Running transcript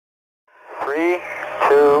3,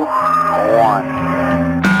 2,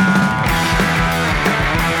 1.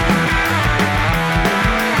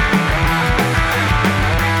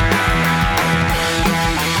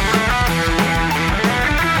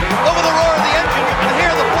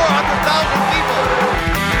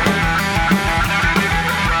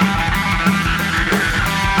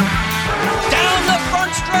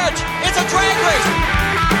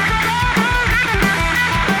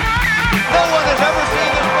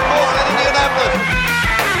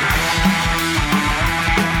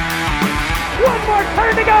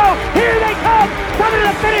 Turn to go! Here they come! Coming to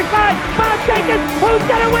the finish line! Bob Jenkins, who's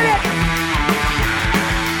gonna win it?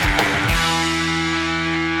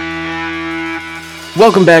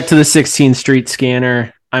 Welcome back to the 16th Street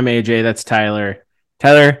Scanner. I'm AJ, that's Tyler.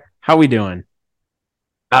 Tyler, how we doing?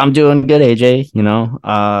 I'm doing good, AJ.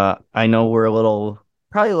 I know we're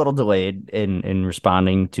probably a little delayed in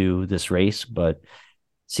responding to this race, but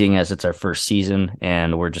seeing as it's our first season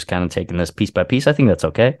and we're just kind of taking this piece by piece, I think that's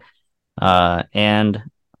okay. And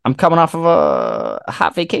I'm coming off of a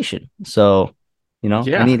hot vacation, so I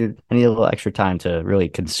need a little extra time to really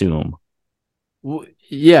consume. Well,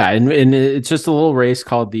 yeah, and it's just a little race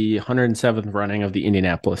called the 107th running of the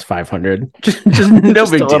Indianapolis 500. just no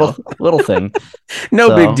big deal. Little thing.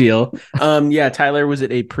 Big deal. Tyler was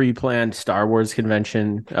at a pre-planned Star Wars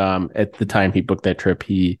convention. At the time he booked that trip,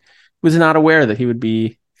 he was not aware that he would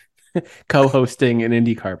be co-hosting an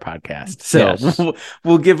IndyCar podcast, so yes.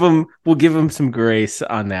 we'll give him some grace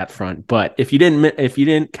on that front. But if you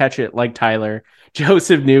didn't catch it, like Tyler,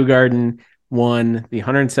 Joseph Newgarden won the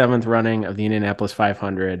 107th running of the Indianapolis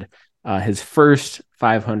 500. His first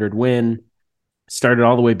 500 win, started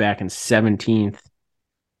all the way back in 17th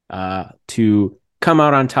to come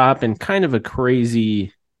out on top in kind of a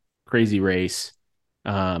crazy race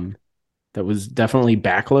that was definitely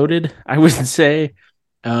backloaded, I would say.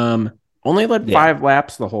 Only led 5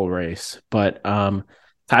 laps the whole race, but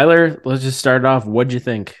Tyler, let's just start off. What'd you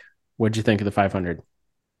think of the 500?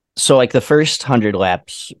 So like the first 100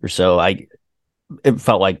 laps or so, it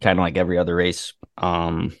felt like kind of like every other race.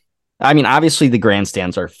 I mean, obviously the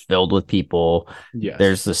grandstands are filled with people. Yes.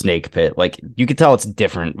 There's the snake pit. Like you could tell it's a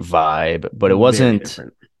different vibe, but it wasn't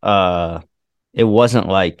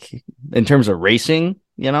like in terms of racing,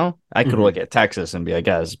 I could look at Texas and be like,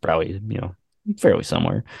 it's probably, fairly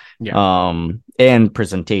similar. And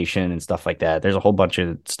presentation and stuff like that. There's a whole bunch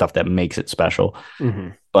of stuff that makes it special.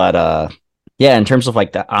 But in terms of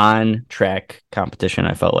like the on track competition,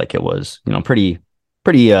 I felt like it was pretty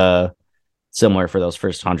similar for those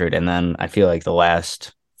first 100, and then I feel like the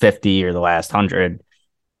last 50 or the last 100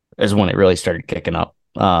 is when it really started kicking up.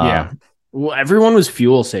 Well, everyone was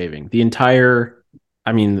fuel saving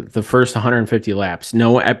the first 150 laps.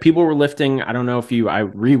 People were lifting. I don't know if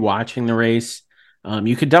rewatching the race,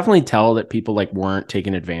 you could definitely tell that people weren't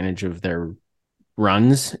taking advantage of their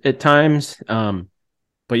runs at times.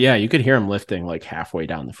 But yeah, you could hear them lifting halfway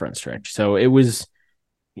down the front stretch. So it was,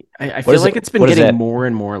 I feel like it's been getting more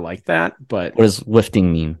and more like that. But what does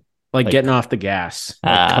lifting mean? Getting off the gas,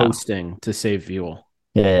 coasting to save fuel.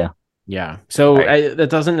 Yeah. So that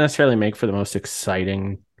doesn't necessarily make for the most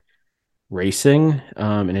exciting racing,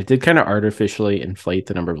 and it did kind of artificially inflate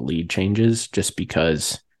the number of lead changes just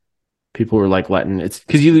because people were they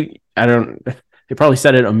probably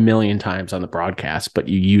said it a million times on the broadcast, but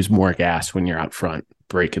you use more gas when you're out front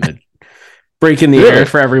breaking the air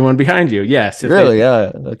for everyone behind you. Yes,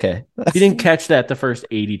 okay. You didn't catch that the first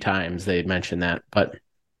 80 times they mentioned that, but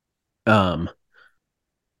being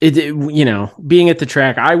at the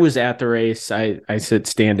track, I was at the race. I sit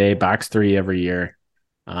stand A, box 3 every year.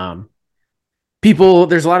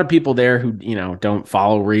 There's a lot of people there who, don't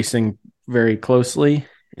follow racing very closely.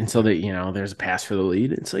 And so that, there's a pass for the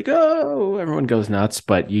lead. It's everyone goes nuts,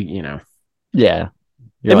 but it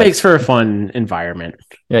makes for a fun environment.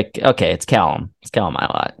 You're like, okay, it's Callum. It's Callum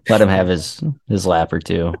Ilott. Let him have his lap or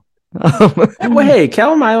two. Well, hey,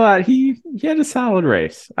 Callum Ilott, he had a solid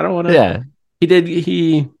race. I don't want to. Yeah. He did.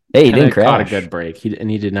 He didn't crash. Caught a good break. He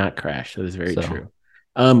did not crash. That is very true.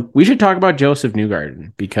 We should talk about Joseph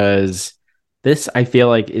Newgarden because this, I feel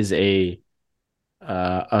like, is a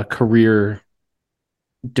career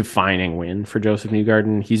defining win for Joseph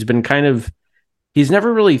Newgarden. He's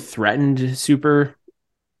never really threatened super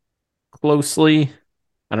closely.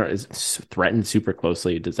 I don't know, is threatened super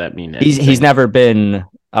closly. Does that mean anything? He's never been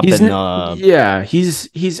up he's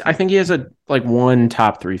I think he has a one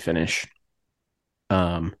top 3 finish.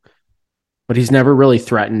 But he's never really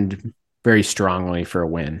threatened very strongly for a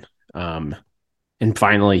win. And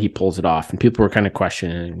finally he pulls it off, and people were kind of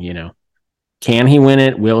questioning, can he win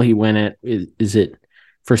it? Will he win it? Is it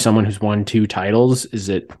for someone who's won 2 titles? Is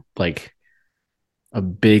it a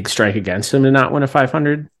big strike against him to not win a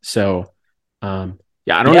 500. So, yeah,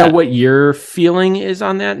 I don't know what your feeling is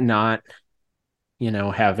on that, not,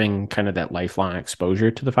 having kind of that lifelong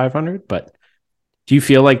exposure to the 500, but do you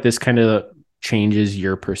feel like this kind of changes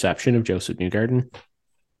your perception of Joseph Newgarden?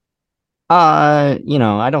 I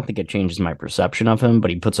don't think it changes my perception of him,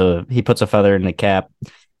 but he puts a feather in the cap,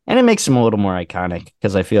 and it makes him a little more iconic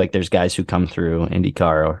because I feel like there's guys who come through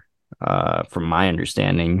IndyCar, from my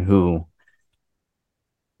understanding, who,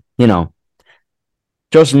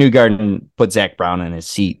 Joseph Newgarden put Zach Brown in his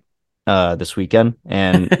seat this weekend,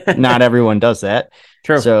 and not everyone does that.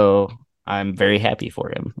 True. So I'm very happy for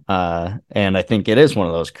him. And I think it is one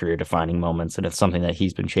of those career defining moments, and it's something that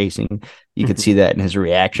he's been chasing. You could see that in his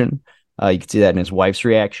reaction. You could see that in his wife's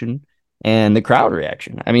reaction and the crowd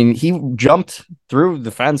reaction. I mean, he jumped through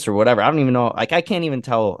the fence or whatever. I don't even know. Like, I can't even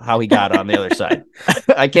tell how he got on the other side.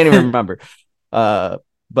 I can't even remember.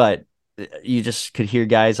 But you just could hear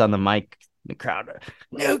guys on the mic, the crowd,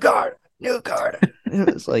 Newgarden.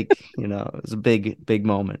 It was like, it was a big, big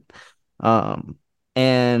moment.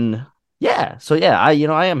 And yeah, so yeah, I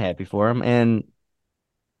am happy for him. And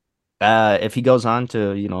if he goes on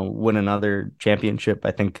to, win another championship,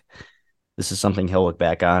 I think this is something he'll look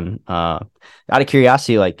back on. Out of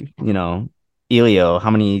curiosity, like, Elio, how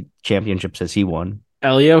many championships has he won?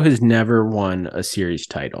 Elio has never won a series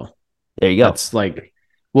title. There you go. That's like,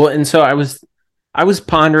 well, and so I was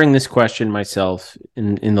pondering this question myself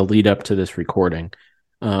in the lead up to this recording.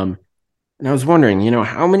 And I was wondering,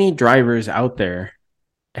 how many drivers out there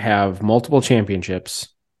have multiple championships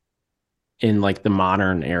in like the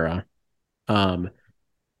modern era, and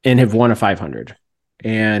have won a 500.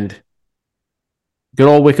 And good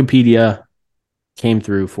old Wikipedia came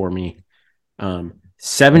through for me.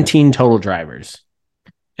 17 total drivers.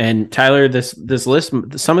 And Tyler, this list,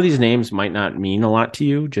 some of these names might not mean a lot to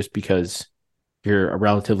you just because you're a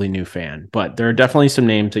relatively new fan, but there are definitely some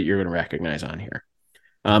names that you're going to recognize on here.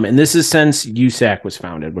 And this is since USAC was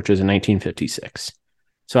founded, which was in 1956.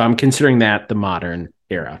 So I'm considering that the modern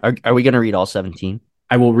era. Are we going to read all 17?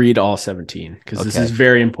 I will read all 17 because this is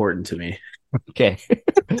very important to me. Okay.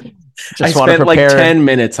 I spent like 10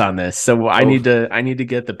 minutes on this, so I need to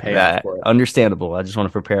get the payoff for it. Understandable. I just want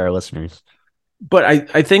to prepare our listeners. But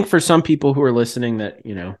I think for some people who are listening that,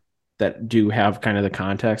 that do have kind of the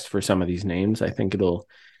context for some of these names, I think it'll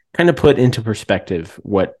kind of put into perspective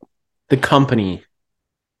what the company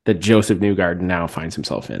that Joseph Newgarden now finds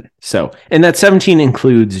himself in. So, and that 17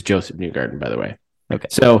 includes Joseph Newgarden, by the way. Okay.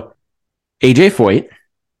 So AJ Foyt,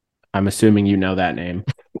 I'm assuming you know that name.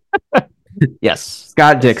 Yes.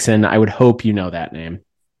 Scott Dixon, I would hope you know that name.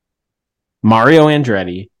 Mario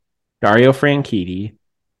Andretti, Dario Franchitti,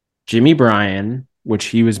 Jimmy Bryan, which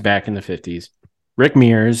he was back in the 50s. Rick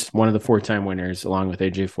Mears, one of the 4-time winners, along with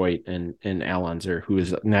AJ Foyt and Al Unser, who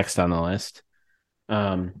is next on the list.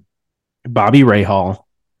 Bobby Rahal,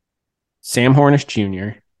 Sam Hornish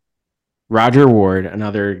Jr., Roger Ward,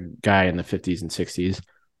 another guy in the 50s and 60s,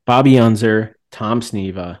 Bobby Unser, Tom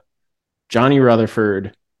Sneva, Johnny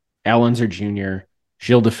Rutherford, Al Unser Jr.,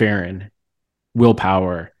 Gilles de Ferran, Will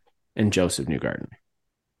Power, and Joseph Newgarden.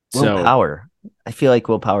 Will Power. I feel like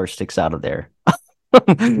Will Power sticks out of there.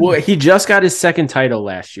 Well, he just got his second title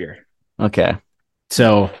last year. Okay.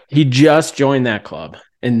 So he just joined that club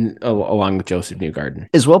and along with Joseph Newgarden.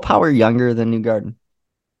 Is Will Power younger than Newgarden?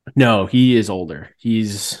 No, he is older.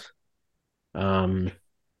 He's I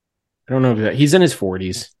don't know if he's in his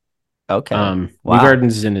 40s. Okay. Wow.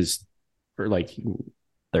 Newgarden's in his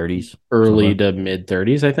 30s, early to mid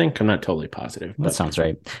 30s, I think. I'm not totally positive. That sounds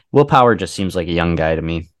right. Will Power just seems like a young guy to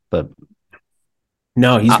me, but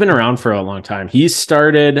no, he's been around for a long time. He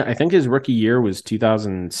started, I think his rookie year was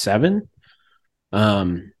 2007.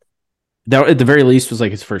 That at the very least was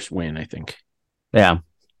like his first win, I think. Yeah.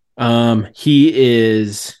 He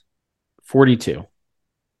is 42.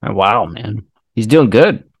 Oh, wow, man. He's doing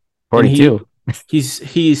good. 42.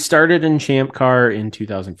 He started in Champ Car in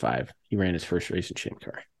 2005. He ran his first race in Champ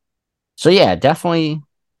Car. So yeah, definitely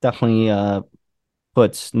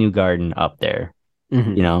puts Newgarden up there.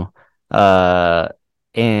 Mm-hmm.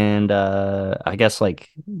 And I guess like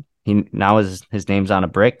he now his name's on a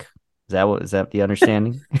brick. Is that the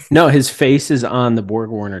understanding? No, his face is on the Borg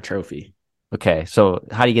Warner Trophy. Okay, so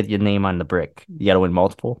how do you get your name on the brick? You got to win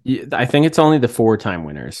multiple? I think it's only the 4-time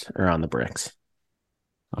winners are on the bricks.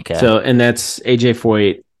 Okay. So, and that's AJ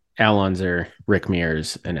Foyt, Al Unser, Rick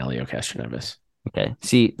Mears, and Elio Castroneves. Okay.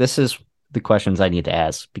 See, this is the questions I need to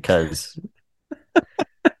ask because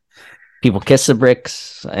people kiss the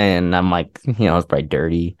bricks, and I'm like, it's probably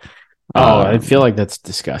dirty. Oh, I feel like that's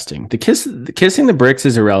disgusting. The kissing the bricks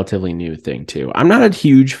is a relatively new thing too. I'm not a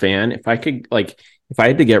huge fan. If I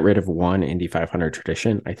had to get rid of one Indy 500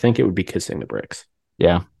 tradition, I think it would be kissing the bricks.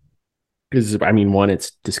 Yeah. Because I mean, one,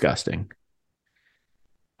 it's disgusting.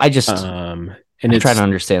 I just And I'm it's trying to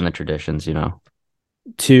understand the traditions,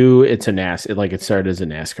 two, it's a it started as a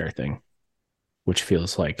NASCAR thing, which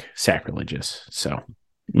feels like sacrilegious. So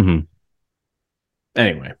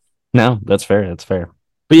anyway, No, that's fair. That's fair.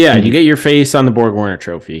 but yeah, you get your face on the Borg Warner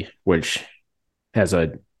trophy, which has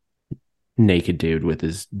a naked dude with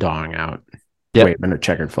his dong out, waving a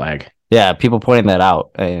checkered flag. Yeah, people pointing that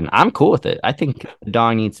out, and I'm cool with it. I think the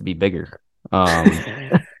dong needs to be bigger.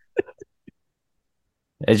 I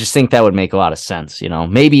just think that would make a lot of sense,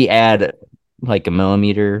 Maybe add like a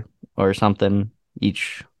millimeter or something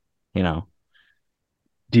each, Do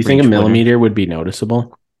you think a millimeter would be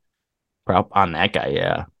noticeable? On that guy,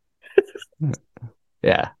 yeah.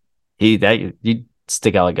 Yeah. He'd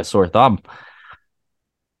stick out like a sore thumb.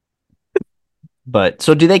 But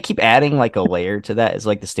so do they keep adding like a layer to that? It's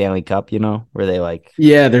like the Stanley Cup, where they like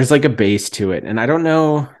Yeah, there's like a base to it. And I don't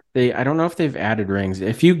know if they've added rings.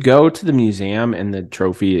 If you go to the museum and the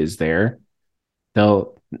trophy is there, there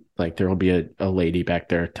will be a lady back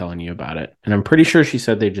there telling you about it. And I'm pretty sure she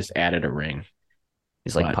said they just added a ring.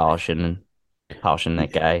 He's like polishing that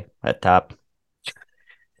guy at top.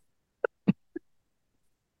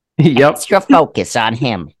 Yep. Extra focus on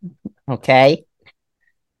him. Okay.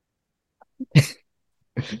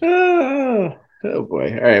 Oh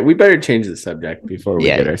boy. All right. We better change the subject before we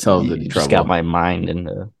get ourselves in trouble. Just got my mind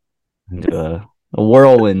into a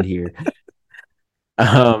whirlwind here.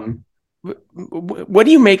 What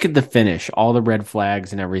do you make of the finish? All the red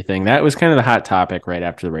flags and everything. That was kind of the hot topic right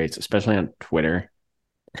after the race, especially on Twitter.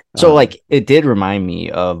 So it did remind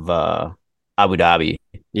me of Abu Dhabi.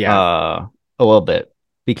 Yeah. A little bit.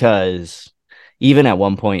 Because even at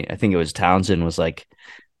one point, I think it was Townsend was like,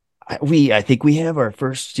 I think we have our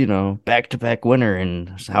first, back-to-back winner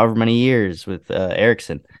in however many years with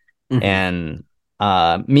Ericsson. And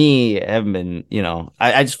me having been,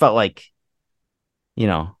 I just felt like,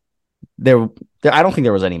 there I don't think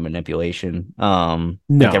there was any manipulation. No.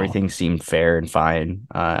 Like everything seemed fair and fine.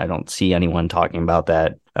 I don't see anyone talking about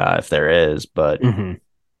that if there is, but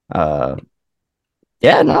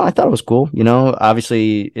yeah, no, I thought it was cool.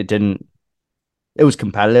 Obviously it was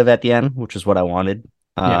competitive at the end, which is what I wanted.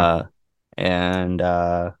 And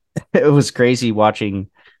it was crazy watching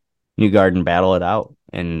Newgarden battle it out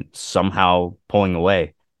and somehow pulling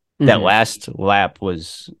away. That last lap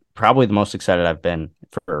was probably the most excited I've been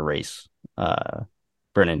for a race, for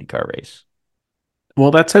an IndyCar race. Well,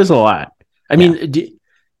 that says a lot. I mean,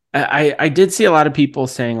 I did see a lot of people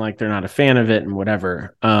saying like they're not a fan of it and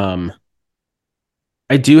whatever. I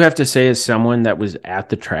do have to say, as someone that was at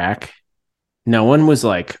the track, no one was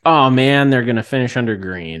like, "Oh man, they're gonna finish under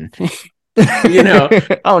green."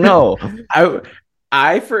 Oh no.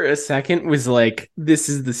 I for a second was like, "This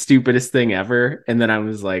is the stupidest thing ever," and then I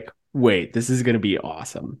was like, "Wait, this is gonna be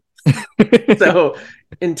awesome." So,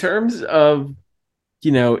 in terms of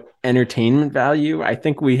entertainment value, I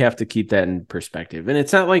think we have to keep that in perspective. And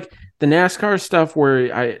it's not like the NASCAR stuff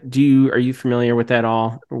where are you familiar with that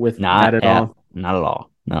all? With that at all? Not at all.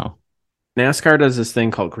 No. NASCAR does this thing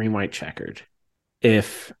called green, white, checkered.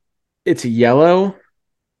 If it's yellow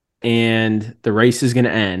and the race is going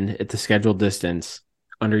to end at the scheduled distance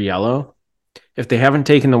under yellow, if they haven't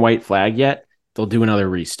taken the white flag yet, they'll do another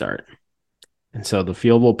restart. And so the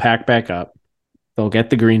field will pack back up. They'll get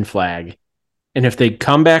the green flag. And if they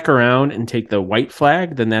come back around and take the white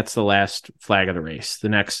flag, then that's the last flag of the race. The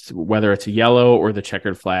next, whether it's a yellow or the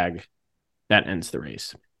checkered flag, that ends the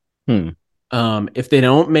race. If they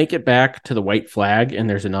don't make it back to the white flag and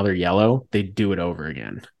there's another yellow, they do it over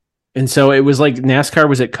again. And so it was like NASCAR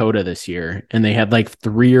was at COTA this year and they had like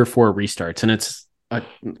 3 or 4 restarts, and it's a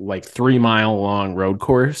like 3-mile long road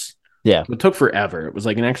course. Yeah. It took forever. It was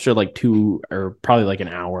like an extra like 2 or probably like an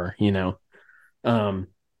hour,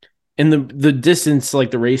 and the distance,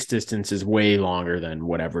 like the race distance, is way longer than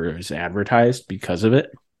whatever is advertised because of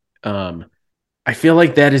it. I feel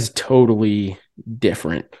like that is totally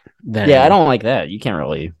different than. Yeah, I don't like that. You can't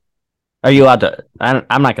really. Are you allowed to?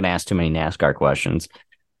 I'm not going to ask too many NASCAR questions.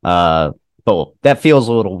 But that feels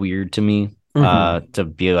a little weird to me. To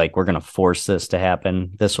be like, we're going to force this to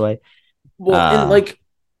happen this way. Well, and like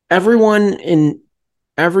everyone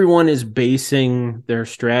is basing their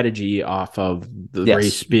strategy off of the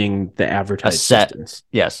race being the advertised distance.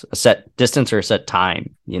 Yes, a set distance or a set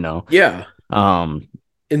time, Yeah.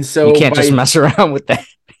 And so you can't just mess around with that.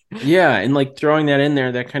 Yeah, and like throwing that in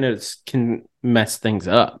there, that kind of can mess things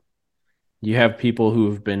up. You have people who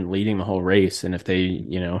have been leading the whole race, and if they,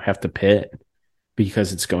 have to pit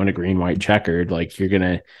because it's going to green, white, checkered, like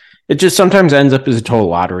it just sometimes ends up as a total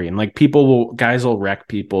lottery. And like guys will wreck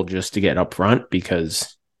people just to get up front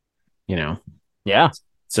because, Yeah.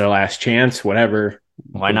 it's their last chance, whatever.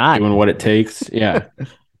 Why not? Doing what it takes. Yeah.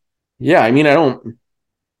 Yeah. I mean, I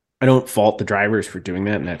don't fault the drivers for doing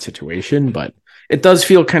that in that situation, but it does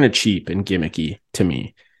feel kind of cheap and gimmicky to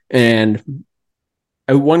me. And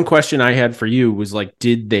one question I had for you was like,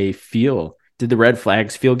 did the red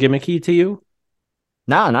flags feel gimmicky to you?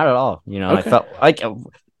 No, not at all. You know, Okay. I felt like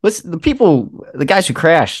the guys who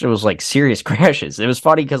crashed, it was like serious crashes. It was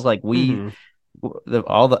funny because like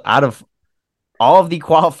out of all of the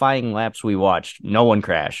qualifying laps we watched, no one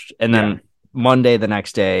crashed. And then Monday, the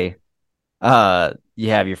next day, you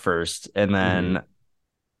have your first, and then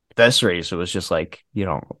this race, it was just like,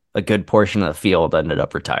 a good portion of the field ended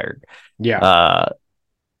up retired. Yeah.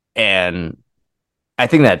 And I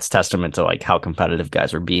think that's testament to like how competitive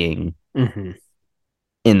guys are being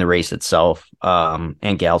in the race itself,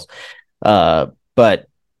 and gals. But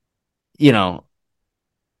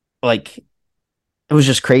like it was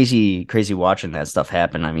just crazy watching that stuff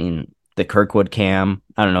happen. I mean, the Kirkwood cam,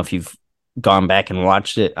 I don't know if you've gone back and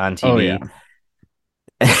watched it on TV. Oh,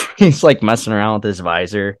 yeah. He's like messing around with his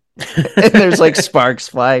visor and there's like sparks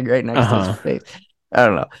flying right next to his face. I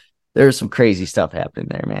don't know. There's some crazy stuff happening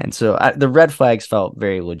there, man. So the red flags felt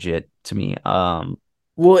very legit to me.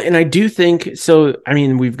 Well, and I do think so. I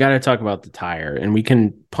mean, we've got to talk about the tire, and we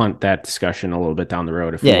can punt that discussion a little bit down the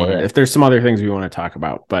road if if there's some other things we want to talk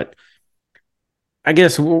about. But I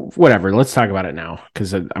guess whatever. Let's talk about it now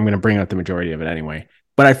because I'm going to bring up the majority of it anyway.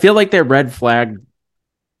 But I feel like they red flagged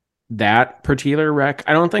that particular wreck.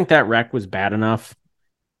 I don't think that wreck was bad enough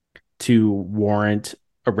to warrant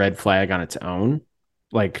a red flag on its own.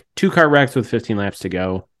 Like 2-car wrecks with 15 laps to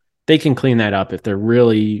go, they can clean that up if they're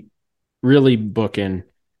really, really booking,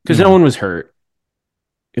 because no one was hurt.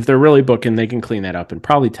 If they're really booking, they can clean that up in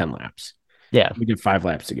probably 10 laps. Yeah. We get 5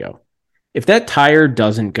 laps to go. If that tire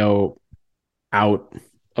doesn't go out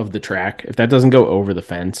of the track, if that doesn't go over the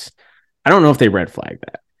fence, I don't know if they red flagged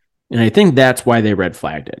that. And I think that's why they red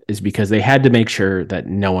flagged it, is because they had to make sure that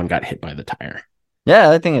no one got hit by the tire. Yeah,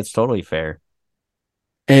 I think it's totally fair.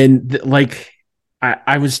 And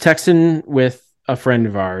I was texting with a friend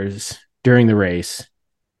of ours during the race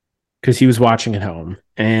because he was watching at home.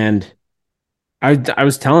 And I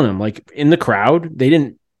was telling him, like, in the crowd, they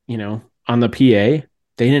didn't, on the PA,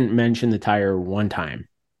 they didn't mention the tire one time.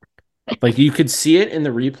 Like, you could see it in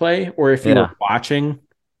the replay, or if you were watching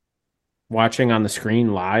on the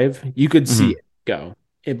screen live, you could see it go.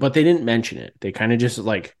 But they didn't mention it. They kind of just,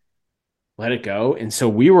 like, let it go. And so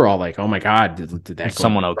we were all like, oh my God, did that go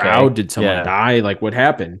someone okay? Crowd? Did someone die? Like, what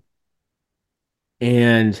happened?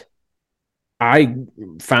 And I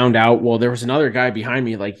found out, well, there was another guy behind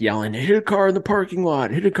me, like, yelling, hit a car in the parking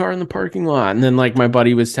lot, hit a car in the parking lot. And then, like, my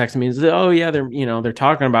buddy was texting me and said, oh yeah, they're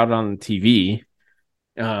talking about it on the TV.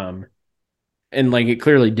 And like, it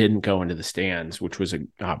clearly didn't go into the stands, which was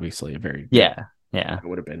obviously a very, it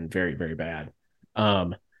would have been very, very bad.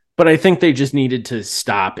 But I think they just needed to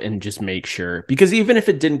stop and just make sure, because even if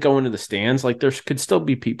it didn't go into the stands, like, there could still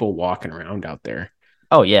be people walking around out there.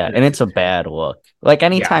 Oh yeah. And it's a bad look. Like,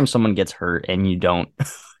 anytime someone gets hurt and you don't,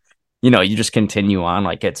 you just continue on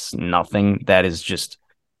like it's nothing. That is just,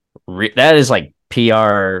 that is like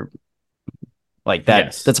PR. Like that.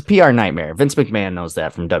 Yes. That's a PR nightmare. Vince McMahon knows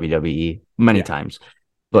that from WWE many times,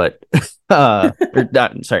 but, not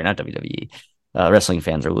WWE. Wrestling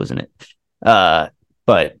fans are losing it.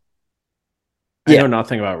 But I know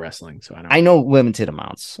nothing about wrestling, so I know limited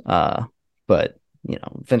amounts. But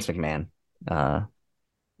Vince McMahon,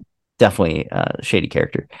 definitely a shady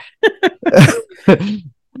character.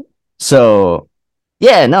 So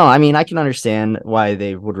yeah, no, I mean, I can understand why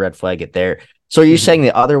they would red flag it there. So are you saying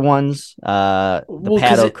the other ones, the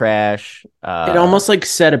Pato crash, it almost like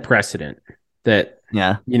set a precedent that,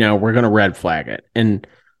 we're going to red flag it. And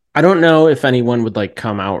I don't know if anyone would like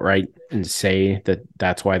come out right and say that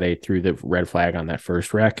that's why they threw the red flag on that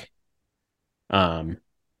first wreck. But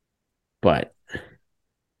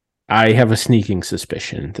I have a sneaking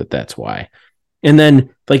suspicion that that's why. And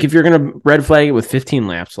then, like, if you're going to red flag it with 15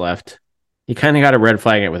 laps left, you kind of got to red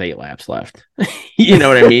flag it with 8 laps left. You know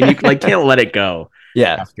what I mean? You can't let it go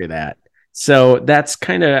after that. So that's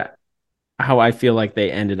kind of how I feel like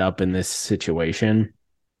they ended up in this situation.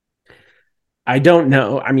 I don't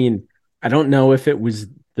know. I mean, I don't know if it was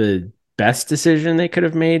the best decision they could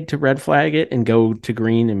have made to red flag it and go to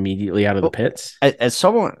green immediately out of the pits. As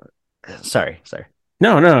someone, sorry.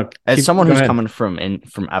 No. As someone who's coming from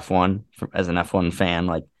F1, as an F1 fan,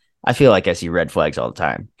 like, I feel like I see red flags all the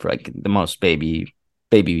time for like the most baby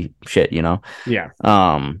shit, you know? Yeah.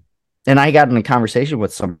 And I got in a conversation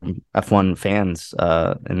with some F1 fans,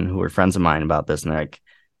 and who were friends of mine about this, and they're like,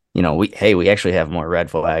 you know, we actually have more red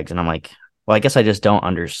flags. And I'm like, well, I guess I just don't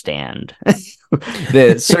understand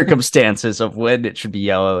the circumstances of when it should be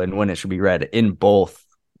yellow and when it should be red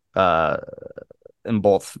uh, in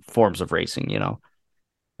both forms of racing, you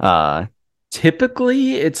know?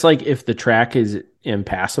 Typically, it's like if the track is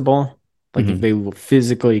impassable, like if they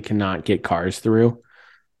physically cannot get cars through,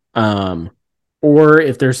 or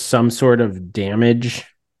if there's some sort of damage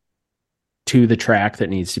to the track that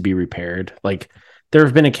needs to be repaired. Like there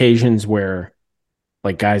have been occasions where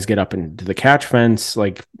like guys get up into the catch fence,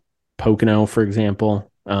 like Pocono, for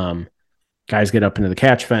example. Guys get up into the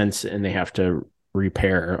catch fence and they have to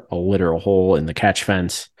repair a literal hole in the catch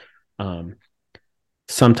fence.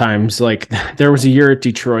 Sometimes, like there was a year at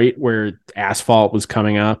Detroit where asphalt was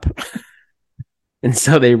coming up, and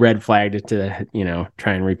so they red flagged it to, you know,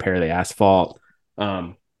 try and repair the asphalt.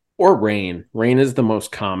 Or rain. Rain is the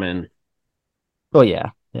most common. Oh yeah,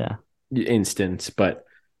 Instance, but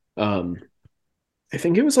I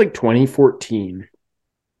think it was like 2014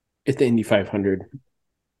 at the Indy 500.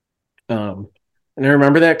 And I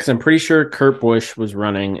remember that because I'm pretty sure Kurt Busch was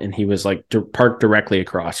running and he was like parked directly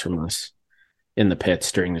across from us in the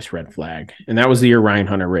pits during this red flag. And that was the year Ryan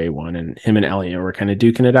Hunter-Reay won, and him and Elliott were kind of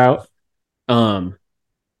duking it out.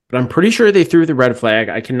 But I'm pretty sure they threw the red flag.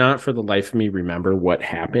 I cannot for the life of me remember what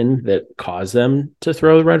happened that caused them to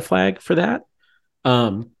throw the red flag for that.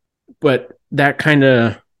 But that kind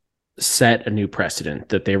of set a new precedent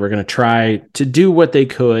that they were going to try to do what they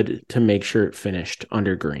could to make sure it finished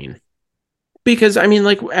under green. Because, I mean,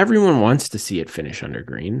 like everyone wants to see it finish under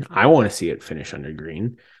green. I want to see it finish under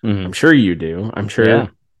green. I'm sure you do. I'm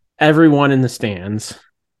sure everyone in the stands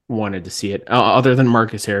wanted to see it, other than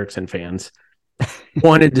Marcus Ericsson fans,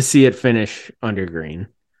 wanted to see it finish under green.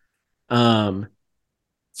 So,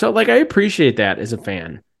 like, I appreciate that as a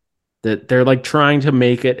fan, that they're like trying to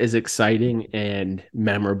make it as exciting and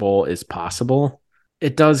memorable as possible.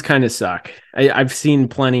 It does kind of suck. I've seen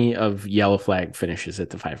plenty of yellow flag finishes at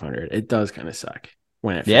the 500. It does kind of suck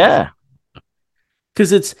when it finishes.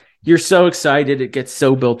 Because you're so excited. It gets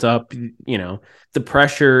so built up. You know, the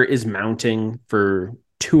pressure is mounting for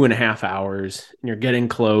 2.5 hours and you're getting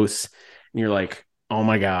close and you're like, oh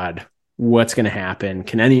my God, what's going to happen?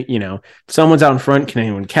 If someone's out in front, can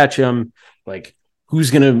anyone catch them? Like, who's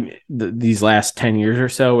going to, these last 10 years or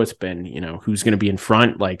so, it's been, you know, who's going to be in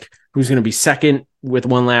front? Like, who's going to be second with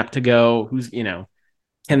 1 lap to go? Who's, you know,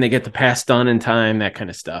 can they get the pass done in time? That kind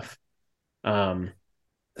of stuff.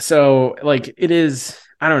 So like it is,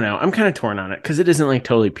 I don't know. I'm kind of torn on it because it isn't like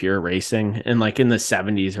totally pure racing. And like in the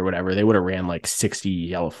 70s or whatever, they would have ran like 60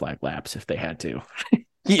 yellow flag laps if they had to.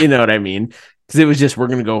 You know what I mean? Because it was just, we're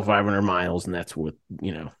going to go 500 miles and that's what,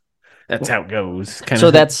 you know, that's how it goes.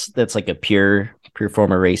 So that's like a pure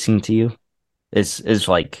form of racing to you is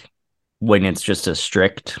like when it's just a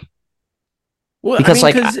strict. Well,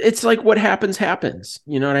 because it's like what happens.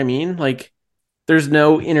 You know what I mean? Like there's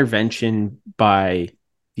no intervention by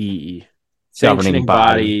the sanctioning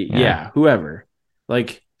body. Yeah, whoever.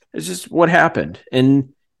 Like it's just what happened.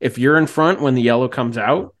 And if you're in front when the yellow comes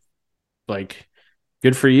out, like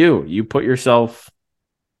good for you. You put yourself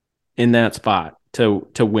in that spot to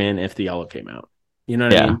win if the yellow came out. You know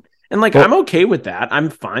what I mean? And like I'm okay with that. I'm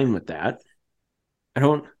fine with that. I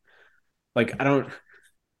don't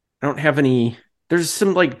have any. There's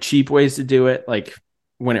some like cheap ways to do it, like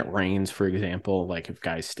when it rains, for example, like if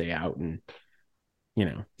guys stay out and, you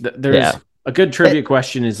know, there's a good trivia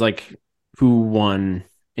question is like who won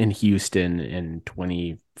in Houston in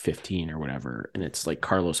 2015 or whatever. And it's like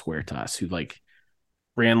Carlos Huertas, who like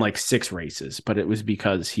ran like 6 races, but it was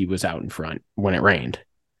because he was out in front when it rained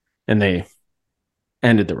and they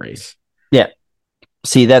ended the race. Yeah.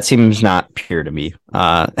 See, that seems not pure to me.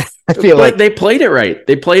 I feel like they played it right.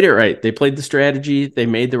 They played the strategy. They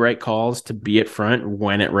made the right calls to be at front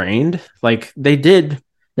when it rained. Like they did.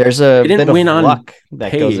 There's a bit of luck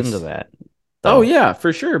that goes into that. Though. Oh yeah,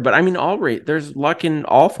 for sure. But I mean, there's luck in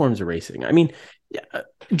all forms of racing. I mean,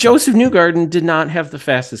 Joseph Newgarden did not have the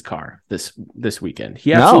fastest car this weekend.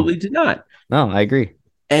 He absolutely did not. No, I agree.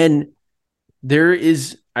 And there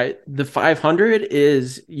is the 500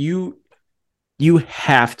 is you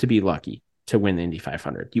have to be lucky to win the Indy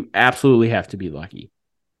 500. You absolutely have to be lucky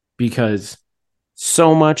because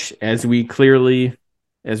so much, as we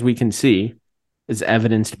can see, is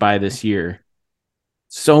evidenced by this year.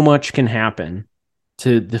 So much can happen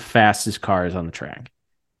to the fastest cars on the track.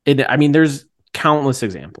 There's countless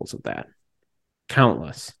examples of that.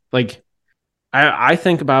 Countless. Like I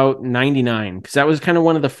think about 99 because that was kind of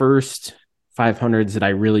one of the first 500s that I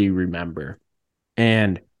really remember.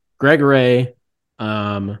 And Greg Ray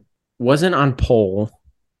wasn't on pole.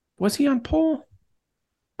 Was he on pole?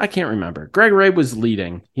 I can't remember. Greg Ray was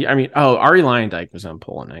leading. Ari Lyondike was on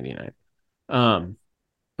pole in 99.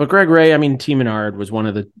 But Greg Ray, Team Menard was one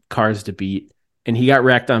of the cars to beat, and he got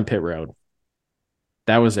wrecked on pit road.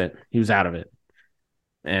 That was it. He was out of it.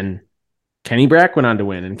 And Kenny Brack went on to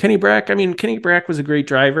win. And Kenny Brack was a great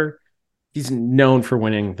driver. He's known for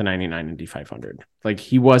winning the 99 Indy 500. Like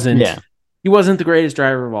he wasn't the greatest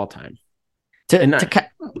driver of all time.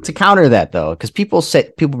 To counter that though, because people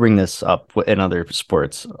bring this up in other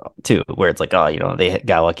sports too, where it's like, oh, they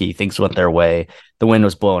got lucky, things went their way, the wind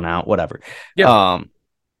was blowing out, whatever. Yeah.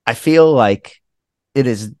 I feel like it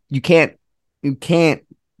is you can't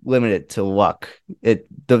limit it to luck.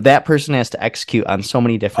 That person has to execute on so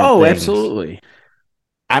many different things. Absolutely.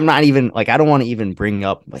 I'm not even I don't want to even bring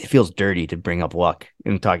up. It feels dirty to bring up luck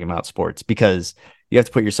in talking about sports because you have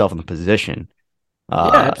to put yourself in the position.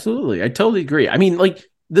 Yeah, absolutely. I totally agree.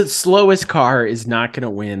 The slowest car is not going to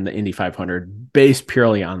win the Indy 500 based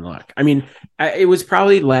purely on luck. It was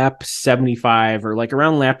probably lap 75 or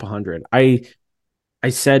around lap 100. I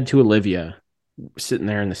said to Olivia, sitting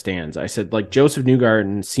there in the stands, I said, Joseph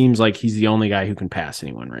Newgarden seems like he's the only guy who can pass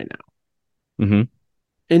anyone right now. Mm-hmm.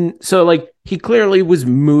 And so, he clearly was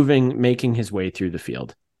making his way through the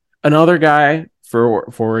field. Another guy,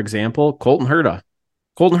 for example, Colton Herta.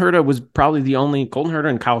 Colton Herta was probably the only, Colton Herta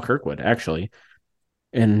and Kyle Kirkwood, actually,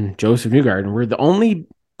 and Joseph Newgarden were the only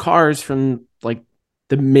cars from,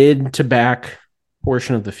 the mid to back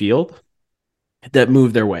portion of the field that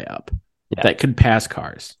moved their way up, that could pass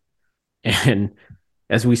cars. And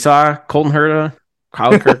as we saw, Colton Herta,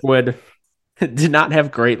 Kyle Kirkwood did not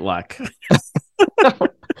have great luck.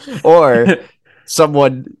 Or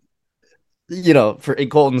someone, for in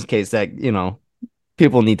Colton's case, that,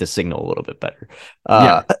 people need to signal a little bit better.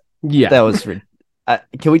 Yeah. That was.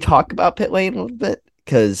 Can we talk about pit lane a little bit?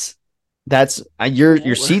 Because that's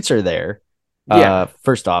your seats are there.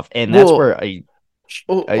 First off, and that's where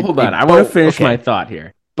hold on. I want to finish my thought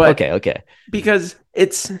here. But okay. Because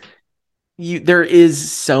there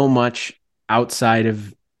is so much outside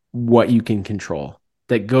of what you can control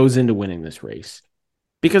that goes into winning this race.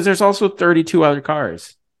 Because there's also 32 other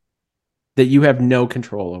cars that you have no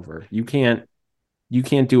control over. You can't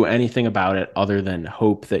do anything about it other than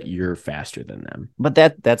hope that you're faster than them. But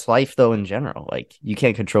that's life though in general. You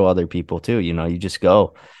can't control other people too, you just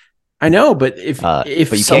go. I know, but if but you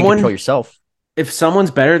someone can't control yourself. If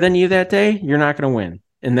someone's better than you that day, you're not going to win.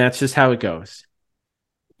 And that's just how it goes.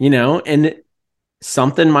 And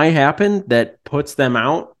something might happen that puts them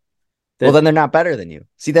out. Well, then they're not better than you.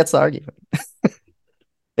 See, that's the argument.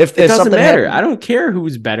 It doesn't matter. I don't care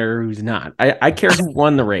who's better or who's not. I care who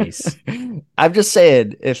won the race. I'm just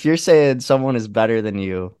saying, if you're saying someone is better than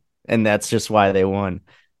you and that's just why they won,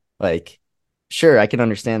 sure, I can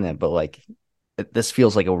understand that. But this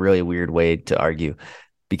feels like a really weird way to argue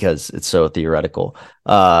because it's so theoretical.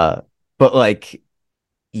 But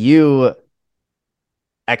you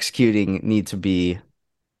executing need to be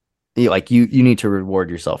you need to reward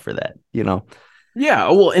yourself for that, Yeah,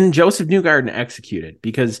 well, and Joseph Newgarden executed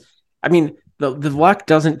because, the luck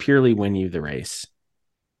doesn't purely win you the race.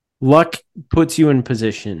 Luck puts you in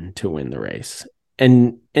position to win the race.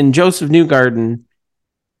 And Joseph Newgarden,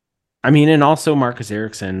 and also Marcus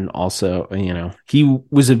Ericsson, also, he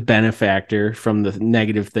was a benefactor from the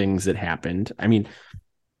negative things that happened.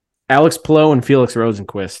 Alex Palou and Felix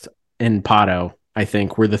Rosenquist and Pato, I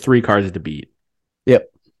think, were the three cars to beat. Yep.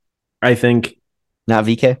 I think. Not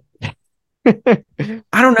VK?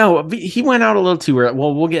 I don't know. He went out a little too early.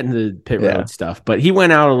 Well, we'll get into the pit road stuff, but he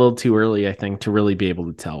went out a little too early, I think, to really be able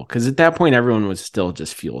to tell. Because at that point, everyone was still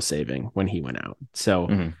just fuel saving when he went out.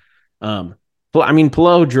 So,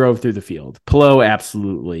 Palou drove through the field. Palou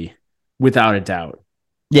absolutely, without a doubt,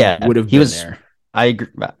 would have been there. I agree.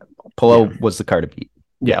 Palou was the car to beat.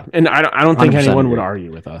 Yeah, and I don't think anyone would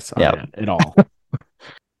argue with us on that at all.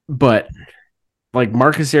 But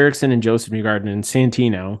Marcus Ericsson and Joseph Newgarden and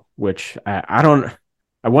Santino, which I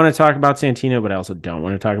want to talk about Santino, but I also don't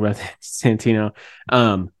want to talk about Santino.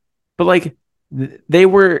 But they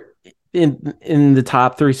were in the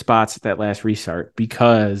top three spots at that last restart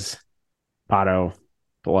because Pato,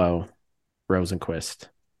 Palou, Rosenquist,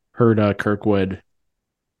 Herta, Kirkwood,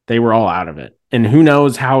 they were all out of it. And who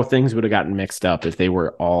knows how things would have gotten mixed up if they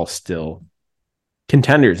were all still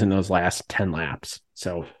contenders in those last 10 laps.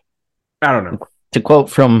 So I don't know. To quote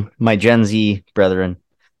from my Gen Z brethren,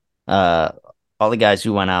 all the guys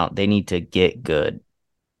who went out, they need to get good.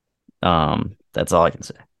 That's all I can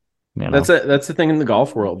say. You know? That's the thing in the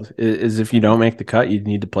golf world is if you don't make the cut, you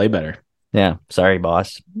need to play better. Yeah. Sorry,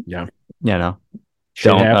 boss. Yeah. You know,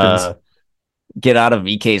 Shit don't happens. get out of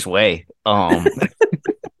VK's way. That's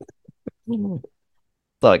all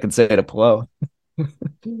I can say to Plo.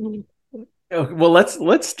 Well, let's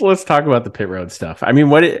talk about the pit road stuff. I mean,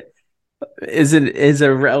 what it is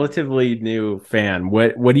a relatively new fan.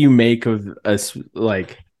 What do you make of us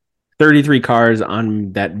like 33 cars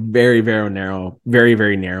on that very very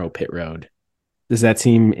narrow pit road? Does that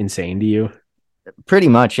seem insane to you? Pretty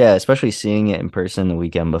much, yeah. Especially seeing it in person the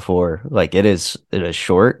weekend before. Like it is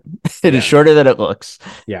short. It is shorter than it looks.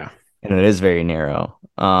 Yeah. And it is very narrow.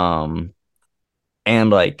 And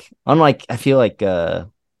like unlike I feel like the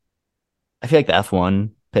F1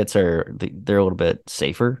 pits they're a little bit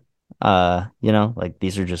safer. You know, like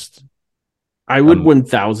these are just I would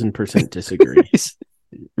 1000% disagree.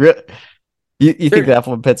 you think the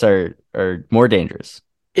F1 pits are more dangerous?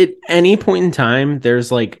 At any point in time,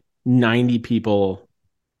 there's like 90 people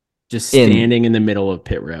just standing in the middle of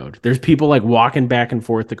pit road. There's people like walking back and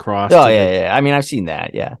forth across. Oh, yeah. I mean, I've seen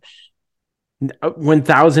that. Yeah. 1000%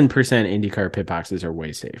 IndyCar pit boxes are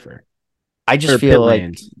way safer. I just feel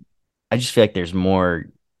like there's more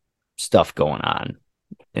stuff going on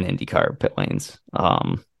in IndyCar pit lanes.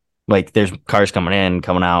 Like there's cars coming in,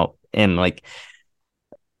 coming out, and like.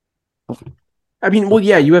 I mean, well,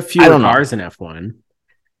 yeah, you have fewer cars in F1.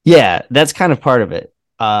 Yeah, that's kind of part of it.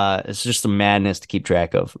 It's just a madness to keep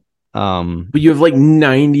track of. But you have like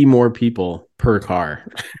 90 more people per car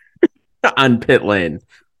on pit lane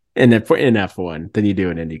in F1 than you do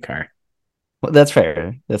in IndyCar. Well, that's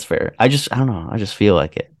fair. I don't know. I just feel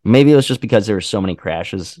like it. Maybe it was just because there were so many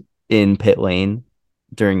crashes in pit lane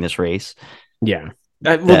during this race. Yeah.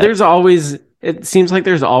 There's always, it seems like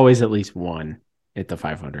there's always at least one at the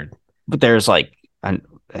 500. But there's like,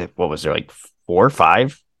 what was there, like 4 or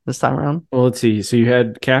 5 this time around? Well, let's see. So you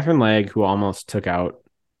had Catherine Legg, who almost took out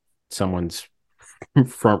someone's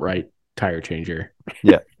front right tire changer.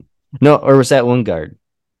 Yeah. No, or was that Lundgaard?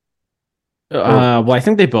 Well, I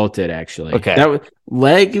think they both did actually. Okay.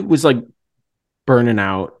 Legg was like burning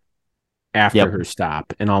out after her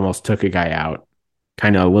stop and almost took a guy out,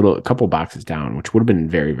 kind of a couple boxes down, which would have been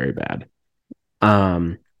very, very bad.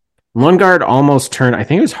 Lundgaard almost turned, I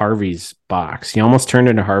think it was Harvey's box. He almost turned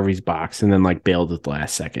into Harvey's box and then like bailed at the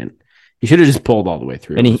last second. He should have just pulled all the way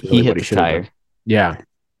through. And he hit the tire. Yeah.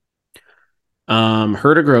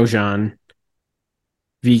 Herta Grosjean,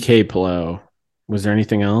 VK Plo. Was there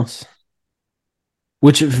anything else?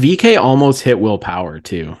 Which VK almost hit Will Power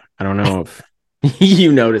too. I don't know if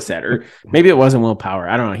you noticed that, or maybe it wasn't Will Power.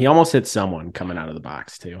 I don't know. He almost hit someone coming out of the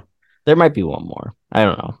box too. There might be one more. I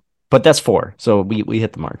don't know, but that's 4. So we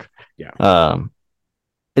hit the mark. Yeah.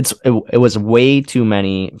 It was way too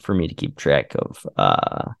many for me to keep track of.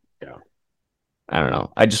 Yeah. I don't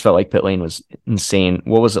know. I just felt like pit lane was insane.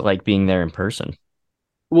 What was it like being there in person?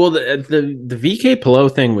 Well, the VK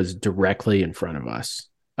Plo thing was directly in front of us.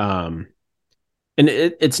 And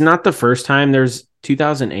it's not the first time. There's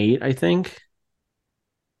 2008, I think.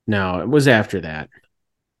 No, it was after that.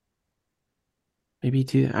 Maybe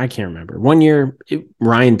I can't remember. One year,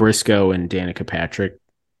 Ryan Briscoe and Danica Patrick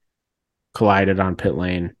collided on pit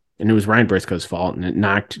lane, and it was Ryan Briscoe's fault, and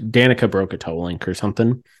Danica broke a toe link or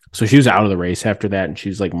something. So she was out of the race after that, and she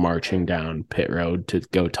was like marching down pit road to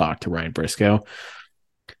go talk to Ryan Briscoe.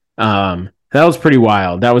 That was pretty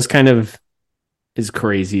wild. That was kind of as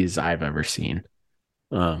crazy as I've ever seen.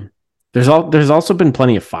 There's also been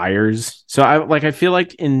plenty of fires. So I feel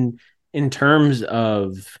like in terms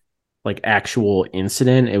of like actual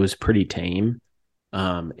incident, it was pretty tame.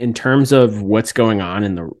 In terms of what's going on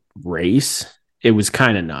in the race, it was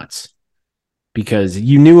kind of nuts because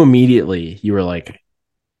you knew immediately. You were like,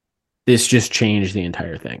 this just changed the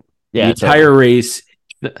entire thing. Yeah, the entire race,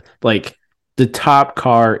 like the top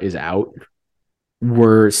car is out.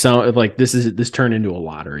 This turned into a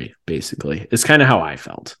lottery, basically. It's kind of how I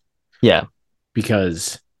felt. Yeah.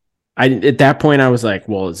 Because at that point I was like,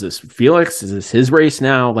 well, is this Felix? Is this his race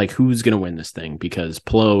now? Like, who's gonna win this thing? Because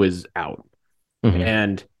Plo is out. Mm-hmm.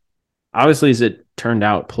 And obviously, as it turned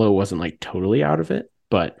out, Plo wasn't like totally out of it,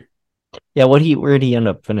 but yeah, where did he end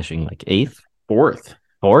up finishing? Like 8th? 4th?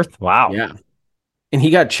 Wow. Yeah. And he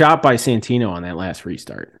got chopped by Santino on that last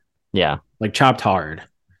restart. Yeah. Like chopped hard.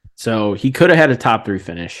 So he could have had a top 3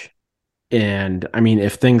 finish. And I mean,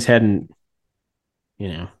 if things hadn't,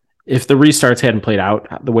 if the restarts hadn't played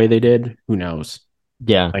out the way they did, who knows?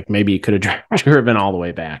 Yeah. Like maybe he could have driven all the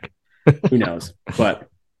way back. Who knows? But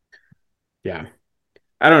yeah,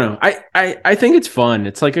 I don't know. I think it's fun.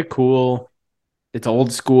 It's like it's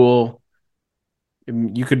old school.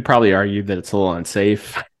 You could probably argue that it's a little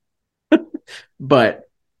unsafe but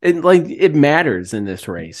it matters in this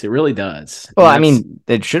race. It really does. Well, I mean,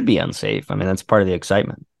 it should be unsafe. I mean, that's part of the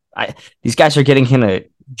excitement. These guys are getting in a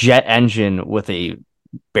jet engine with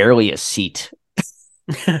barely a seat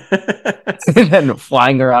and then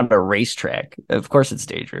flying around a racetrack. Of course, it's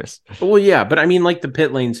dangerous. Well, yeah, but I mean, like the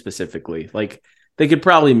pit lane specifically, like they could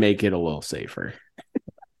probably make it a little safer.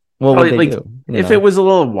 Well, probably, what they like do, if it was a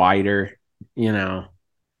little wider,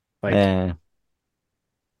 like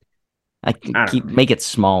make it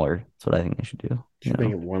smaller. That's what I think they should do. Should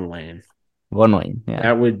make it one lane. One lane, yeah.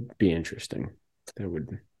 That would be interesting. That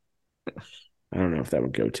would. I don't know if that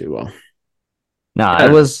would go too well. No,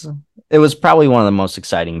 it was probably one of the most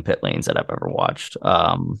exciting pit lanes that I've ever watched.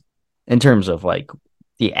 In terms of like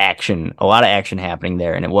the action, a lot of action happening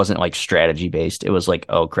there, and it wasn't like strategy based. It was like,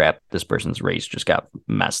 oh crap, this person's race just got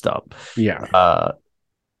messed up. Yeah.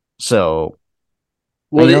 So,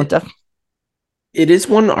 well, it is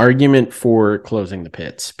one argument for closing the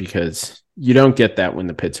pits because you don't get that when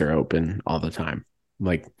the pits are open all the time.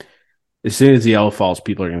 Like as soon as the yellow falls,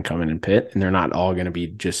 people are going to come in and pit, and they're not all going to be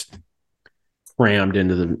just crammed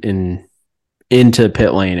into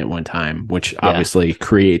pit lane at one time, which obviously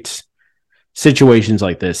creates situations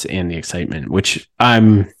like this and the excitement, which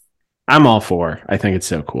I'm all for. I think it's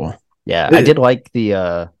so cool. Yeah, I did like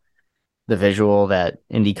the visual that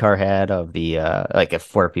IndyCar had of the like if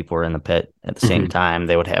 4 people were in the pit at the same time,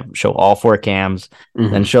 they would show all 4 cams,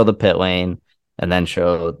 then show the pit lane, and then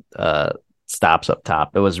show stops up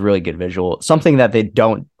top. It was a really good visual. Something that they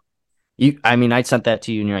don't. I mean, I sent that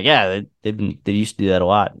to you, and you're like, yeah, they used to do that a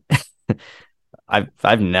lot.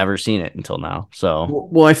 I've never seen it until now. So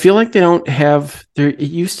well, I feel like they don't have there. It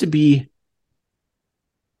used to be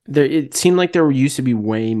there. It seemed like there used to be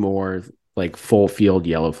way more like full field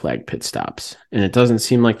yellow flag pit stops, and it doesn't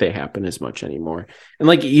seem like they happen as much anymore. And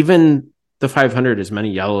like even the 500, as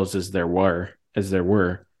many yellows as there were,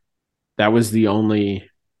 that was the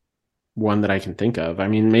only one that I can think of. I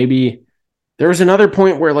mean, maybe there was another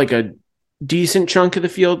point where like a decent chunk of the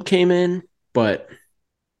field came in, but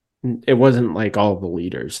it wasn't like all the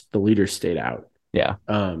leaders. The leaders stayed out. Yeah.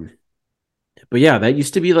 But yeah, that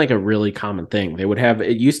used to be like a really common thing. They would have,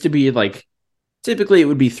 it used to be like, typically it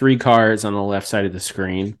would be 3 cars on the left side of the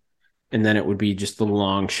screen, and then it would be just the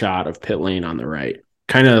long shot of pit lane on the right.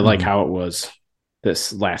 Kind of like how it was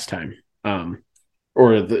this last time.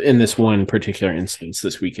 Or in this one particular instance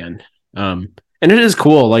this weekend. And it is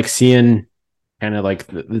cool, like seeing kind of like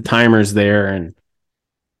the timers there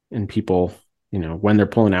and people, when they're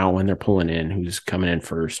pulling out, when they're pulling in, who's coming in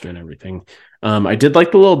first and everything. I did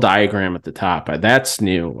like the little diagram at the top. That's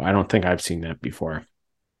new. I don't think I've seen that before,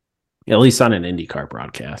 at least on an IndyCar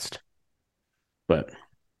broadcast. But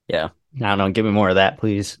yeah, I don't know. Give me more of that,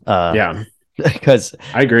 please. Yeah, because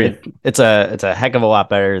I agree. It's a heck of a lot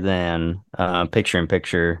better than picture in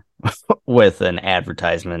picture with an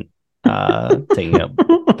advertisement taking up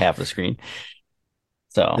half the screen.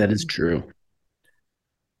 So that is true.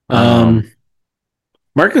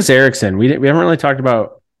 Marcus Ericsson, we haven't really talked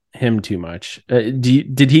about him too much.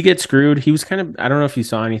 Did he get screwed? He was kind of, I don't know if you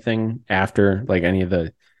saw anything after, like any of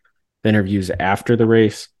the interviews after the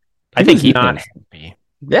race. I think he's not happy.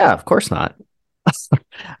 Yeah, of course not.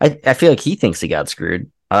 I feel like he thinks he got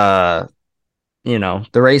screwed. The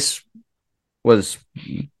race was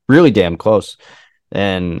really damn close,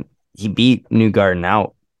 and he beat Newgarden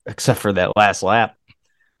out except for that last lap.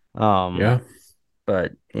 Yeah.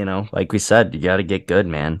 But like we said, you got to get good,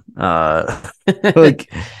 man.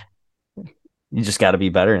 Like you just got to be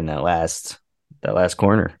better in that last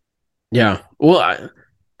corner. Yeah. Well,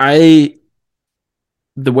 I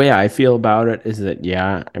the way I feel about it is that,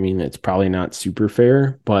 yeah, I mean, it's probably not super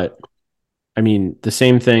fair, but I mean, the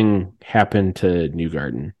same thing happened to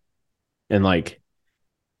Newgarden, and like,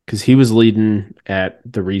 because he was leading at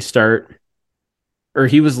the restart, or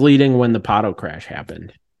he was leading when the Pato crash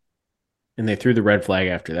happened. And they threw the red flag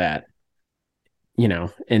after that. In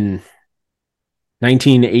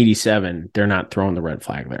 1987, they're not throwing the red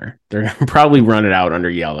flag there. They're going to probably run it out under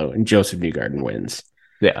yellow, and Joseph Newgarden wins.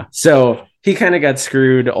 Yeah. So he kind of got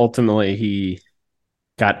screwed. Ultimately, he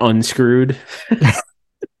got unscrewed.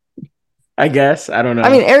 I guess. I don't know.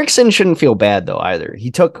 I mean, Ericsson shouldn't feel bad, though, either. He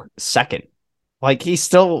took second. Like, he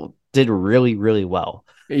still did really, really well.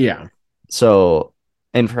 Yeah. So,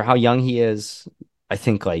 and for how young he is, I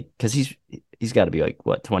think, like, because he's got to be, like,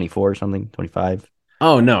 what, 24 or something? 25?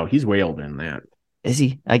 Oh, no. He's way older than that. Is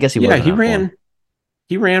he? I guess he was. Yeah,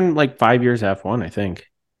 he ran, like, 5 years F1, I think.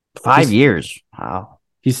 5 years? Wow.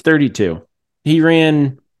 He's 32. He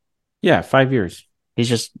ran, 5 years. He's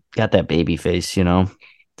just got that baby face,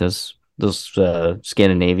 Those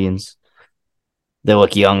Scandinavians, they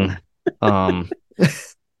look young.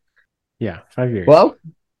 Yeah, 5 years. Well,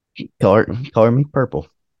 color me purple.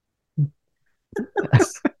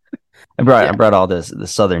 I brought all the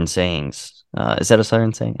southern sayings. Is that a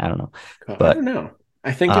southern saying? I don't know. I But don't know.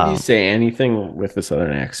 I think if you say anything with a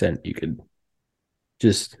southern accent, you could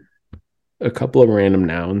just a couple of random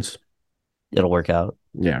nouns. it'll work out.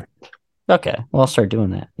 Yeah. Okay. Well, I'll start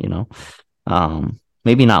doing that,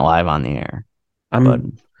 Maybe not live on the air. But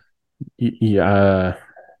Yeah.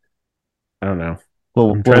 I don't know.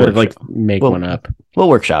 We'll trying to like make one up. We'll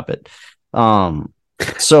workshop it.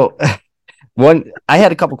 So I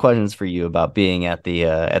had a couple questions for you about being at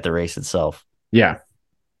the race itself. Yeah.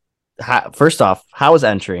 First off, how was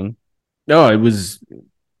entering? No, it was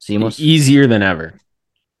seamless, easier than ever.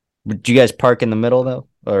 Did you guys park in the middle though,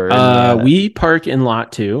 or we park in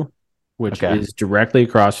lot 2, which is directly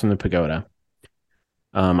across from the pagoda,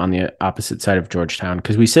 on the opposite side of Georgetown,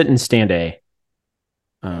 because we sit in stand A,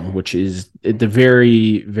 which is at the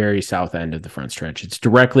very, very south end of the front stretch. It's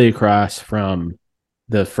directly across from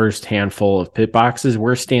the first handful of pit boxes.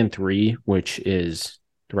 We're stand 3, which is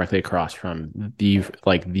directly across from the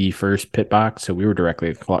first pit box. So we were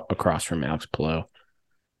directly across from Alex Palou.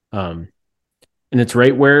 And it's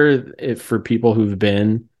right where, for people who've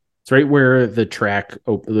been, it's right where the track,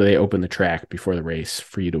 they open the track before the race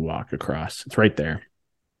for you to walk across. It's right there.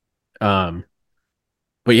 But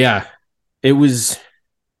yeah, it was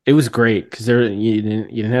great because you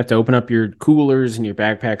didn't have to open up your coolers and your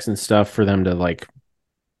backpacks and stuff for them to like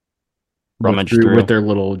rummage through with their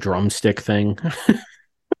little drumstick thing.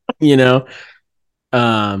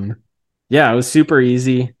 Yeah, it was super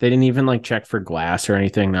easy. They didn't even like check for glass or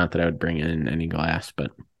anything. Not that I would bring in any glass,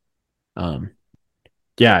 but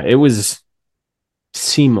yeah, it was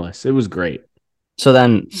seamless. It was great. So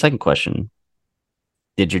then, second question: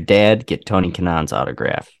 did your dad get Tony Kanaan's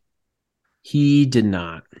autograph? He did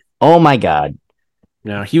not. Oh my God!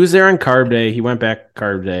 No, he was there on carb day. He went back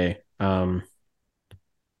carb day. I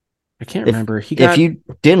can't remember. If you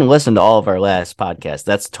didn't listen to all of our last podcast,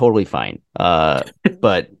 that's totally fine. But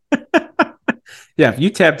yeah, if you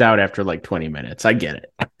tapped out after like 20 minutes, I get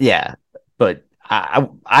it. Yeah, but I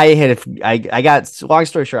got, long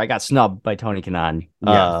story short, I got snubbed by Tony Kanaan.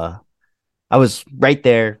 Yeah. I was right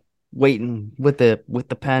there waiting with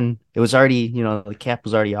the pen. It was already, the cap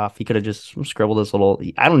was already off. He could have just scribbled this little.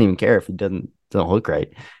 I don't even care if it doesn't look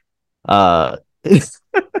right.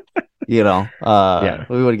 Yeah.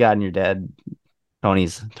 We would have gotten your dad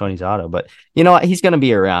Tony's auto, but you know what? He's gonna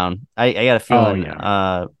be around. I got a feeling.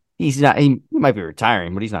 He's not. He might be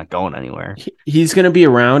retiring, but he's not going anywhere. He's going to be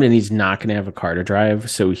around, and he's not going to have a car to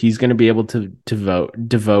drive. So he's going to be able to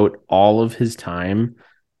devote all of his time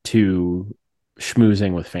to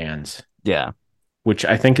schmoozing with fans. Yeah, which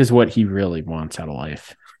I think is what he really wants out of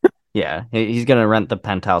life. Yeah, he's going to rent the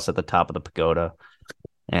penthouse at the top of the pagoda,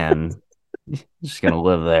 and he's just going to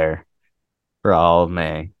live there for all of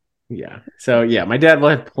May. Yeah. So yeah, my dad will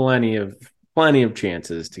have plenty of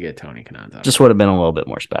chances to get Tony Kanaan. Just would have been a little bit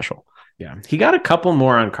more special. Yeah, he got a couple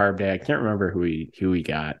more on carb day. I can't remember who he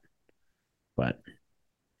got, but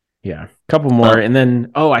yeah, a couple more. And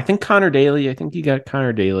then I think Connor Daly. I think he got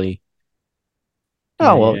Connor Daly.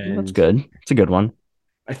 Oh well, that's good. It's a good one.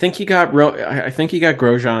 I think he got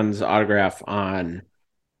Grosjean's autograph on,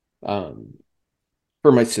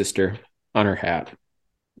 for my sister on her hat.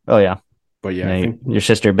 Oh yeah, but yeah, I think your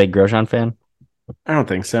sister a big Grosjean fan? I don't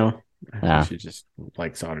think so. I think she just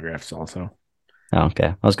likes autographs also. Oh, okay.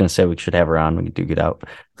 I was going to say we should have her on when you do get out.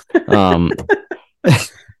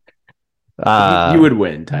 You would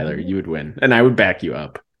win, Tyler. You would win, and I would back you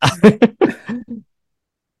up.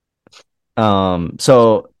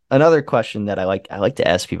 So another question that I like to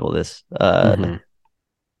ask people this: do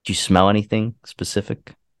you smell anything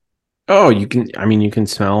specific? Oh, you can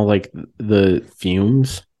smell like the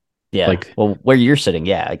fumes. Yeah. Like, well, where you're sitting,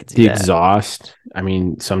 yeah, I can see the exhaust. I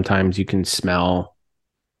mean, sometimes you can smell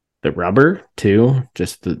the rubber too,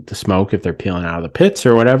 just the smoke if they're peeling out of the pits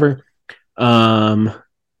or whatever. A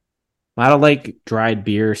lot of like dried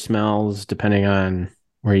beer smells depending on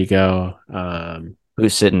where you go.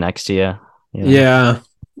 Who's sitting next to you? Yeah.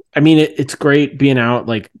 I mean, it's great being out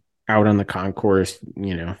on the concourse.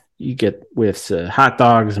 You get whiffs of hot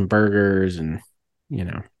dogs and burgers and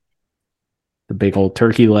the big old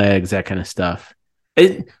turkey legs, that kind of stuff.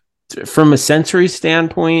 From a sensory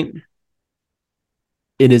standpoint,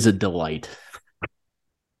 it is a delight.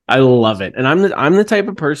 I love it. And I'm the type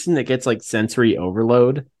of person that gets like sensory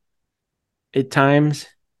overload at times,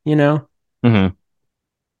 Mm-hmm.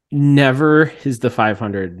 Never has the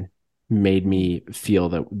 500 made me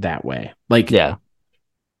feel that way. Like, yeah,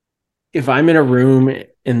 if I'm in a room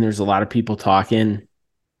and there's a lot of people talking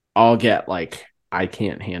I'll get like, I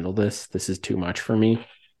can't handle this. This is too much for me.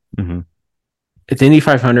 Mm-hmm. At the Indy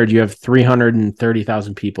 500, you have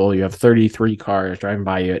 330,000 people. You have 33 cars driving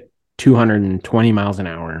by you at 220 miles an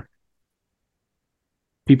hour.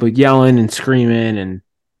 People yelling and screaming, and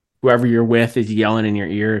whoever you're with is yelling in your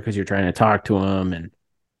ear because you're trying to talk to them. And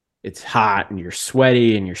it's hot and you're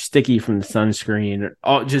sweaty and you're sticky from the sunscreen.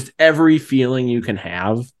 Just every feeling you can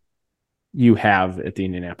have, you have at the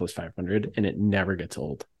Indianapolis 500, and it never gets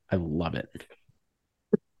old. I love it.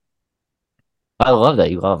 I love that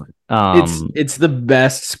you love it. It's the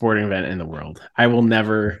best sporting event in the world. I will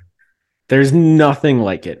never. There's nothing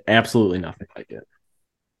like it. Absolutely nothing like it.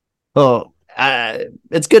 Well,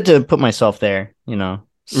 it's good to put myself there.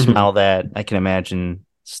 Smell that. I can imagine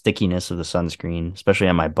stickiness of the sunscreen, especially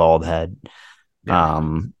on my bald head.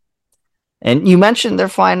 Yeah. And you mentioned they're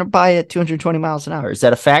flying by at 220 miles an hour. Is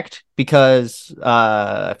that a fact? Because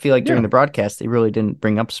I feel like during the broadcast they really didn't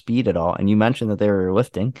bring up speed at all, and you mentioned that they were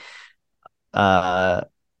lifting. At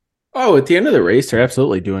the end of the race, they're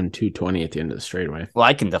absolutely doing 220 at the end of the straightaway. Well,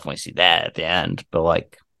 I can definitely see that at the end, but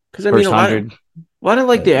like, because I mean, a lot of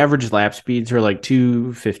like the average lap speeds are like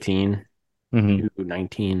 215,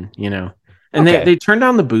 219, and they turn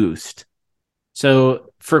down the boost.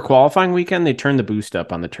 So for qualifying weekend, they turn the boost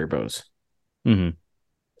up on the turbos. Mm-hmm.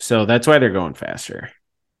 So that's why they're going faster.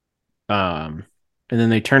 And then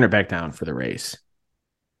they turn it back down for the race.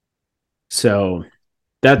 So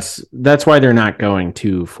that's why they're not going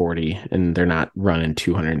 240 and they're not running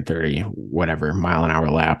 230 whatever mile an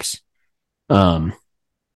hour laps. But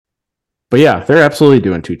yeah, they're absolutely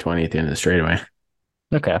doing 220 at the end of the straightaway.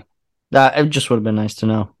 Okay, it just would have been nice to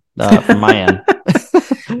know from my end.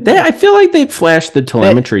 I feel like they flashed the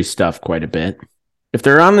telemetry stuff quite a bit. If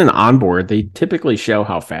they're on an onboard, they typically show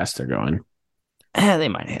how fast they're going. They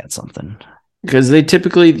might have had something. Because they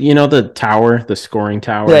typically, the tower, the scoring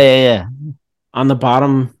tower. Yeah. On the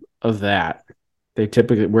bottom of that, they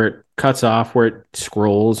typically, where it cuts off, where it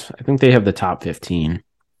scrolls, I think they have the top 15.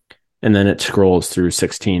 And then it scrolls through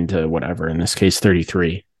 16 to whatever, in this case,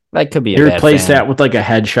 33. That could be They replace that with like a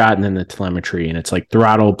headshot and then the telemetry, and it's like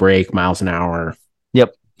throttle, brake, miles an hour.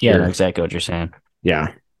 Yep. Yeah, I know exactly what you're saying.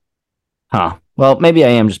 Yeah. Huh. Well, maybe I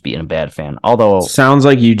am just being a bad fan. Although sounds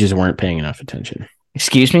like you just weren't paying enough attention.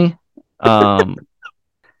 Excuse me?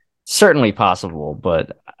 Certainly possible,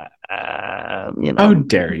 but how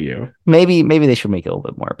dare you? Maybe they should make it a little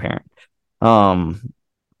bit more apparent.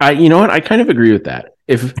 You know what? I kind of agree with that.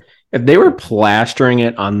 If they were plastering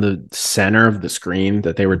it on the center of the screen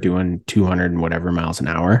that they were doing 200 and whatever miles an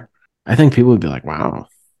hour, I think people would be like, "Wow."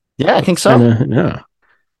 Yeah, I think so. Yeah.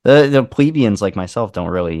 The plebeians like myself don't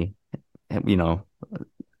really,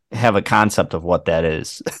 have a concept of what that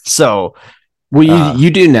is. So, well, you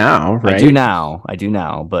do now, right? I do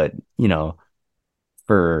now, but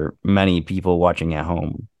for many people watching at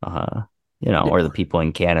home, or the people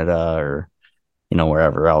in Canada or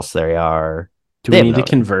wherever else they are. Do we need to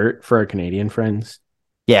convert for our Canadian friends?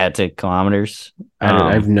 Yeah, to kilometers.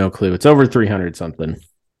 I have no clue. It's over 300 something.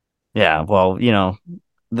 Yeah, well,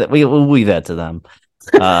 we'll leave that to them.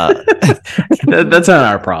 That's not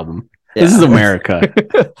our problem. Yeah. This is America.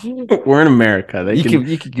 We're in America. They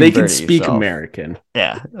can speak yourself. American.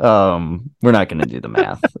 Yeah. We're not going to do the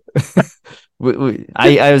math.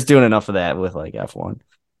 I was doing enough of that with like F1,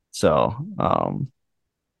 so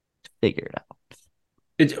figure it out.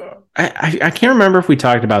 I can't remember if we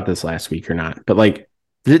talked about this last week or not, but like,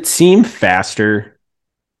 did it seem faster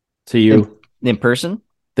to you in person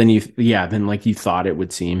than like you thought it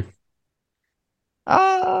would seem?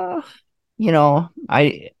 I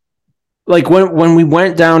like when we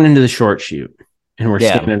went down into the short chute and we're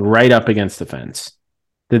standing right up against the fence.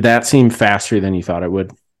 Did that seem faster than you thought it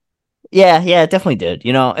would? Yeah, it definitely did.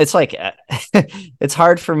 It's like it's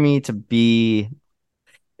hard for me to be.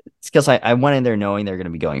 It's because I went in there knowing they're going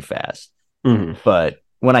to be going fast. Mm-hmm. But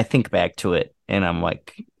when I think back to it and I'm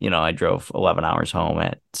like, I drove 11 hours home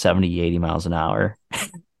at 70, 80 miles an hour.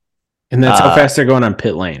 And that's how fast they're going on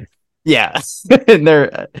pit lane. Yeah. and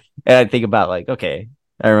I think about like, okay,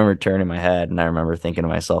 I remember turning my head and I remember thinking to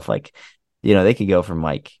myself, like, they could go from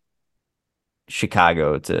like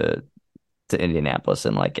Chicago to Indianapolis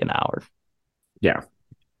in like an hour. Yeah.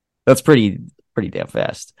 That's pretty damn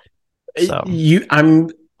fast. So I'm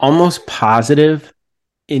almost positive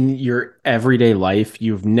in your everyday life,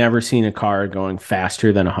 you've never seen a car going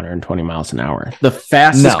faster than 120 miles an hour. The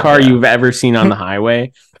fastest car you've ever seen on the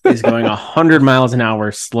highway is going 100 miles an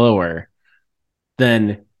hour slower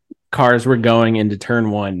than cars were going into turn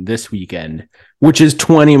one this weekend, which is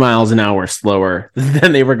 20 miles an hour slower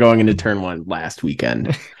than they were going into turn one last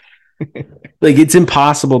weekend. Like it's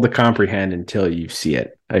impossible to comprehend until you see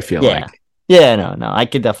it. I feel Yeah. like. Yeah, no, I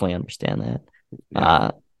could definitely understand that.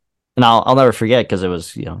 Yeah. And I'll never forget because it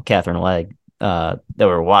was, Catherine Legg that we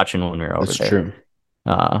were watching when we were over That's there. true.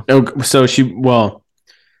 Uh, So she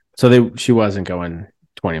wasn't going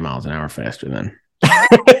 20 miles an hour faster then.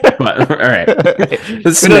 But all right. we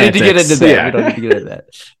don't need to get into that. Yeah. We don't need to get into that.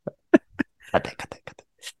 Cut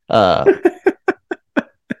that.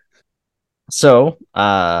 So,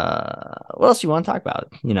 what else do you want to talk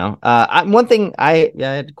about? One thing I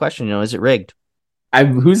had a question. Is it rigged?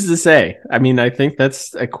 Who's to say? I mean, I think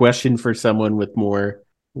that's a question for someone with more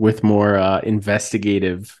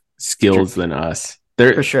investigative skills than us.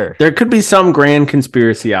 For sure. There could be some grand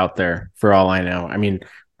conspiracy out there for all I know. I mean,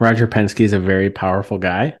 Roger Penske is a very powerful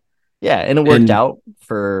guy. Yeah, and it worked out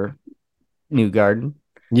for Newgarden.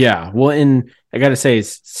 Yeah, well, and I got to say,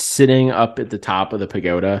 sitting up at the top of the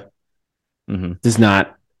pagoda does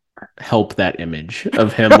not help that image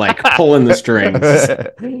of him like pulling the strings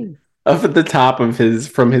up at the top of his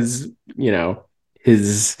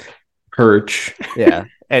perch. Yeah,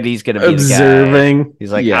 and he's gonna be observing. The guy.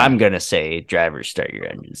 He's like, I'm gonna say, drivers, start your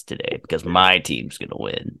engines today because my team's gonna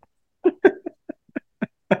win.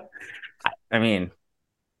 I mean,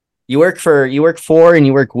 you work for and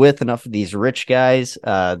you work with enough of these rich guys.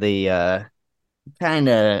 They kind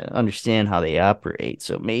of understand how they operate.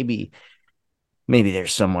 So maybe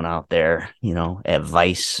there's someone out there, at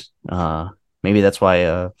Vice. Maybe that's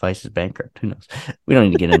why Vice is bankrupt. Who knows? We don't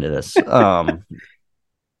need to get into this.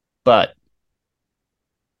 But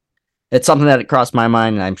it's something that crossed my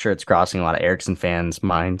mind, and I'm sure it's crossing a lot of Ericsson fans'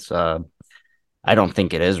 minds. I don't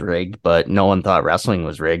think it is rigged, but no one thought wrestling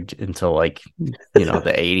was rigged until the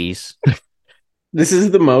 80s. This is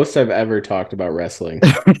the most I've ever talked about wrestling.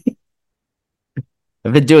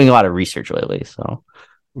 I've been doing a lot of research lately, so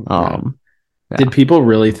yeah. Did people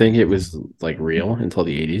really think it was like real until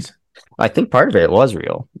the 80s? I think part of it was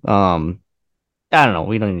real. I don't know.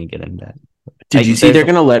 We don't need to get into that. Did you see they're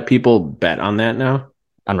going to let people bet on that now?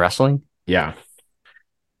 On wrestling? Yeah.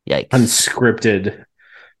 Yikes. Unscripted.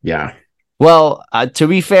 Yeah. Well, to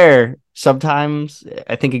be fair, sometimes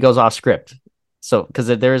I think it goes off script. So, because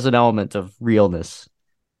there is an element of realness.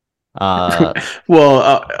 Also,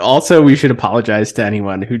 we should apologize to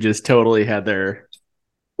anyone who just totally had their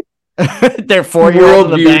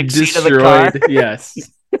 4-year-old in the back seat of the car. Yes.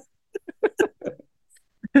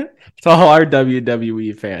 To all our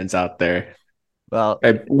WWE fans out there. Well,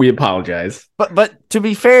 we apologize. But to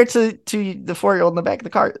be fair to the 4-year-old in the back of the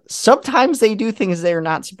car, sometimes they do things they're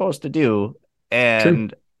not supposed to do,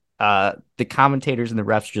 and the commentators and the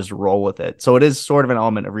refs just roll with it. So it is sort of an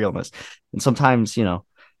element of realness. And sometimes,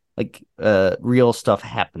 real stuff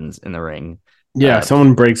happens in the ring. Yeah,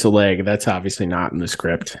 someone breaks a leg. That's obviously not in the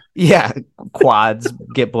script. Yeah, quads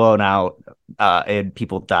get blown out, and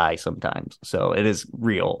people die sometimes. So it is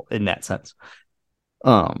real in that sense.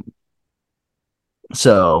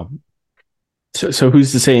 So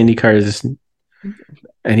who's to say IndyCar is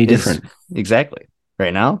any different? Exactly.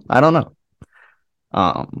 Right now, I don't know.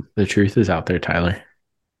 The truth is out there, Tyler.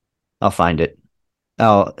 I'll find it.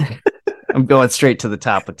 I'm going straight to the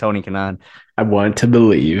top with Tony Kanaan. I want to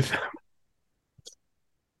believe.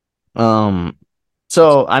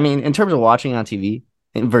 So I mean, in terms of watching on TV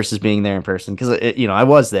versus being there in person, because I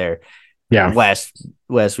was there. Yeah.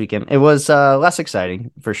 Last weekend, it was less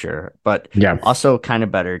exciting for sure, but yeah, also kind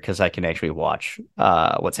of better because I can actually watch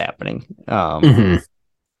what's happening. If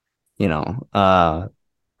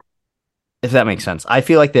that makes sense. I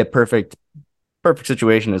feel like the perfect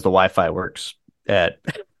situation is the Wi-Fi works at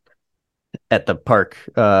the park.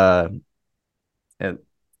 And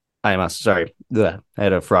sorry, I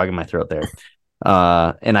had a frog in my throat there.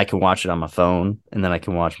 And I can watch it on my phone, and then I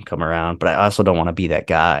can watch them come around. But I also don't want to be that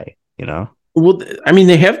guy, Well, I mean,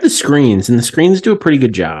 they have the screens, and the screens do a pretty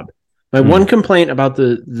good job. My one complaint about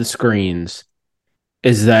the screens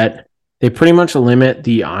is that they pretty much limit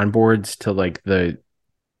the onboards to like the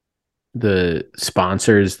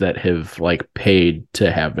sponsors that have like paid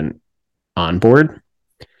to have an onboard.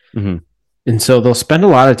 Mm-hmm. And so they'll spend a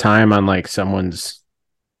lot of time on like someone's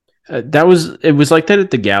it was like that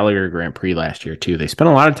at the Gallagher Grand Prix last year too. They spent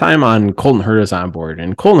a lot of time on Colton Herta's onboard,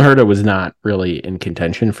 and Colton Herta was not really in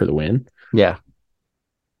contention for the win. Yeah.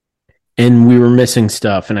 And we were missing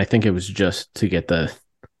stuff, and I think it was just to get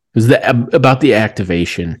about the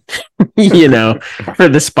activation, for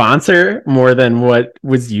the sponsor more than what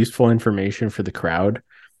was useful information for the crowd.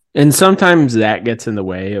 And sometimes that gets in the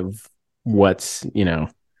way of what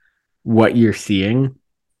you're seeing.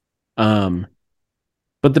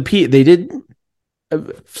 But they did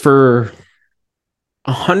for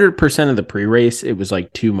 100% of the pre-race, it was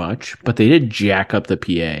like too much, but they did jack up the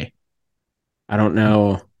PA. I don't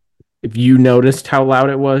know if you noticed how loud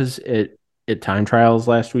it was at time trials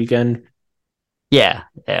last weekend. Yeah.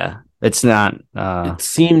 It's not. It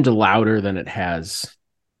seemed louder than it has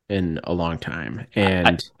in a long time,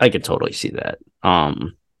 and I could totally see that.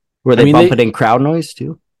 Were they I mean, bumping in crowd noise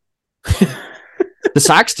too? The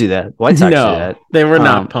Sox do that. White Sox do no, that. they were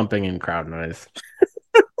not pumping in crowd noise.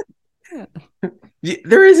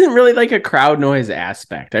 There isn't really like a crowd noise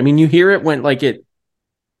aspect. I mean, you hear it when like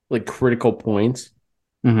critical points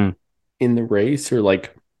Mhm. in the race, or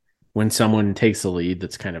like when someone takes the lead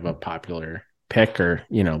that's kind of a popular pick, or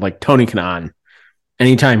like Tony Kanaan.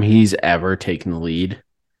 Anytime he's ever taken the lead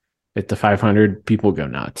at the 500, people go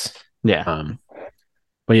nuts. Yeah.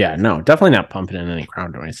 But yeah, no, definitely not pumping in any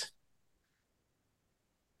crowd noise.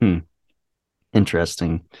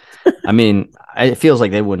 Interesting. I mean, it feels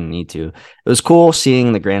like they wouldn't need to. It was cool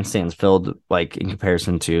seeing the grandstands filled, like in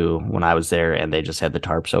comparison to when I was there, and they just had the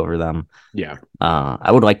tarps over them. Yeah. I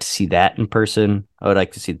would like to see that in person. I would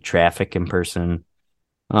like to see the traffic in person.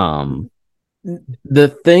 The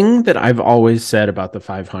thing that I've always said about the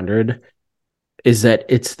 500 is that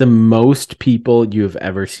it's the most people you have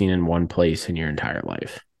ever seen in one place in your entire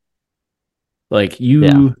life. Like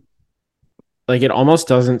like it almost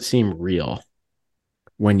doesn't seem real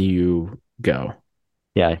when you go.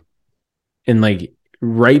 Yeah. And like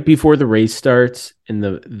right before the race starts and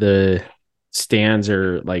the stands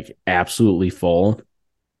are like absolutely full,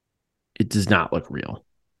 it does not look real.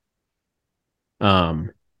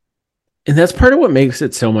 And that's part of what makes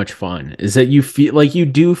it so much fun, is that you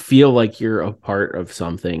do feel like you're a part of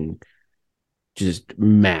something just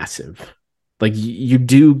massive. Like you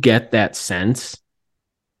do get that sense.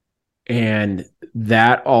 And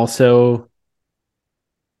that also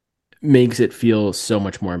makes it feel so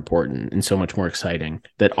much more important and so much more exciting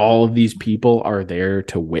that all of these people are there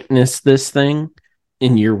to witness this thing,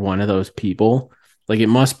 and you're one of those people. Like, it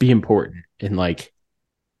must be important. And like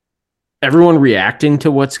everyone reacting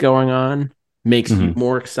to what's going on makes you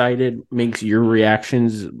more excited, makes your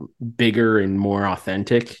reactions bigger and more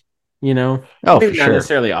authentic, Oh, maybe for not sure.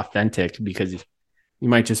 necessarily authentic, because you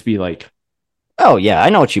might just be like, Oh, yeah. I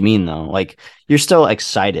know what you mean, though. Like, you're still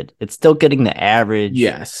excited. It's still getting the average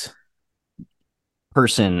yes,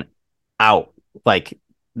 person out. Like,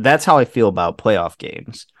 that's how I feel about playoff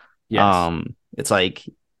games. yes, It's like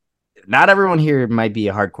not everyone here might be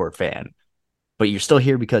a hardcore fan, but you're still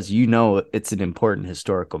here because it's an important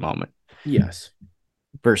historical moment. yes.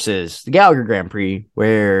 Versus the Gallagher Grand Prix,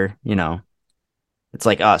 where it's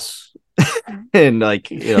like us and like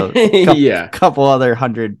Yeah, couple other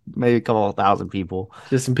hundred, maybe a couple thousand people,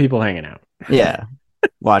 just some people hanging out. yeah,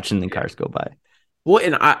 watching the cars go by. Well,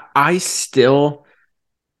 and I still,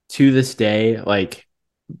 to this day, like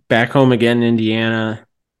back home again in Indiana,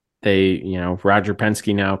 they, Roger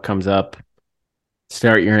Penske now comes up,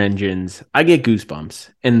 start your engines. I get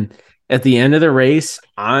goosebumps. And at the end of the race,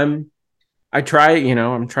 I'm trying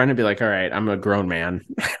to be like, all right, I'm a grown man.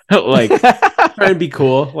 Like, trying to be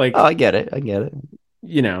cool. Like, Oh, I get it.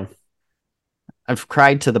 I've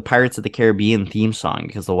cried to the Pirates of the Caribbean theme song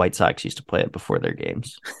because the White Sox used to play it before their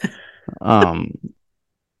games.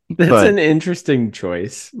 That's an interesting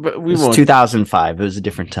choice, but it was 2005. It was a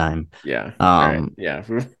different time. Yeah. Right. Yeah.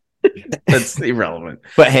 That's irrelevant.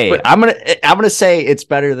 But hey, I'm gonna say it's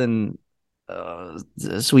better than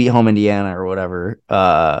Sweet Home Indiana or whatever.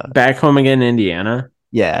 Back home again, Indiana.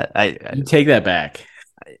 Yeah, you take that back.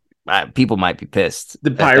 People might be pissed.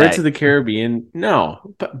 The Pirates of the Caribbean.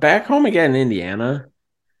 No, but Back Home Again, Indiana.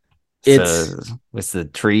 It's with the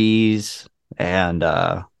trees and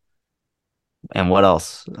what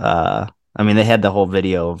else? I mean, they had the whole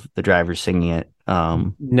video of the driver singing it.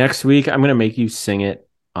 Next week, I'm gonna make you sing it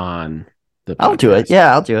on the podcast. I'll do it.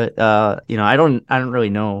 Yeah, I'll do it. I don't really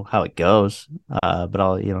know how it goes, but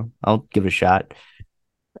I'll give it a shot.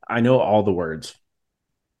 I know all the words.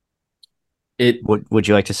 Would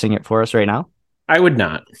you like to sing it for us right now? I would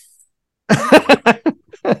not.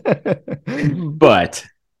 But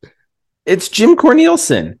it's Jim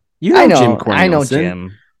Cornelison. I know Jim Cornelison. I know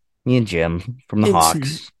Jim. Me and Jim from the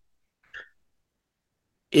Hawks.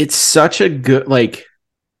 It's such a good, like,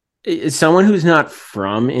 it's someone who's not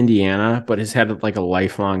from Indiana, but has had like a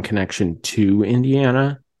lifelong connection to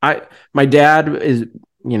Indiana. My dad is,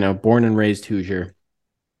 born and raised Hoosier.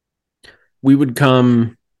 We would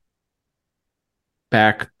come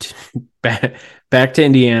back to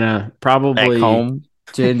Indiana, probably back home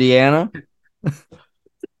to Indiana.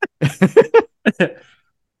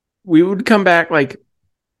 We would come back like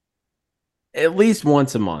at least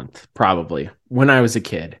once a month, probably, when I was a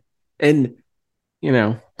kid. And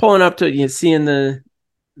pulling up to seeing the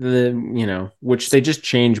which they just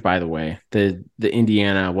changed, by the way, the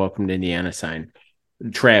Indiana welcome to Indiana sign,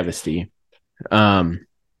 travesty.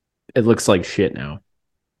 It looks like shit now.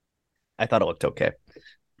 I thought it looked okay.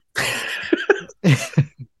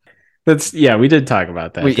 We did talk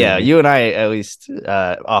about that. You and I, at least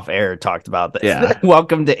off air, talked about that. Yeah.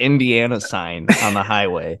 Welcome to Indiana sign on the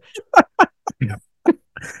highway.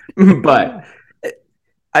 But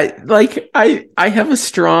I have a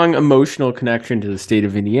strong emotional connection to the state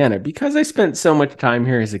of Indiana because I spent so much time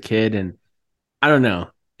here as a kid, and I don't know.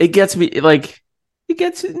 It gets me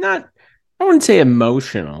not, I wouldn't say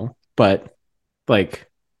emotional, but like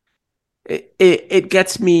it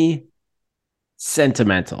gets me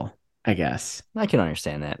sentimental, I guess. I can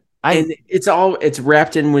understand that. And it's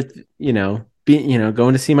wrapped in with,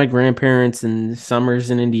 going to see my grandparents and summers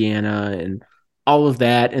in Indiana and all of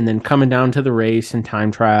that. And then coming down to the race and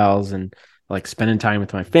time trials and like spending time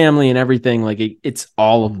with my family and everything. Like it's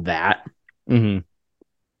all of that. Mm-hmm.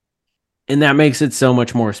 And that makes it so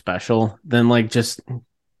much more special than like just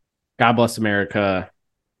God bless America,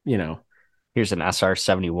 Here's an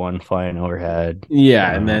SR-71 flying overhead.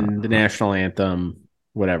 Yeah. And then the national anthem,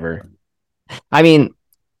 whatever. I mean,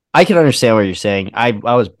 I can understand what you're saying. I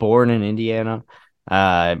was born in Indiana.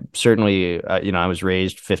 Certainly, I was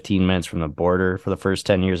raised 15 minutes from the border for the first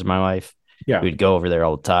 10 years of my life. Yeah. We'd go over there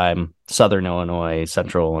all the time. Southern Illinois,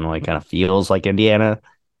 Central Illinois kind of feels like Indiana.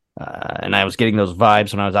 And I was getting those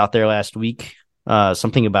vibes when I was out there last week.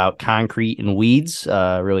 Something about concrete and weeds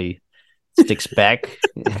really sticks back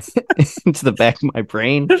into the back of my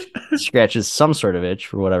brain, scratches some sort of itch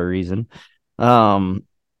for whatever reason. But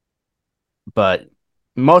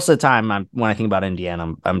most of the time, when I think about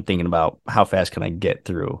Indiana, I'm thinking about how fast can I get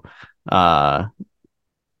through, and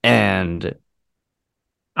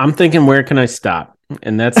I'm thinking where can I stop,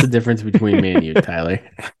 and that's the difference between me and you, Tyler.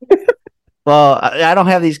 Well, I don't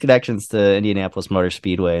have these connections to Indianapolis Motor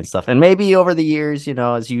Speedway and stuff, and maybe over the years,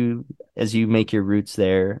 as you make your roots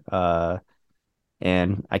there,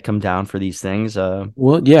 and I come down for these things.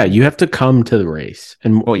 Well, yeah, you have to come to the race,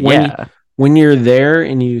 and when you're there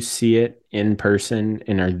and you see it in person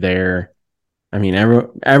and are there, I mean,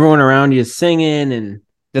 everyone around you is singing, and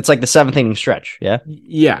it's like the 7th inning stretch.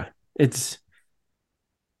 Yeah,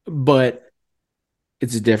 but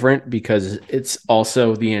it's different because it's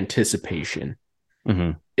also the anticipation.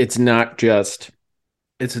 Mm-hmm. It's not just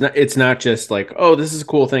like, oh, this is a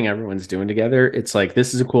cool thing everyone's doing together. It's like,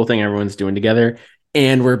 this is a cool thing everyone's doing together,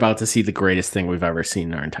 and we're about to see the greatest thing we've ever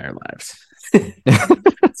seen in our entire lives.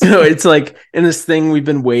 So it's like, in this thing we've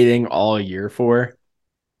been waiting all year for.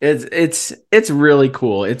 It's really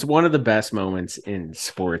cool. It's one of the best moments in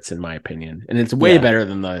sports, in my opinion, and it's way better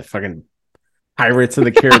than the fucking Pirates of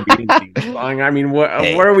the Caribbean theme song. I mean, what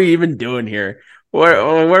are we even doing here? What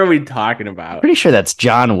are we talking about? I'm pretty sure that's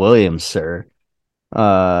John Williams, sir.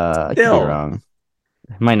 I could be wrong.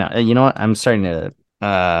 Might not. You know what? I'm starting to.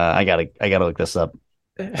 I gotta look this up.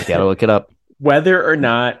 I gotta look it up. Whether or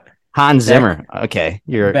not Hans Zimmer. Okay,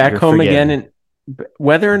 you're back home forgetting. again, and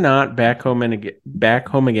whether or not back home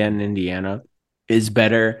again in Indiana is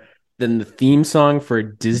better than the theme song for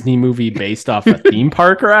a Disney movie based off a theme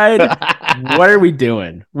park ride. What are we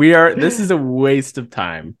doing? This is a waste of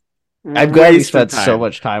time. I'm glad we spent so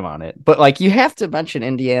much time on it. But like, you have to mention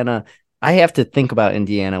Indiana. I have to think about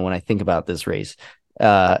Indiana when I think about this race.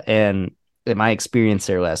 And my experience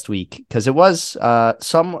there last week, because it was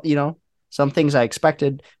some things I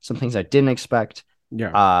expected, some things I didn't expect.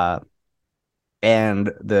 Yeah.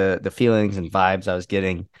 And the feelings and vibes I was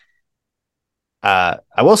getting. I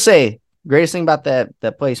will say, greatest thing about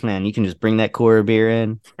that place, man, you can just bring that cooler beer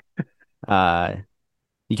in.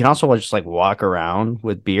 You can also just like walk around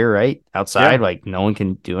with beer right outside. Yeah. Like, no one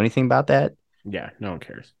can do anything about that. Yeah, no one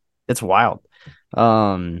cares. It's wild.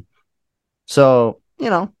 So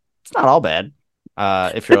it's not all bad.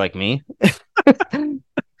 If you're like me.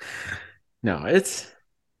 No, it's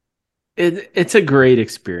a great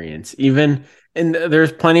experience. Even, and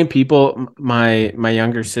there's plenty of people. My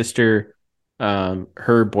younger sister,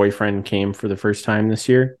 her boyfriend came for the first time this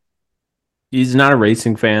year. He's not a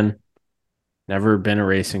racing fan. Never been a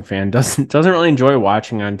racing fan. Doesn't really enjoy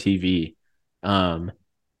watching on TV.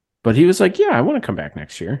 But he was like, yeah, I want to come back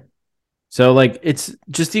next year. So like, it's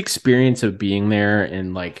just the experience of being there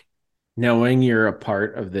and like knowing you're a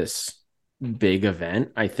part of this big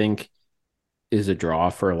event, I think is a draw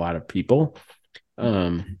for a lot of people.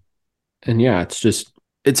 And yeah,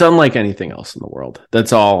 it's unlike anything else in the world.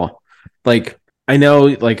 That's all. Like, I know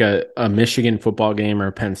like a Michigan football game or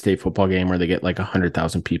a Penn State football game where they get like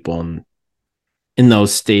 100,000 people in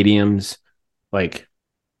those stadiums. Like,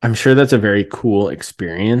 I'm sure that's a very cool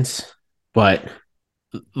experience, but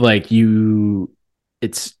like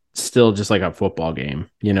it's still just like a football game.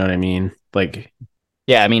 You know what I mean? Like,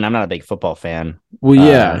 Yeah, I mean, I'm not a big football fan well,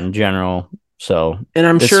 yeah. in general. So, And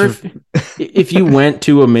I'm sure if you went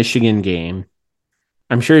to a Michigan game,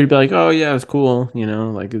 I'm sure you'd be like, oh, yeah, it's cool.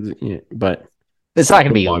 Like, but it's not going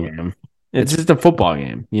to be football game. It's just a football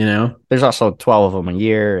game, There's also 12 of them a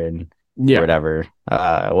year and Yeah. whatever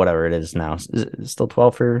it is now. Is it still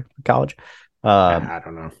 12 for college? I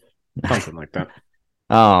don't know. Something like that.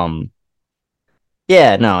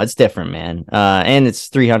 Yeah, no, it's different, man. And it's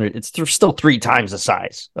 300. It's still 3 times the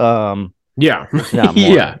size. Yeah. Not more.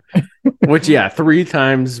 Yeah. Which, 3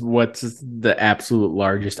 times what's the absolute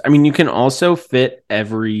largest. I mean, you can also fit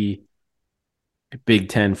every Big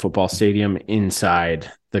Ten football stadium inside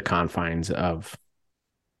the confines of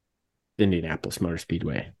Indianapolis Motor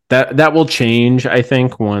Speedway. That will change, I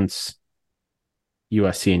think, once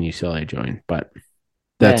USC and UCLA join, but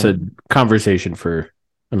that's a conversation for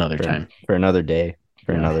another time. For another day.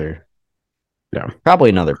 For another probably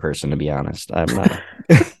another person, to be honest. I'm not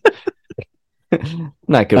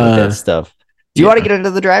not good with that stuff. Do you want to get into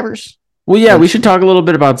the drivers? Well, we should talk a little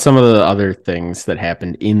bit about some of the other things that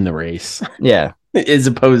happened in the race. Yeah. As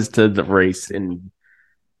opposed to the race in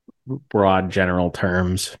broad general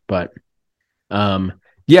terms. But I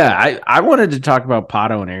wanted to talk about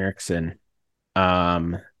Pato and Ericsson.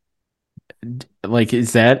 Like,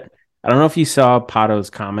 is that, I don't know if you saw Pato's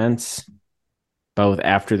comments both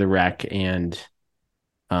after the wreck and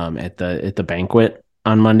at the banquet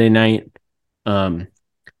on Monday night. For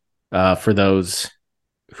those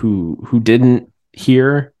who didn't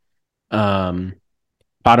hear,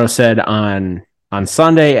 Pato said on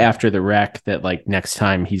Sunday after the wreck that, like, next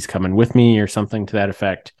time he's coming with me or something to that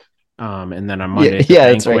effect. And then on Monday,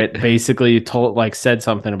 that's right. Basically said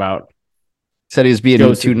something about, said he was being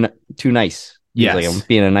too nice. Yes. Like, I'm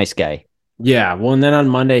being a nice guy. Yeah. Well, and then on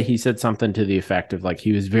Monday he said something to the effect of, like,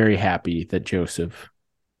 he was very happy that Joseph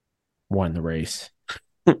won the race.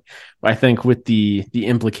 I think with the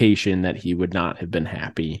implication that he would not have been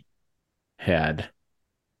happy had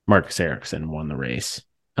Marcus Ericsson won the race.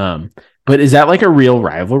 But is that like a real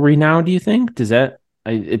rivalry now, do you think?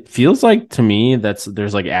 It feels like to me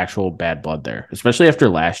there's like actual bad blood there, especially after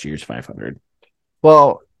last year's 500.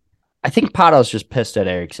 Well, I think Pato's just pissed at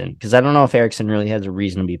Ericsson because I don't know if Ericsson really has a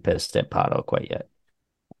reason to be pissed at Pato quite yet.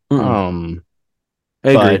 I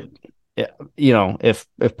agree. If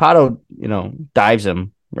Pato, dives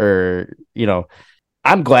him, or,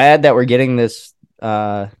 I'm glad that we're getting this,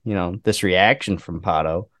 this reaction from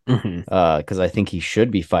Pato, because I think he should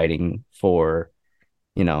be fighting for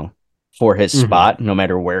his spot, no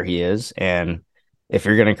matter where he is. And if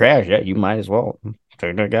you're going to crash, you might as well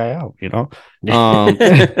take that guy out,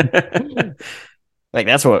 Like,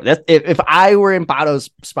 if I were in Pato's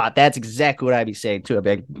spot, that's exactly what I'd be saying too. I'd be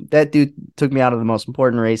like, that dude took me out of the most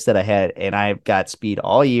important race that I had, and I've got speed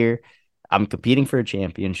all year. I'm competing for a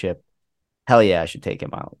championship. Hell yeah, I should take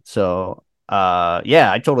him out. So,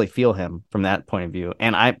 I totally feel him from that point of view.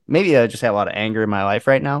 And I just have a lot of anger in my life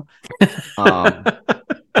right now.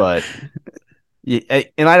 But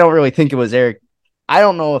and I don't really think it was Eric. I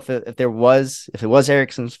don't know if it was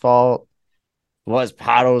Ericsson's fault, was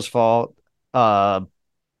Pato's fault.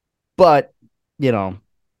 But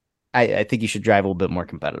I think you should drive a little bit more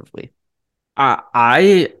competitively.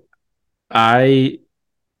 I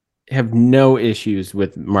have no issues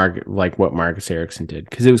with what Marcus Ericsson did,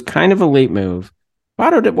 because it was kind of a late move.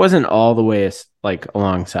 Pato wasn't all the way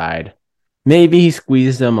alongside. Maybe he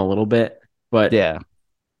squeezed him a little bit, but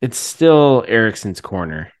it's still Ericsson's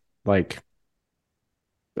corner. Like,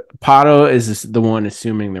 Pato is the one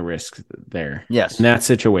assuming the risk there. Yes, in that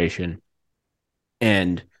situation.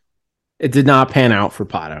 And it did not pan out for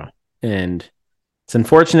Pato. And it's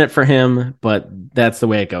unfortunate for him, but that's the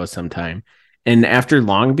way it goes sometime. And after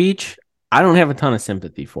Long Beach, I don't have a ton of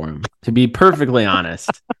sympathy for him, to be perfectly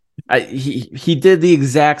honest. He did the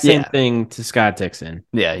exact same thing to Scott Dixon.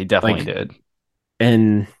 Yeah, he definitely did.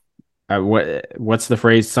 And what's the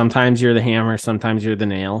phrase? Sometimes you're the hammer, sometimes you're the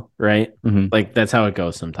nail, right? Mm-hmm. Like, that's how it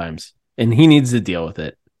goes sometimes. And he needs to deal with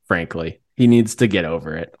it, frankly. He needs to get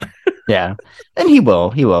over it. Yeah, and he will.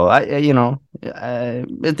 The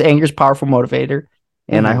anger's a powerful motivator,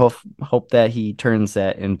 and I hope that he turns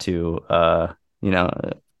that into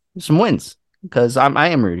some wins, because I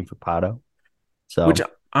am rooting for Pato. So, which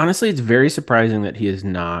honestly, it's very surprising that he has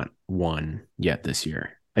not won yet this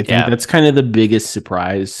year. I think that's kind of the biggest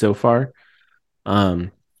surprise so far.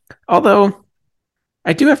 Although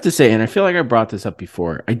I do have to say, and I feel like I brought this up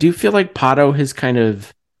before, I do feel like Pato has kind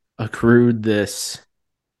of accrued this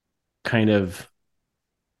kind of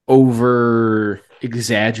over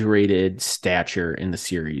exaggerated stature in the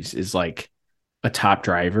series is like a top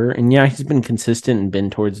driver. And yeah, he's been consistent and been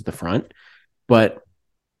towards the front, but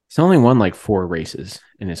he's only won like 4 races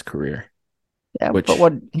in his career. Yeah,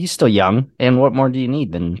 but he's still young, and what more do you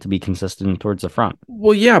need than to be consistent towards the front?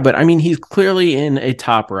 Well, yeah, but I mean, he's clearly in a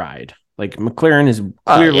top ride. Like McLaren is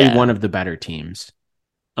clearly one of the better teams.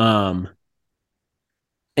 And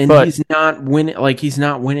he's not winning. Like he's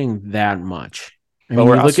not winning that much. I mean,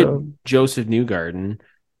 you look at Joseph Newgarden.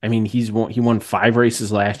 I mean, he won 5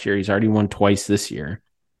 races last year. He's already won twice this year.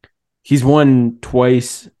 He's won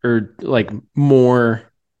twice or like more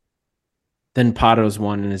than Pato's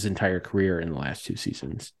won in his entire career in the last 2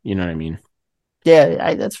 seasons. You know what I mean?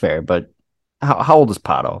 Yeah, that's fair. But how old is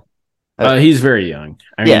Pato? He's very young.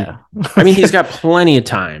 I mean, he's got plenty of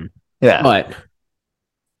time. Yeah. But,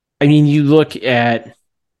 I mean, you look at,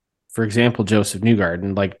 for example, Joseph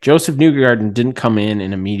Newgarden. Like, Joseph Newgarden didn't come in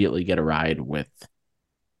and immediately get a ride with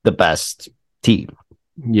the best team.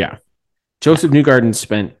 Yeah. Joseph Newgarden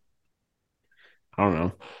spent, I don't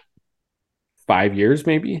know, 5 years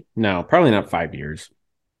maybe? No, probably not 5 years.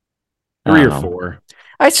 3 or 4.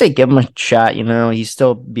 I'd say give him a shot. He's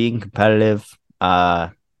still being competitive.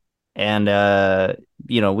 I think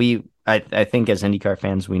as IndyCar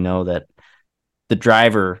fans, we know that the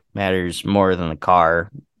driver matters more than the car.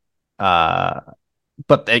 But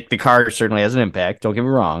the car certainly has an impact. Don't get me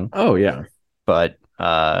wrong. Oh, yeah. But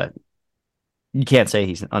you can't say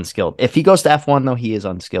he's unskilled. If he goes to F1, though, he is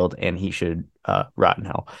unskilled, and he should rot in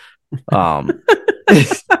hell. I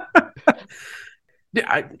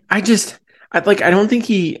don't think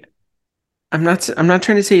he. I'm not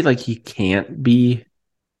trying to say like he can't be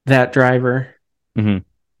that driver,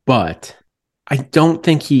 but I don't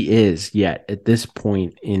think he is yet at this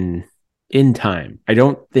point in time. I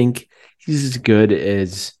don't think he's as good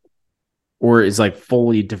as or is like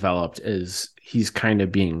fully developed as he's kind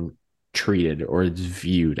of being treated or is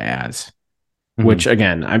viewed as. Which,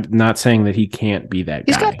 again, I'm not saying that he can't be that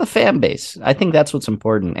guy. He's got the fan base. I think that's what's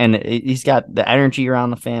important. And he's got the energy around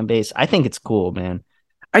the fan base. I think it's cool, man.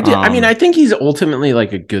 I think he's ultimately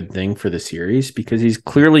like a good thing for the series because he's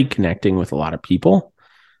clearly connecting with a lot of people.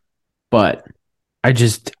 But I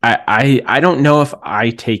don't know if I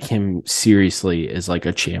take him seriously as like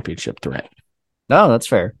a championship threat. No, that's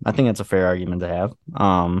fair. I think that's a fair argument to have.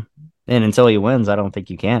 And until he wins, I don't think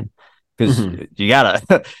you can. Because you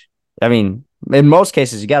gotta, I mean, in most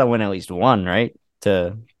cases, you got to win at least one, right?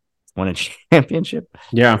 To win a championship.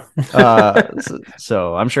 Yeah.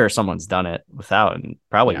 So I'm sure someone's done it without, and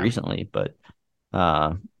probably recently, but,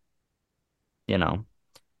 Yeah.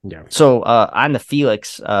 So on the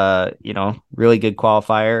Felix, really good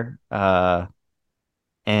qualifier.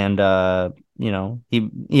 And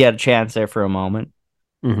he had a chance there for a moment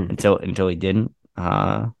until he didn't.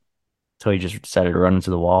 Until he just decided to run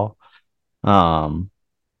into the wall.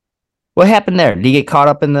 What happened there? Did he get caught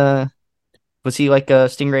up in was he like a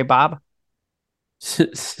Stingray Bob?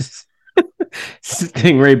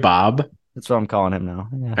 Stingray Bob? That's what I'm calling him now.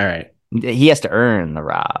 Yeah. All right. He has to earn the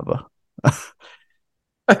Rob.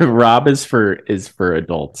 Rob is for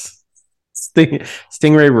adults.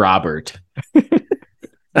 Stingray Robert.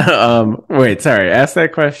 Wait, sorry. Ask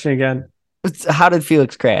that question again. How did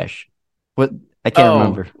Felix crash? What? I can't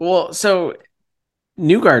remember. Well, so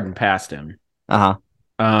Newgarden passed him.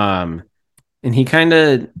 And he kind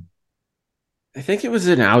of, I think it was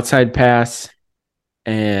an outside pass,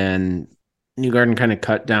 and Newgarden kind of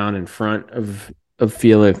cut down in front of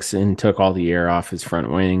Felix and took all the air off his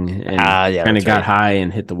front wing and kind of got high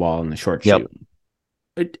and hit the wall in the short chute.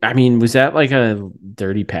 I mean, was that like a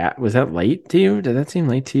dirty pat? Was that late to you? Did that seem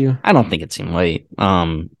late to you? I don't think it seemed late.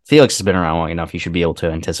 Felix has been around long enough. He should be able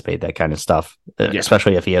to anticipate that kind of stuff,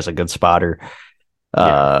 especially if he has a good spotter.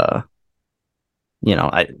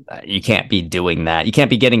 You can't be doing that. You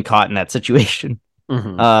can't be getting caught in that situation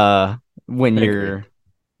when you're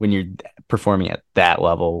performing at that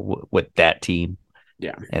level with that team,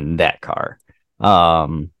 and that car.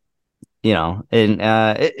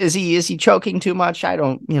 Is he choking too much? I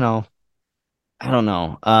don't know.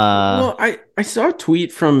 Well, I saw a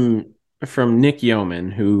tweet from Nick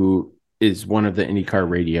Yeoman, who is one of the IndyCar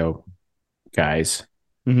radio guys,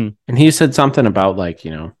 and he said something about like,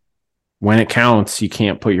 when it counts, you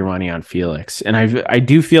can't put your money on Felix. And I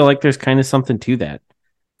do feel like there's kind of something to that.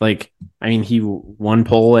 Like, I mean, he won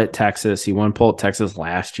pole at Texas. He won pole at Texas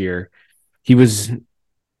last year. He was,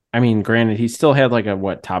 I mean, granted, he still had like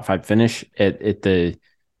a top 5 finish at the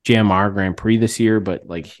GMR Grand Prix this year, but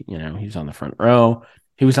like, he was on the front row.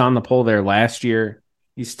 He was on the pole there last year.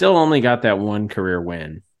 He still only got that one career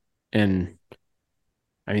win. And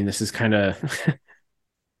I mean, this is kind of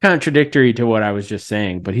contradictory to what I was just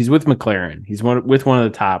saying, but he's with McLaren. He's with one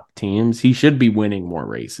of the top teams. He should be winning more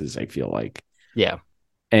races, I feel like. Yeah.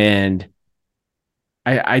 And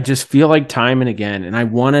I just feel like time and again, and I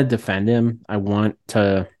want to defend him. I want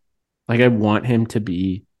him to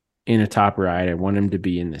be in a top ride. I want him to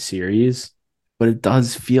be in the series, but it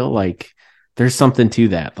does feel like there's something to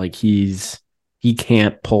that. Like he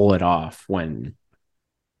can't pull it off when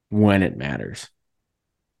it matters.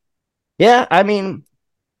 Yeah, I mean,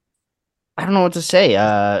 I don't know what to say.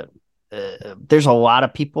 There's a lot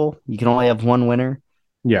of people. You can only have one winner.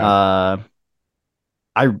 Yeah.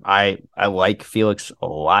 I like Felix a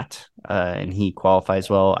lot, and he qualifies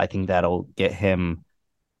well. I think that'll get him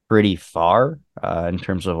pretty far in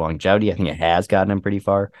terms of longevity. I think it has gotten him pretty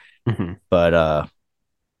far. Mm-hmm. But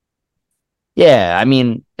yeah, I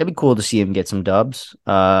mean, it'd be cool to see him get some dubs.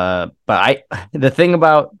 But the thing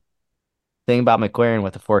about McLaren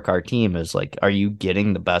with the 4-car team is like, are you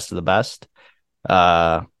getting the best of the best?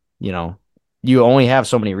 You know, you only have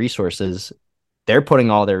so many resources. They're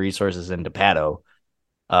putting all their resources into Pato.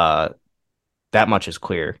 That much is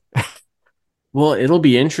clear. Well, it'll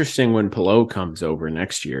be interesting when Pelot comes over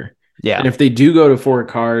next year. Yeah. And if they do go to 4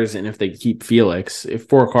 cars and if they keep Felix, if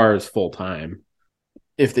 4 cars full time,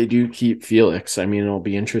 if they do keep Felix, I mean, it'll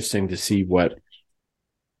be interesting to see what,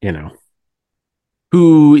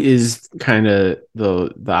 who is kind of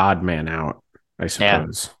the odd man out, I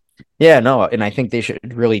suppose. Yeah, no. And I think they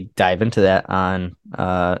should really dive into that on,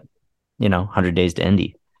 100 Days to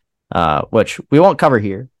Indy. Which we won't cover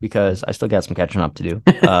here because I still got some catching up to do.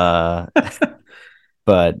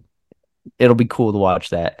 But it'll be cool to watch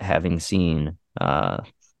that, having seen the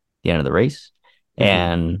end of the race. Mm-hmm.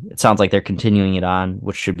 And it sounds like they're continuing it on,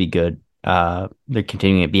 which should be good. They're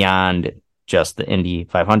continuing it beyond just the Indy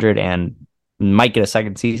 500 and might get a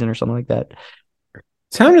second season or something like that.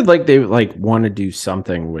 Sounded like they want to do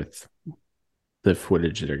something with the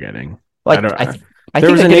footage they're getting. Like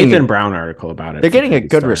there was a Nathan Brown article about it. They're getting a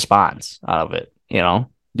good response out of it, Yeah.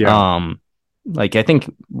 Like I think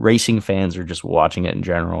racing fans are just watching it in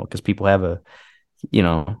general because people have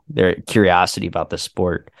their curiosity about the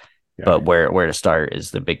sport. Yeah. But where to start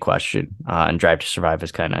is the big question. And Drive to Survive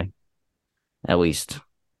has kind of at least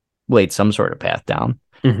laid some sort of path down.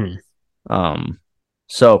 Mm-hmm.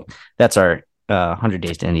 So that's our 100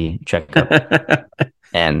 Days to Indy checkup.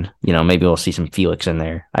 And, maybe we'll see some Felix in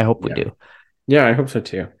there. I hope we do. Yeah, I hope so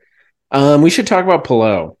too. We should talk about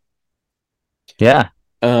Pelot. Yeah.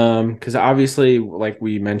 Because obviously, like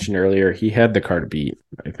we mentioned earlier, he had the car to beat.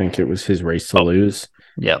 I think it was his race to lose.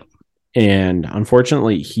 Yep. And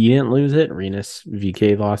unfortunately, he didn't lose it. Renus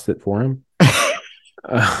VK lost it for him.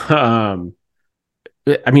 I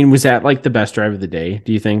mean, was that like the best drive of the day?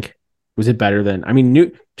 Do you think? Was it better than? I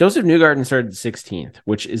mean, Joseph Newgarden started 16th,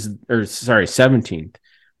 17th,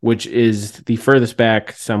 which is the furthest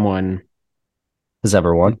back someone has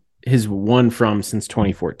ever won. His won from since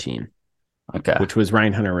 2014. Okay. Which was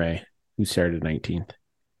Ryan Hunter-Reay, who started 19th.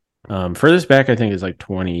 Furthest back, I think, is like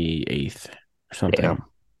 28th or something.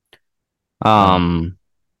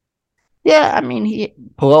 Yeah. I mean,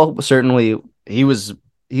 Pelot certainly he was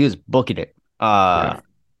booking it.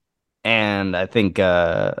 And I think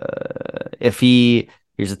here's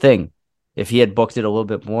the thing, if he had booked it a little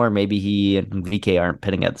bit more, maybe he and VK aren't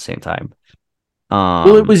pitting at the same time.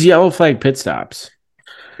 Well, it was yellow flag pit stops.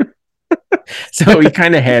 So he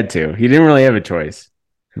kind of had to. He didn't really have a choice.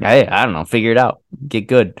 I don't know. Figure it out. Get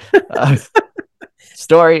good.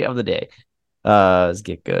 Story of the day. Is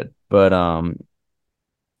get good. But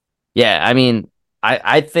yeah, I mean,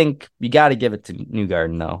 I think you got to give it to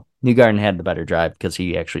Newgarden though. Newgarden had the better drive because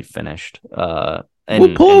he actually finished.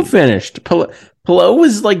 Pelot finished. Pelot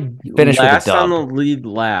was like finished last on the lead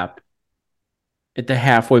lap at the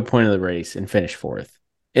halfway point of the race and finished 4th.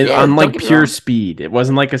 On like pure speed. It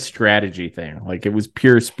wasn't like a strategy thing. Like it was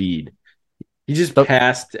pure speed. He just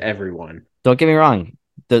passed everyone. Don't get me wrong.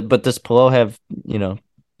 But does Pelot have,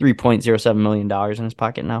 $3.07 million in his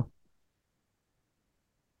pocket now?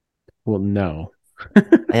 Well, no.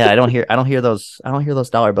 Yeah, I don't hear those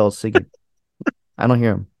dollar bills singing. I don't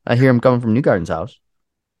hear them. I hear them coming from Newgarden's house.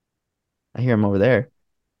 I hear them over there.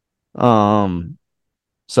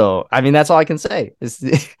 So I mean that's all I can say. Is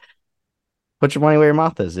put your money where your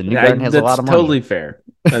mouth is, and Newgarden has a lot of money. Totally fair.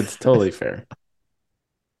 That's totally fair.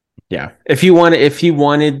 Yeah. If he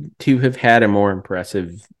wanted to have had a more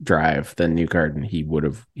impressive drive than Newgarden,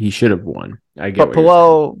 he should have won. I get but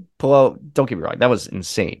Pelot, don't get me wrong, that was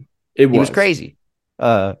insane. He was crazy.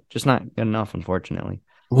 Just not good enough, unfortunately.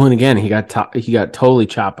 Well, and again, he got totally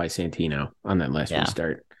chopped by Santino on that last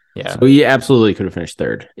restart. Yeah. So he absolutely could have finished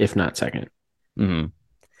 3rd, if not 2nd. Mm-hmm.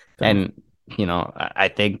 So. And I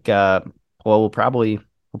think we'll probably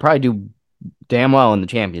do damn well in the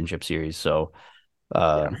championship series. So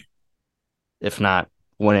Yeah. if not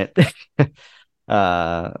win it,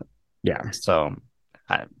 uh, Yeah. so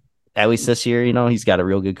I, at least this year, he's got a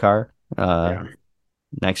real good car. Yeah.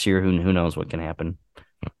 Next year, who knows what can happen.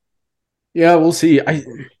 Yeah, we'll see. I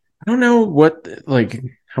don't know what like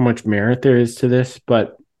how much merit there is to this,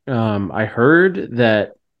 but I heard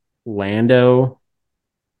that Lando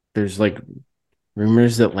there's like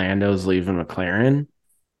rumors that Lando's leaving McLaren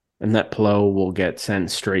and that Plo will get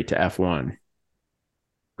sent straight to F1.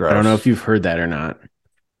 I don't know if Gross. you've heard that or not. Oh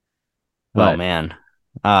But man,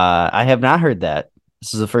 I have not heard that.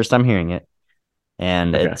 This is the first time hearing it,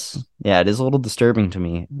 and okay. it is a little disturbing to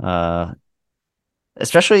me.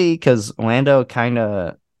 Especially because Lando kind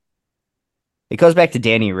of it goes back to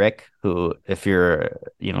Danny Rick, who if you're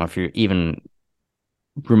even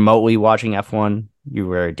remotely watching F1, you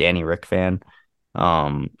were a Danny Rick fan,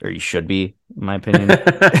 or you should be, in my opinion.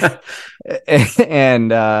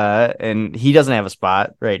 And he doesn't have a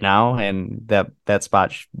spot right now, and that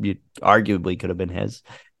spot arguably could have been his,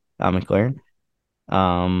 McLaren.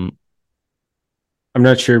 I'm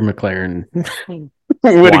not sure McLaren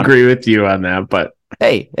would agree with you on that, but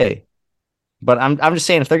hey, but I'm just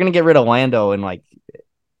saying if they're gonna get rid of Lando in like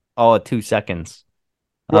all of 2 seconds.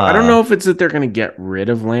 Well, I don't know if it's that they're going to get rid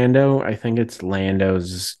of Lando. I think it's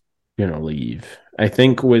Lando's going to leave. I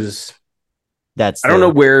think I don't know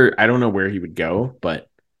where he would go, but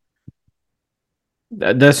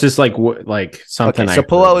that's just like something. Okay, so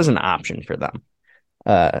Polo is an option for them.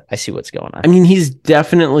 I see what's going on. I mean, he's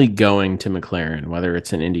definitely going to McLaren, whether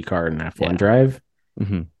it's an IndyCar and F1 drive.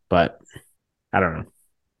 Mm-hmm. But I don't know.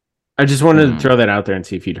 I just wanted to throw that out there and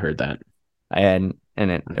see if you'd heard that.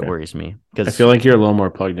 It worries me because I feel like you're a little more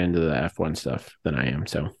plugged into the F1 stuff than I am.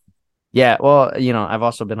 So yeah, well, I've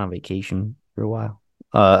also been on vacation for a while.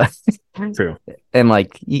 True. And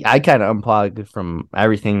like I kind of unplug from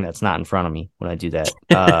everything that's not in front of me when I do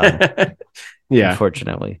that. Yeah,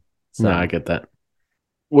 unfortunately. So. No, I get that.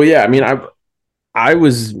 Well, yeah, I mean, I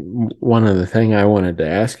was one of the thing I wanted to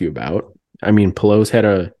ask you about. I mean, Pelosi had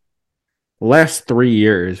a last 3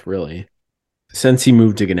 years really since he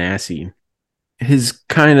moved to Ganassi. His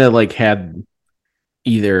kind of like had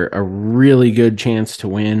either a really good chance to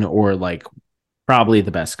win or like probably the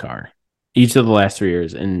best car each of the last 3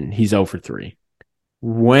 years, and he's 0 for 3.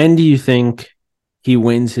 When do you think he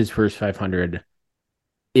wins his first 500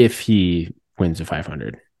 if he wins a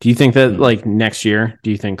 500? Do you think that like next year, do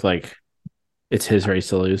you think like it's his race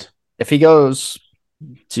to lose? If he goes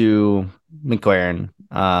to McLaren,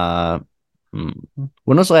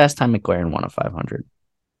 when was the last time McLaren won a 500?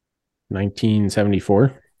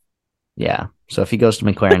 1974. Yeah. So if he goes to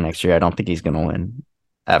McLaren next year, I don't think he's going to win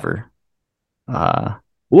ever. Well,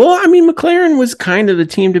 I mean, McLaren was kind of the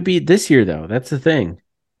team to beat this year, though. That's the thing.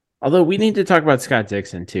 Although we need to talk about Scott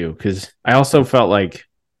Dixon, too, because I also felt like,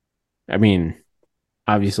 I mean,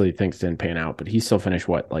 obviously things didn't pan out, but he still finished,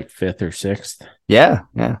 what, like 5th or 6th? Yeah.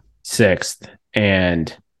 6th.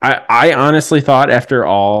 And I honestly thought after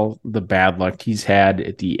all the bad luck he's had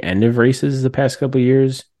at the end of races the past couple of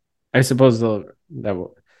years, I suppose that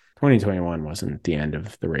 2021 wasn't the end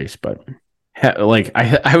of the race, but like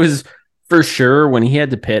I was for sure when he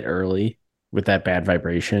had to pit early with that bad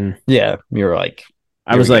vibration. Yeah, you were like,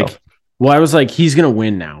 I was like, he's gonna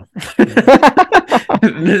win now.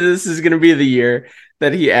 This is gonna be the year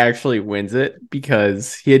that he actually wins it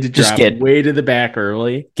because he had to drop way to the back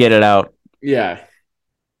early, get it out. Yeah.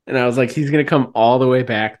 And I was like, he's going to come all the way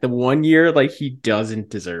back. The one year, like, he doesn't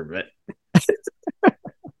deserve it.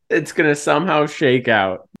 It's going to somehow shake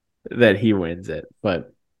out that he wins it.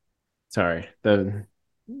 But, sorry, that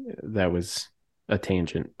was a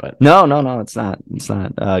tangent. But No, it's not. It's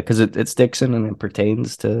not. Because it's Dixon and it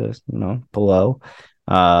pertains to, Polo.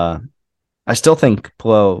 I still think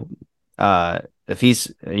Polo, if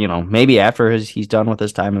he's, maybe after he's done with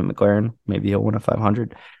his time at McLaren, maybe he'll win a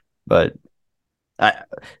 500. But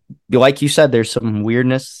like you said, there's some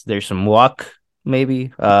weirdness. There's some luck,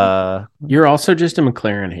 maybe. You're also just a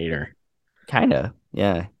McLaren hater. Kind of.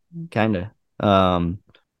 Yeah, kind of.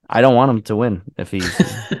 I don't want him to win if he's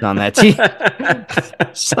on that team.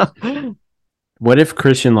 So. What if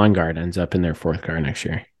Christian Lundgaard ends up in their 4th car next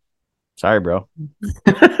year? Sorry, bro.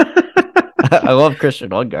 I love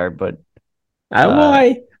Christian Lundgaard, but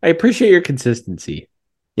I appreciate your consistency.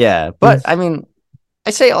 Yeah, but I mean, I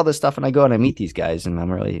say all this stuff and I go and I meet these guys and I'm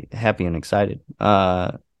really happy and excited.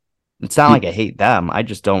 It's not like I hate them. I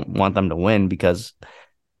just don't want them to win because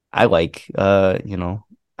I like, I'm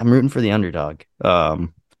rooting for the underdog in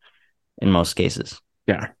most cases.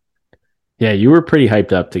 Yeah. Yeah, you were pretty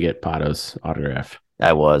hyped up to get Pato's autograph.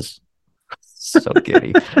 I was so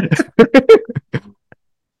giddy.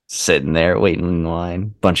 Sitting there waiting in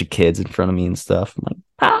line, bunch of kids in front of me and stuff. I'm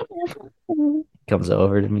like, comes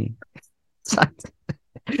over to me.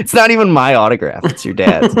 It's not even my autograph. It's your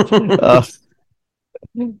dad's.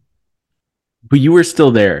 But you were still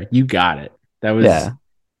there. You got it. That was Yeah.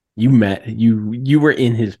 You were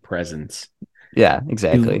in his presence. Yeah,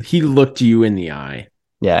 exactly. He looked you in the eye.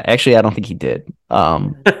 Yeah, actually, I don't think he did.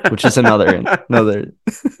 Which is another another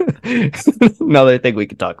thing we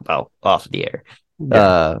could talk about off the air.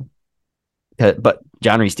 Yeah. But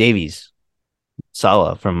John Rhys Davies,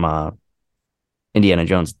 Sala from Indiana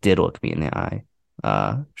Jones, did look me in the eye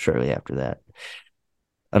shortly after that.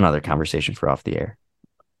 Another conversation for off the air.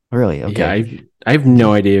 Really? Okay. Yeah, I have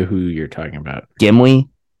no idea who you're talking about. Gimli,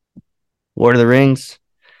 Lord of the Rings.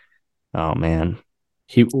 Oh man.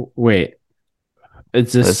 Wait.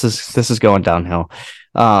 It's This is going downhill.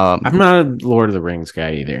 I'm not a Lord of the Rings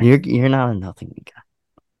guy either. You're not a nothing guy.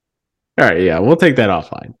 All right, yeah, we'll take that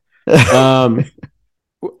offline.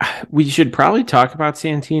 We should probably talk about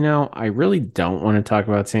Santino. I really don't want to talk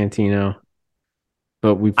about Santino,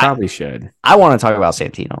 but we probably should. I want to talk about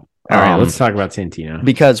Santino. All right, let's talk about Santino.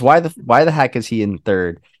 Because why the heck is he in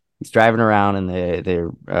third? He's driving around in the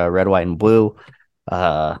red, white, and blue.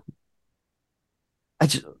 Where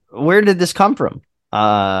did this come from?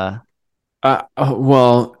 Well,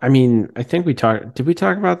 I mean, I think did we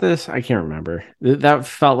talk about this? I can't remember. That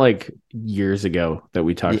felt like years ago that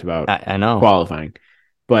we talked about I know qualifying.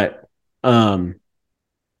 But I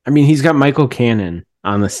mean, he's got Michael Cannon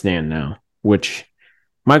on the stand now, which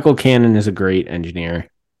Michael Cannon is a great engineer.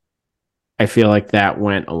 I feel like that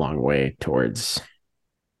went a long way towards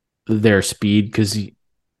their speed because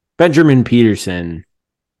Benjamin Peterson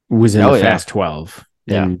was in the Fast 12.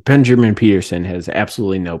 Yeah. And Benjamin Peterson has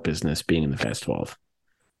absolutely no business being in the Fast 12.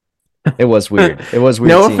 It was weird. It was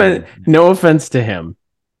weird. No offense to him.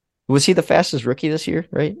 Was he the fastest rookie this year,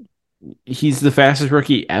 right? He's the fastest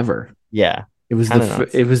rookie ever. Yeah. It was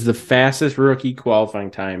the fastest rookie qualifying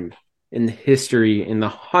time in the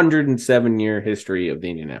 107-year history of the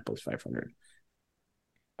Indianapolis 500.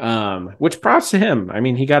 Which props to him. I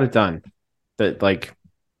mean, he got it done. But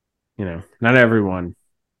not everyone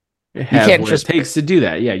has what it takes to do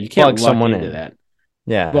that. Yeah, you can't plug someone into that.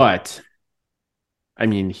 Yeah. But I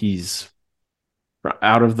mean, he's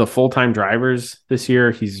out of the full-time drivers this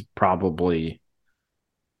year, he's probably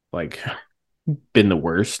been the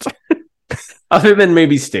worst. Other than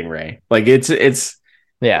maybe Stingray. It's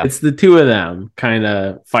the two of them kind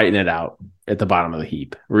of fighting it out at the bottom of the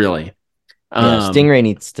heap, really. Stingray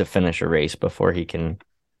needs to finish a race before he can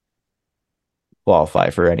qualify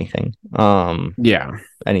for anything.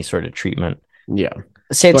 Any sort of treatment. Yeah.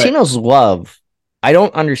 Santino's love, I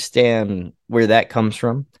don't understand where that comes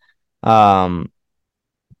from. I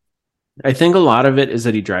think a lot of it is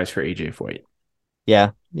that he drives for AJ Foyt.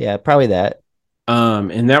 Yeah, probably that.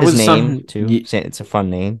 And that his was name too. It's a fun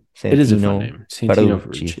name. It is a fun name. Santino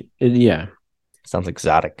Ferrucci. Yeah. Sounds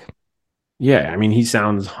exotic. Yeah, I mean, he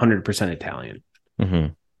sounds 100% Italian. Mm-hmm.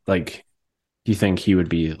 Do you think he would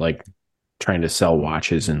be trying to sell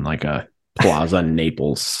watches in a plaza in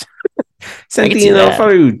Naples? Santino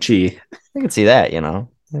Ferrucci. I can see that.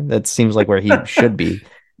 That seems like where he should be.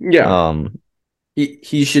 Yeah.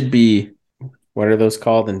 He should be. What are those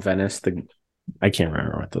called in Venice? I can't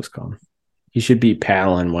remember what those called. He should be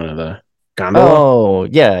paddling one of the gondola. Oh,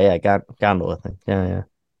 yeah, gondola thing. Yeah.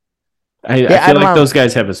 I feel like those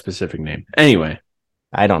guys have a specific name. Anyway.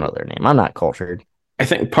 I don't know their name. I'm not cultured. I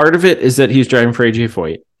think part of it is that he's driving for AJ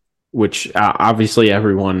Foyt, which obviously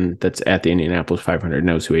everyone that's at the Indianapolis 500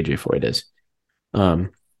 knows who AJ Foyt is.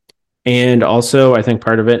 And also, I think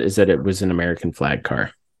part of it is that it was an American flag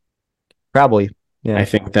car. Probably. Yeah. I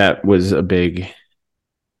think that was a big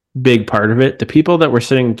part of it. The people that were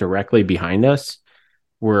sitting directly behind us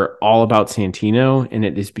were all about Santino, and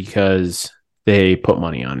it is because they put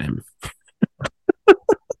money on him.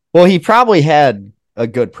 Well, he probably had a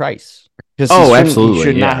good price. Absolutely. He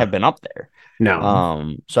should not have been up there.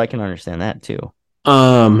 No. So I can understand that too.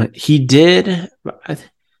 He did.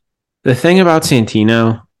 The thing about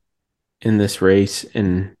Santino in this race,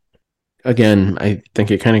 and again, I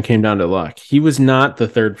think it kind of came down to luck. He was not the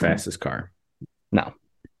third fastest car. No.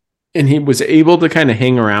 And he was able to kind of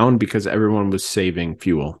hang around because everyone was saving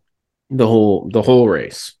fuel the whole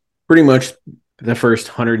race. Pretty much the first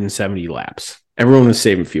 170 laps. Everyone was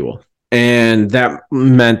saving fuel. And that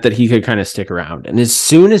meant that he could kind of stick around. And as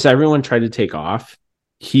soon as everyone tried to take off,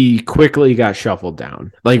 he quickly got shuffled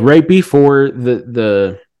down. Right before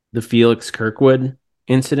the Felix Kirkwood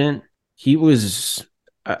incident, he was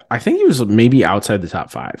I think he was maybe outside the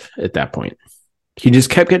top 5 at that point. He just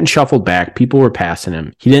kept getting shuffled back. People were passing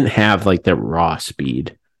him. He didn't have like that raw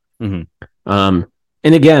speed. Mm-hmm.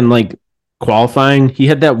 And again, like qualifying, he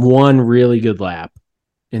had that one really good lap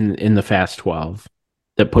in the fast 12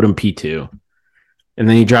 that put him P2. And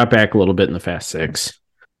then he dropped back a little bit in the fast 6.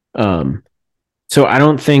 So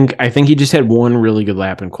I think he just had one really good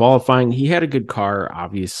lap in qualifying. He had a good car,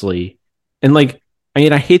 obviously. And like, I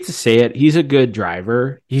mean, I hate to say it, he's a good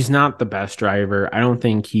driver. He's not the best driver. I don't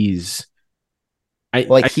think he's I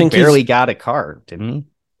he think barely got a car, didn't he?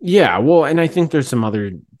 Yeah, well, and I think there's some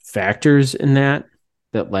other factors in that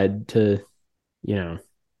led to,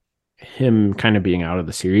 him kind of being out of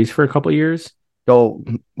the series for a couple of years. So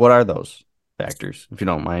what are those factors, if you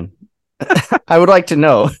don't mind? I would like to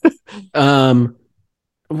know.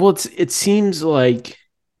 Well, it seems like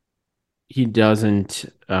he doesn't.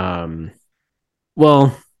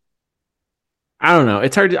 Well, I don't know.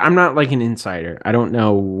 It's hard. I'm not like an insider. I don't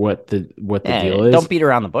know what the deal is. Don't beat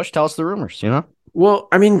around the bush. Tell us the rumors. Well,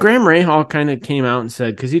 I mean, Graham Rahal kind of came out and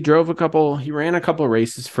said because he ran a couple of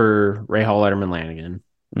races for Rahal, Letterman, Lanigan.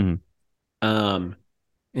 Mm-hmm.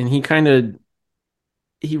 And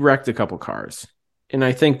he wrecked a couple cars, and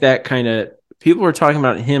I think that kind of people were talking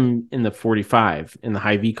about him in the 45 in the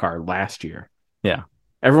Hy-Vee car last year. Yeah.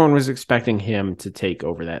 Everyone was expecting him to take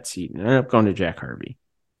over that seat and ended up going to Jack Harvey.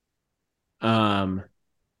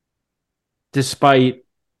 Despite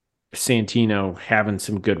Santino having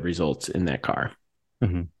some good results in that car.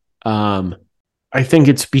 Mm-hmm. I think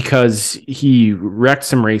it's because he wrecked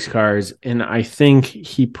some race cars, and I think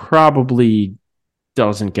he probably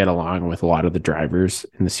doesn't get along with a lot of the drivers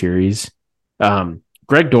in the series.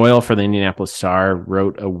 Greg Doyle for the Indianapolis Star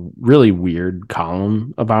wrote a really weird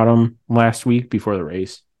column about him last week before the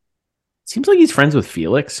race. Seems like he's friends with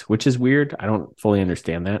Felix, which is weird. I don't fully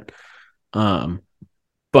understand that.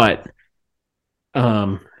 But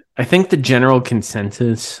I think the general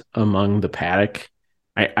consensus among the paddock,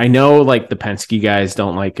 I know like the Penske guys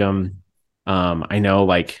don't like him. I know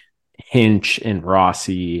like Hinch and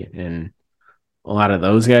Rossi and a lot of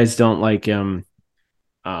those guys don't like him.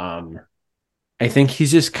 I think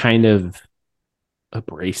he's just kind of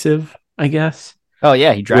abrasive, I guess. Oh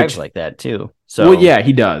yeah, he drives like that too. So well, yeah,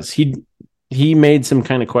 he does. He made some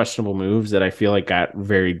kind of questionable moves that I feel like got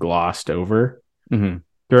very glossed over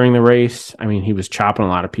during the race. I mean, he was chopping a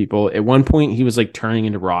lot of people. At one point, he was like turning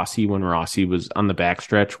into Rossi when Rossi was on the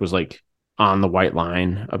backstretch, was like on the white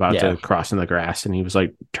line about to cross in the grass, and he was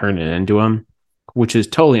like turning it into him, which is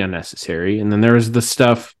totally unnecessary. And then there was the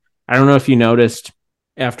stuff, I don't know if you noticed,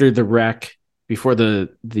 after the wreck, before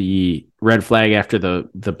the red flag after the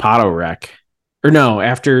Pato wreck, or no,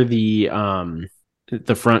 after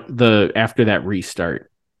after that restart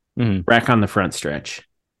wreck on the front stretch,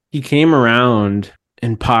 he came around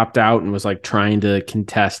and popped out and was like trying to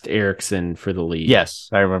contest Ericsson for the lead. Yes,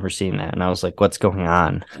 I remember seeing that, and I was like, "What's going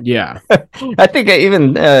on?" Yeah, I think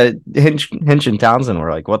even Hinch and Townsend were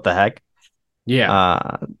like, "What the heck?"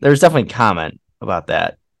 Yeah, there's definitely comment about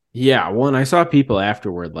that. Yeah, well, and I saw people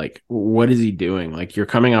afterward like, what is he doing? Like, you're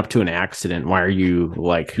coming up to an accident. Why are you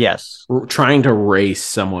like trying to race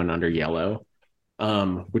someone under yellow?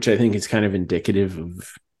 Which I think is kind of indicative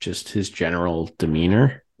of just his general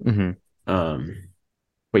demeanor.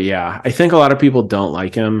 But yeah, I think a lot of people don't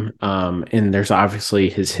like him. And there's obviously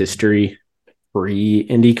his history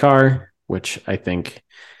pre-IndyCar, which I think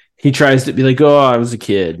he tries to be like, oh, I was a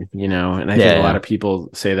kid, and I think a lot of people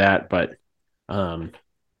say that, but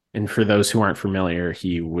and for those who aren't familiar,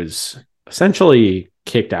 he was essentially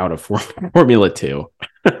kicked out of Formula 2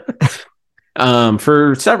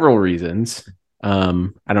 for several reasons.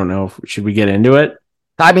 I don't know. Should we get into it?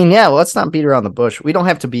 I mean, yeah, let's not beat around the bush. We don't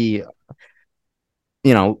have to be,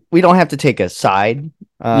 we don't have to take a side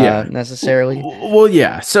necessarily. Well,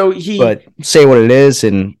 yeah. So but say what it is.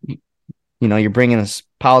 And, you're bringing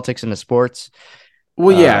politics into sports.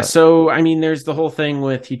 Well, yeah. So, I mean, there's the whole thing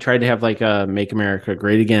with he tried to have like a Make America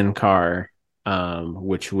Great Again car,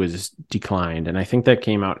 which was declined. And I think that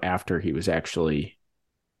came out after he was actually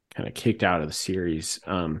kind of kicked out of the series.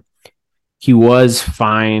 He was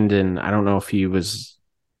fined, and I don't know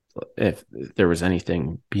if there was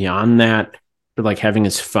anything beyond that, but like having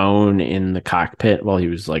his phone in the cockpit while he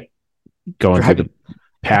was like going through the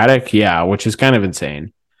paddock. Yeah, which is kind of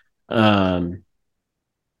insane.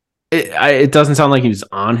 It doesn't sound like he was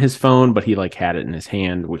on his phone, but he like had it in his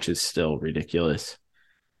hand, which is still ridiculous.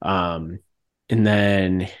 And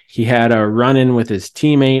then he had a run-in with his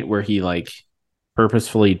teammate where he like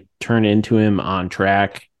purposefully turned into him on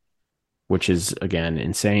track, which is again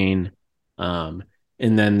insane. And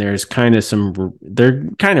then there's kind of they're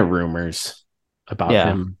kind of rumors about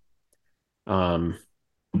him and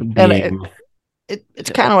being it's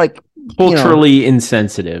kind of like culturally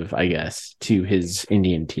insensitive, I guess, to his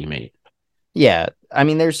Indian teammate. Yeah, I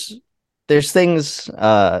mean, there's things.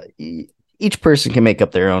 Each person can make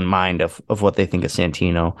up their own mind of what they think of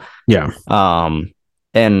Santino. Yeah.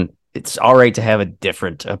 And it's all right to have a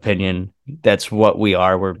different opinion. That's what we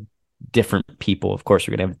are. We're different people. Of course,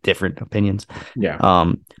 we're gonna have different opinions. Yeah.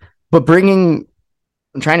 But trying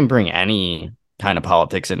to bring any kind of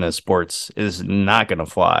politics into sports is not gonna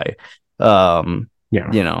fly. Yeah.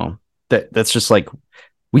 That's just like,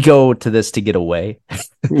 we go to this to get away.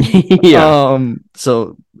 Yeah.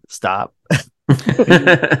 So stop.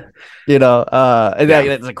 Yeah.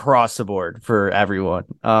 That's across the board for everyone.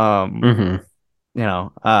 And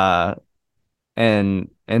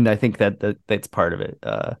I think that's part of it.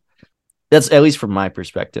 That's at least from my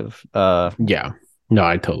perspective. Yeah. No,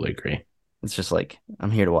 I totally agree. It's just like,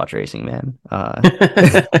 I'm here to watch racing, man.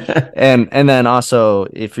 And then also,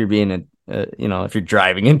 if you're being if you're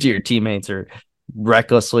driving into your teammates or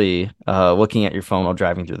recklessly looking at your phone while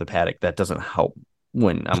driving through the paddock, that doesn't help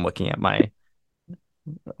when I'm looking at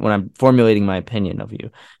when I'm formulating my opinion of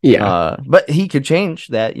you. Yeah. But he could change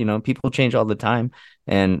that. People change all the time,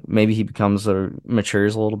 and maybe he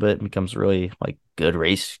matures a little bit and becomes really like good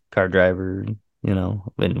race car driver,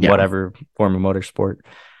 in whatever form of motorsport.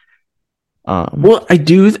 Well, I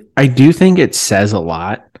do think it says a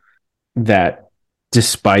lot that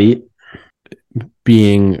despite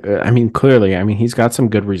being, clearly, he's got some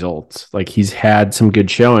good results. Like, he's had some good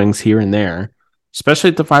showings here and there, especially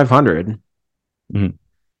at the 500.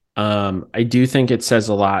 Mm-hmm. I do think it says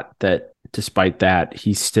a lot that despite that,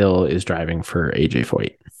 he still is driving for AJ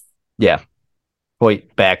Foyt. Yeah.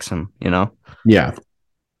 Foyt backs him, Yeah.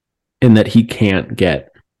 And that he can't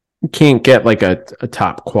get like a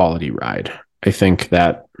top quality ride. I think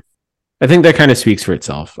that kind of speaks for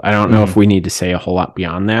itself. I don't know if we need to say a whole lot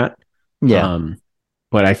beyond that. Yeah.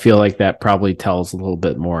 But I feel like that probably tells a little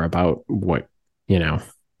bit more about what, what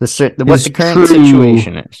the current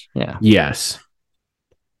situation is. Yeah. Yes.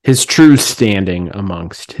 His true standing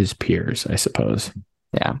amongst his peers, I suppose.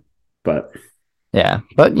 Yeah. But if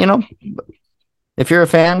you're a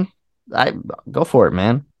fan, I go for it,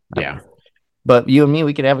 man. Yeah. But you and me,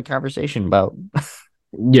 we could have a conversation about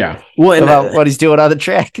about what he's doing on the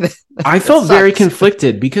track. I felt very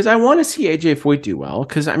conflicted because I want to see AJ Foyt do well,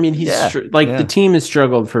 because the team has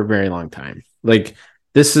struggled for a very long time. Like,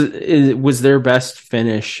 this was their best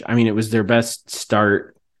finish. It was their best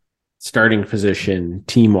starting position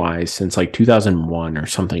team wise since like 2001 or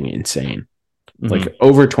something insane, like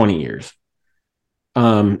over 20 years.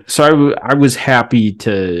 So I was happy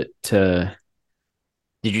to.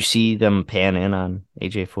 Did you see them pan in on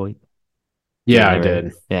AJ Foyt? Yeah, I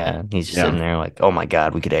did. Yeah, he's just sitting there like, oh my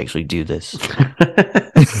God, we could actually do this.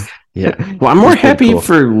 Yeah. Well, I'm more happy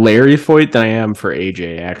for Larry Foyt than I am for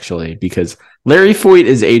AJ, actually, because Larry Foyt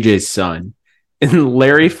is AJ's son, and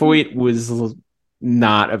Larry Foyt was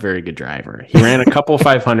not a very good driver. He ran a couple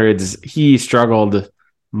 500s. He struggled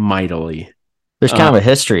mightily. There's kind of a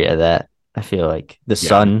history of that. I feel like the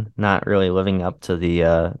son not really living up to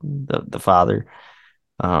the father.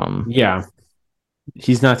 Yeah.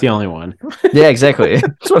 He's not the only one. Yeah, exactly.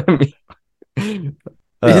 That's what I mean.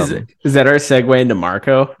 Is that our segue into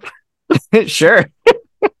Marco? Sure.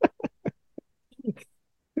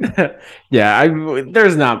 Yeah,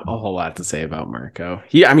 there's not a whole lot to say about Marco.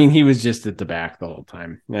 He was just at the back the whole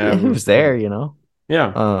time. Yeah, he was there,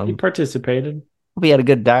 Yeah, he participated. Hope he had a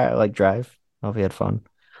good drive. Hope he had fun.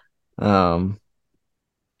 Yeah,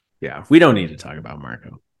 we don't need to talk about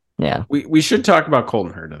Marco. Yeah, we should talk about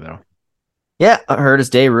Colton Herta though. Yeah, I heard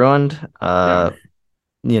his day ruined. By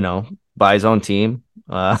his own team.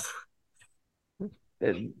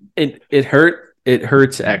 It hurt. It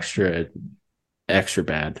hurts extra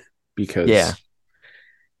bad because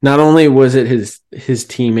not only was it his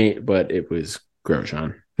teammate, but it was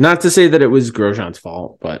Grosjean. Not to say that it was Grosjean's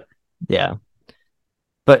fault, but yeah.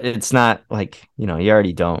 But it's not like, you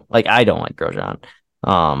already don't like. I don't like Grosjean.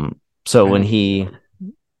 So when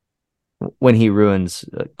he ruins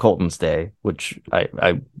Colton's day, which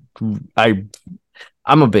I'm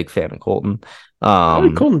a big fan of Colton. I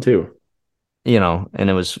like Colton too. And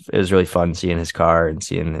it was really fun seeing his car and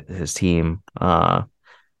seeing his team.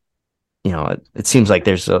 It seems like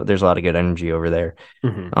there's a lot of good energy over there.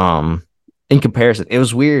 Mm-hmm. In comparison, it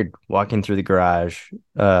was weird walking through the garage,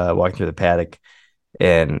 walking through the paddock,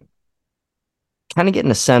 and kind of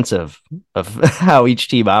getting a sense of how each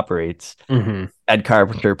team operates. Mm-hmm. Ed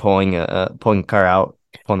Carpenter pulling the wrong car out,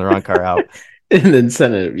 and then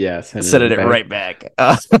sending it right back.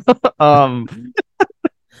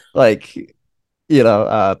 Like,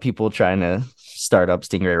 people trying to start up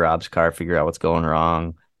Stingray Rob's car, figure out what's going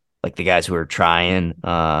wrong. Like the guys who are trying.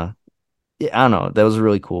 Yeah, I don't know. That was a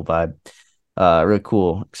really cool vibe. Really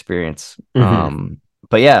cool experience. Mhm.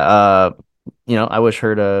 But yeah, I wish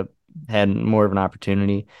Herta had more of an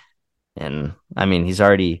opportunity. And I mean,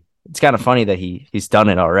 it's kind of funny that he's done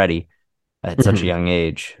it already at such a Mhm. young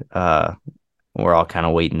age. We're all kind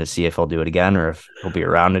of waiting to see if he'll do it again or if he'll be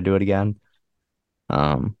around to do it again.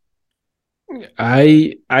 Um,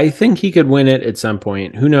 I think he could win it at some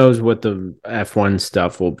point. Who knows what the F1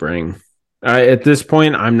 stuff will bring. At this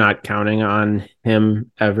point, I'm not counting on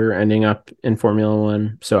him ever ending up in Formula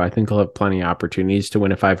One. So I think he'll have plenty of opportunities to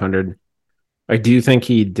win a 500. I do think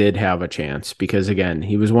he did have a chance because again,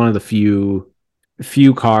 he was one of the few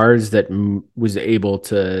cars that was able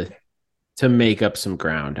to make up some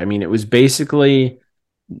ground. I mean, it was basically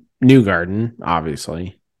Newgarden,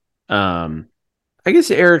 obviously. I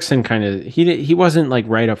guess Ericsson kind of he wasn't like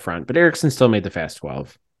right up front, but Ericsson still made the Fast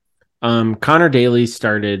 12. Connor Daly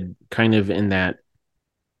started kind of in that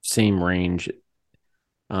same range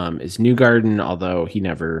as Newgarden, although he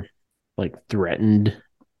never like threatened.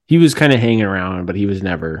 He was kind of hanging around, but he was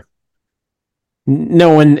never.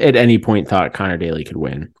 No one at any point thought Connor Daly could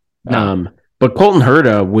win. no, But Colton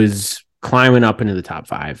Herta was climbing up into the top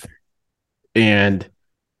 5, and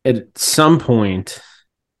at some point,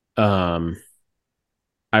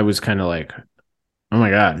 I was kind of like, oh my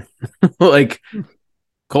god, like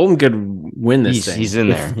Colton could win this thing. he's in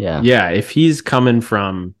there. Yeah. Yeah, if he's coming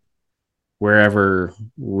from where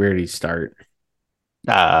did he start?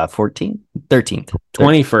 14th, 13th,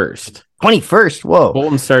 21st. 21st. Whoa.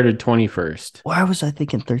 Colton started 21st. Why was I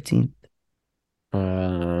thinking 13th?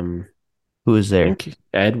 Um, Who was I there? think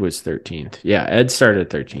Ed was 13th. Yeah, Ed started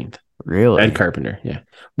 13th. Really? Ed Carpenter. Yeah.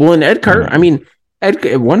 Well, and Ed Carpenter. I mean, Ed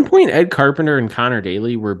at one point, Ed Carpenter and Connor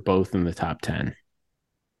Daly were both in the top 10,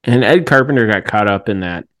 and Ed Carpenter got caught up in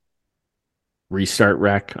that restart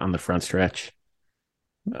wreck on the front stretch,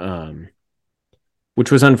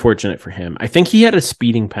 which was unfortunate for him. I think he had a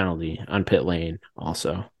speeding penalty on pit lane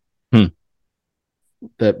also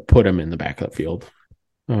that put him in the back of the field.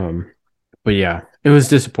 But yeah, it was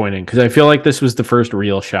disappointing because I feel like this was the first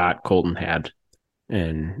real shot Colton had,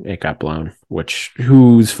 and it got blown. Which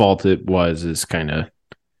whose fault it was is kind of,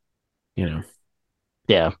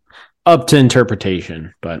 Yeah. up to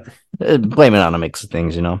interpretation. But Blame it on a mix of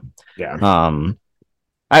things, yeah,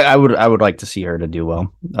 I would like to see her to do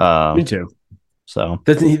well. me too. So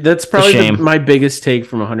That's probably shame. my biggest take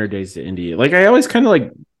from 100 Days to Indy. Like I always kind of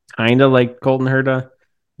like Colton Herta.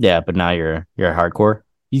 Yeah, but now you're hardcore.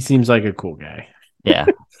 He seems like a cool guy. Yeah.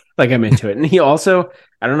 Like I'm into it. And he also,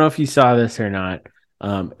 I don't know if you saw this or not.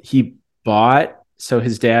 He bought, so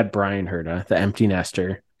his dad, Brian Herta, the empty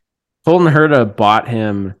nester, Colton Herta bought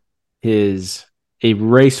him a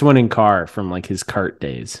race winning car from like his kart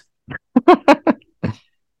days.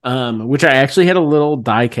 Which I actually had a little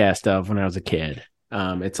die cast of when I was a kid.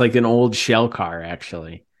 It's like an old shell car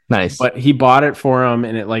actually. Nice. But he bought it for him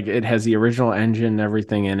and it has the original engine and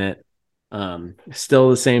everything in it. Still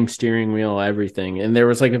the same steering wheel, everything. And there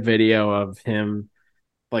was like a video of him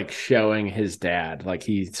like showing his dad, like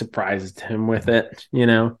he surprised him with it,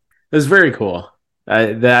 It was very cool.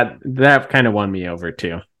 That kind of won me over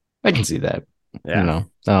too. I can see that. Yeah.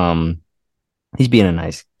 He's being a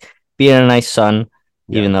nice son,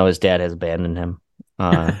 even though his dad has abandoned him.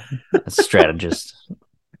 A strategist.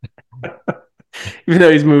 Even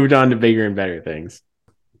though he's moved on to bigger and better things.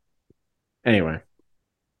 Anyway.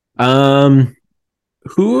 Who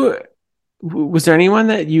was there anyone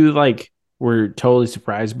that you like were totally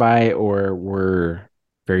surprised by or were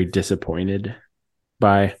very disappointed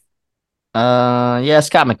by? Yeah,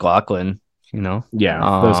 Scott McLaughlin, Yeah,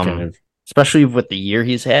 those kind of, especially with the year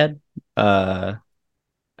he's had. I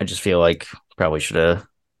just feel like probably should have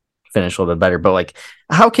finished a little bit better. But like,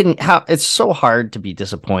 how it's so hard to be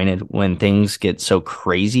disappointed when things get so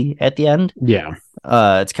crazy at the end. yeah.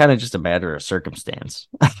 It's kind of just a matter of circumstance.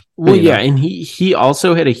 Well, yeah, and he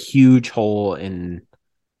also had a huge hole in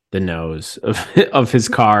the nose of his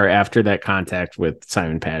car after that contact with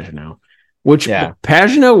Simon Pagenaud, which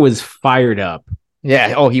Pagenaud was fired up.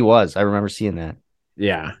 Yeah. Oh, he was. I remember seeing that.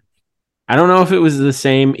 Yeah. I don't know if it was the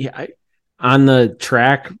same on the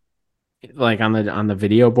track, like on the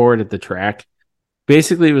video board at the track.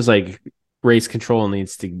 Basically, it was like race control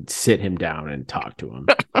needs to sit him down and talk to him,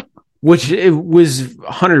 which it was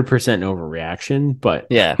 100% overreaction. But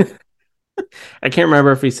yeah, I can't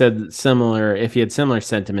remember if he had similar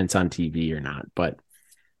sentiments on TV or not. But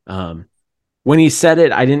when he said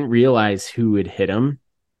it, I didn't realize who had hit him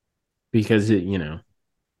because the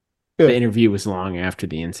interview was long after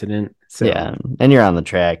the incident. So Yeah, and you're on the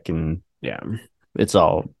track, and yeah. it's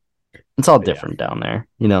all different down there,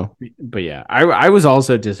 But yeah, I was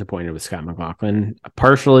also disappointed with Scott McLaughlin,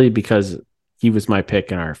 partially because he was my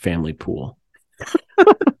pick in our family pool.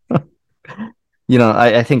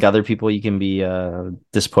 I think other people you can be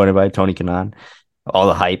disappointed by. Tony Kanaan, all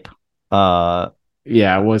the hype.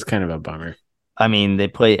 Yeah, it was kind of a bummer. I mean,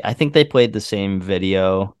 I think they played the same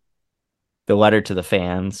video, the letter to the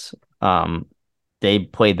fans. They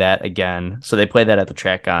played that again. So they played that at the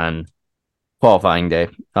track on qualifying day.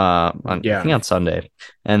 I think on Sunday.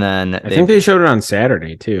 And then I think they showed it on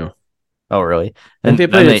Saturday too. Oh, really? I think they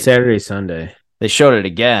played it Saturday, Sunday. They showed it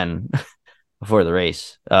again before the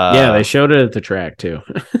race. Yeah, they showed it at the track too.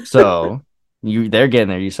 So they're getting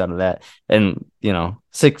their use out of that. And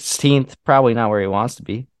 16th, probably not where he wants to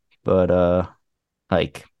be, but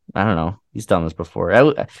like, I don't know. He's done this before.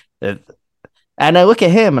 And I look at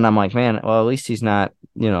him and I'm like, man, well, at least he's not,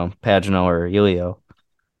 Pagano or Elio.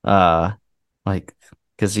 Like,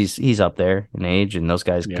 because he's up there in age, and those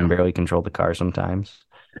guys can barely control the car sometimes.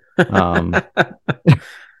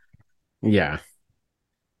 Yeah.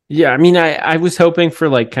 I mean, I was hoping for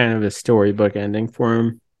like kind of a storybook ending for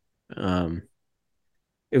him.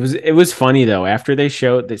 It was funny though. After they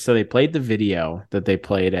showed, so they played the video that they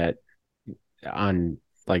played on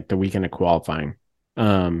like the weekend of qualifying.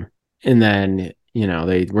 And then,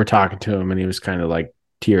 they were talking to him and he was kind of like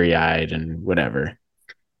teary eyed and whatever.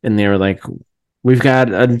 And they were like, we've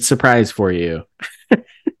got a surprise for you.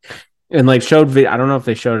 And like I don't know if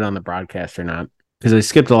they showed it on the broadcast or not, because I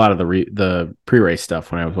skipped a lot of the pre-race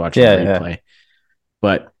stuff when I was watching the replay.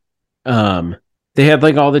 But they had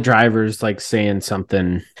like all the drivers like saying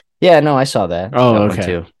something. Yeah, no, I saw that. Oh, okay.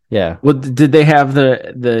 Too. Yeah. Well, did they have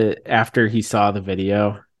the after he saw the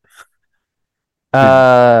video?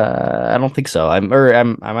 I don't think so. I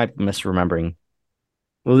might be misremembering.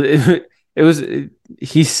 Well,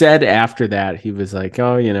 he said after that, he was like,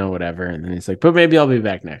 oh, whatever. And then he's like, but maybe I'll be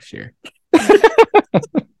back next year.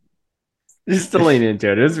 Just to lean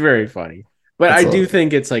into it. It was very funny. But I do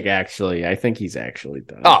think it's like I think he's actually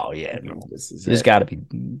done. Oh yeah. He's gotta be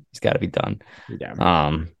done.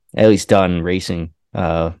 Yeah. At least done racing.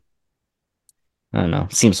 I don't know.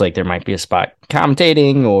 Seems like there might be a spot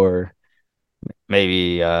commentating or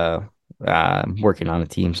maybe working on a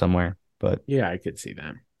team somewhere. But yeah, I could see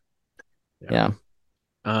that. Yeah.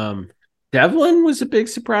 Devlin was a big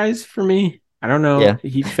surprise for me. I don't know. Yeah.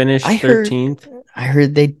 He finished 13th. I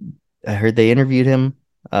heard they interviewed him.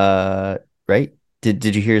 Right?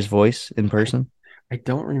 Did you hear his voice in person? I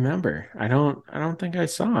don't remember. I don't think I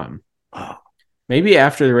saw him. Oh. Maybe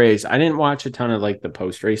after the race. I didn't watch a ton of like the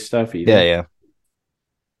post-race stuff either. Yeah.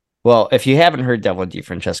 Well, if you haven't heard Devlin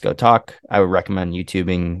DeFrancesco talk, I would recommend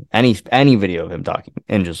YouTubing any video of him talking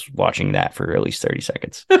and just watching that for at least 30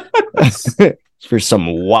 seconds. For some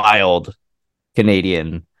wild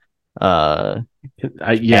Canadian accent.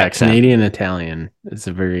 Canadian Italian. It's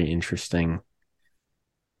a very interesting.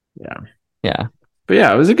 Yeah. But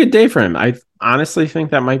yeah, it was a good day for him. I honestly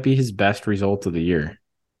think that might be his best result of the year,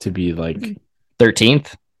 to be like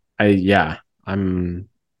 13th. I'm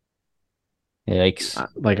Yikes.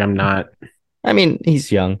 Like I'm not. I mean,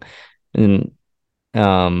 he's young, and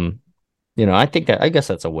I guess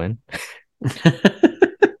that's a win.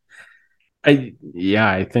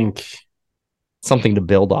 I think something to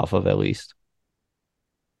build off of at least.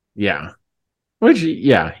 Yeah. Which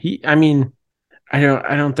I mean, I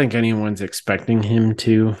don't think anyone's expecting him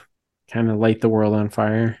to kind of light the world on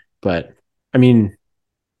fire, but I mean,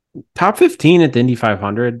 top 15 at the Indy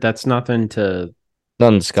 500, that's nothing to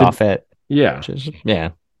scoff at. Yeah.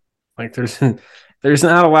 Yeah. Like there's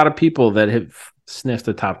not a lot of people that have sniffed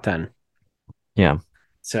the top 10. Yeah.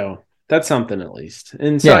 So that's something at least.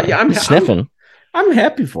 And so I'm sniffing. I'm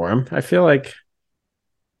happy for him. I feel like,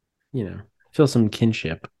 feel some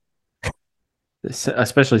kinship,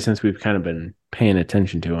 especially since we've kind of been paying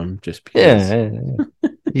attention to him just because. Yeah.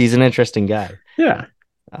 He's an interesting guy. Yeah.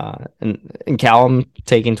 And Callum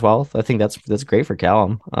taking 12th. I think that's great for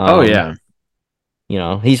Callum. Oh yeah.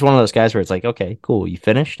 He's one of those guys where it's like, okay, cool, you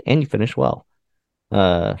finished and you finished well.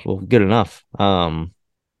 Well, good enough.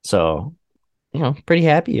 So, pretty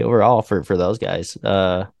happy overall for those guys.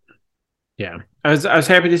 Yeah. I was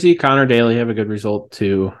happy to see Connor Daly have a good result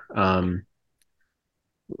too.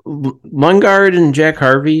 Lundgaard and Jack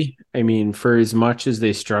Harvey, I mean, for as much as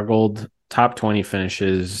they struggled, top 20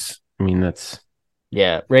 finishes. I mean, that's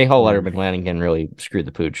Ray Hall, Letterman, Lanigan really screwed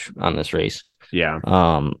the pooch on this race. Yeah.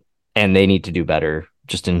 And they need to do better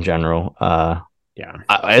just in general.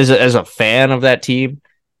 As a fan of that team,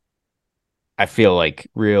 I feel like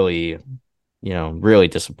really, really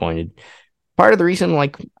disappointed. Part of the reason,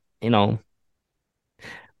 like, when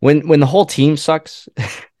the whole team sucks,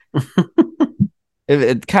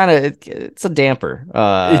 it's a damper.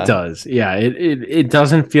 It does. Yeah. It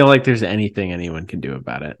doesn't feel like there's anything anyone can do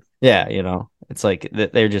about it. Yeah, it's like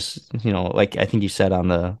they're just, like I think you said on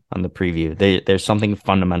the preview, there's something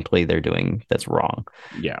fundamentally they're doing that's wrong.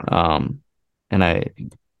 Yeah. And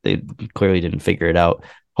they clearly didn't figure it out.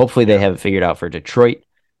 Hopefully they have it figured out for Detroit.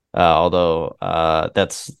 Although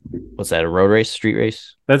what's that, a road race, street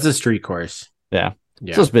race? That's a street course. Yeah.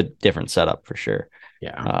 Yeah. So it's a bit different setup for sure.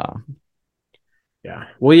 Yeah. Yeah.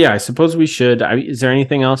 Well, yeah, I suppose we should. Is there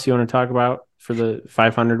anything else you want to talk about for the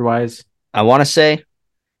 500 wise? I want to say it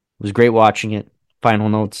was great watching it. Final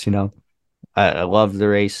notes, I loved the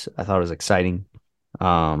race. I thought it was exciting.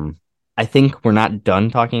 I think we're not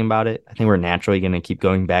done talking about it. I think we're naturally going to keep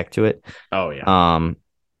going back to it. Oh, yeah.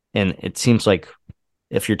 And it seems like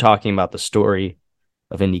if you're talking about the story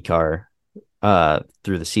of IndyCar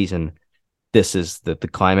through the season, this is the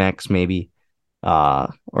climax, maybe,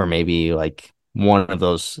 or maybe like one of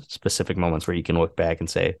those specific moments where you can look back and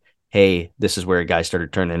say, hey, this is where a guy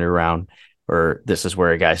started turning it around, or this is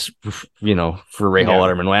where a guy, for Ray Hall,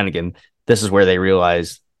 Letterman, Lanigan, this is where they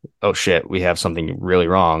realized, oh shit, we have something really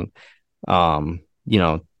wrong.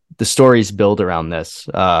 The stories build around this.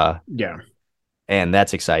 Yeah. And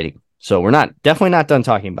that's exciting. So we're definitely not done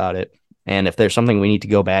talking about it. And if there's something we need to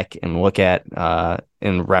go back and look at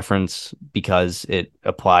and reference because it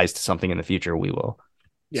applies to something in the future, we will.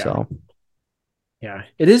 Yeah. So. Yeah,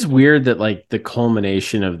 it is weird that like the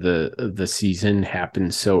culmination of the season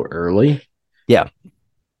happened so early. Yeah,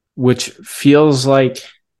 which feels like,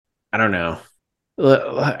 I don't know.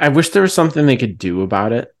 I wish there was something they could do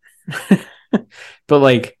about it, but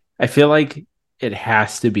like I feel like it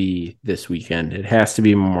has to be this weekend. It has to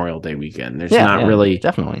be Memorial Day weekend. There's not really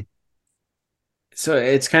definitely. So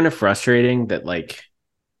it's kind of frustrating that like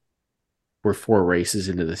we're 4 races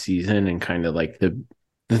into the season and kind of like the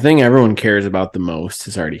thing everyone cares about the most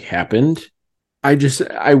has already happened.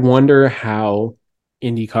 I wonder how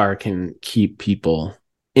IndyCar can keep people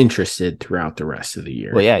interested throughout the rest of the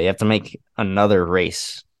year. Well, yeah, you have to make another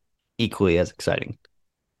race equally as exciting.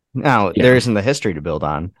 Now, there isn't the history to build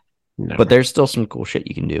on, but there's still some cool shit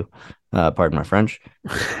you can do. Pardon my French.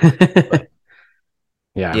 But,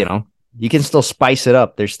 yeah. You can still spice it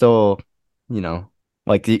up. There's still,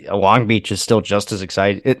 like the Long Beach is still just as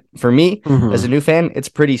exciting. For me, as a new fan, it's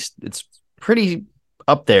pretty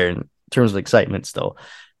up there in terms of excitement still.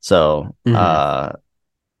 So, you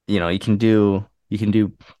can do,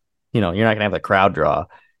 you're not gonna have the crowd draw,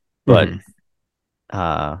 but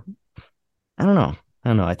I don't know.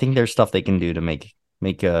 I think there's stuff they can do to make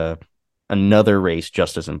another race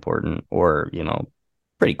just as important, or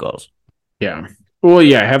pretty close. Yeah. Well,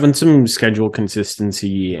 yeah, having some schedule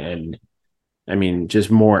consistency and I mean,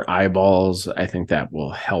 just more eyeballs, I think that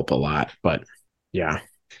will help a lot. But yeah,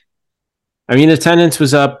 I mean, attendance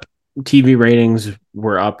was up, TV ratings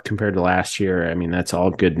were up compared to last year. I mean, that's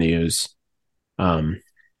all good news. But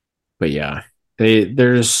yeah, they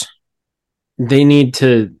need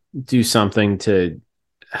to do something to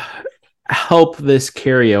help this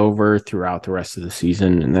carry over throughout the rest of the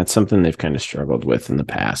season, and that's something they've kind of struggled with in the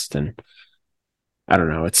past. And I don't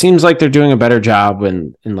know. It seems like they're doing a better job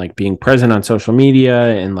in like being present on social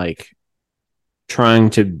media and like trying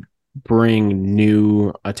to bring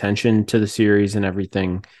new attention to the series and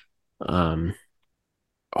everything.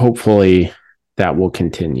 Hopefully that will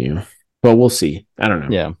continue, but we'll see. I don't know.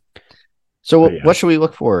 Yeah. So what should we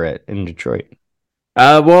look for in Detroit?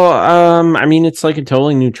 I mean, it's like a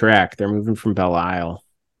totally new track. They're moving from Belle Isle.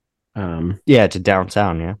 To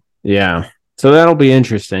downtown. Yeah. Yeah. So that'll be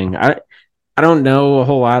interesting. I don't know a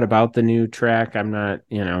whole lot about the new track. I'm not,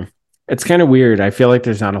 it's kind of weird. I feel like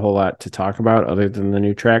there's not a whole lot to talk about other than the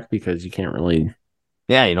new track because you can't really.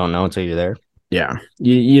 Yeah, you don't know until you're there. Yeah,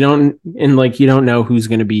 you don't, and like you don't know who's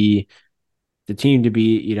going to be the team to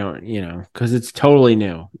beat. You don't, because it's totally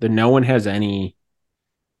new. No one has any.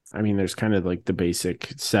 I mean, there's kind of like the basic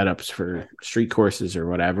setups for street courses or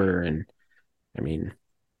whatever, and I mean,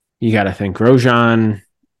 you got to think Grosjean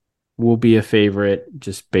will be a favorite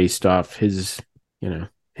just based off his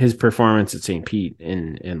performance at St. Pete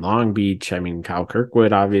in Long Beach. I mean, Kyle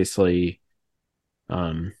Kirkwood, obviously,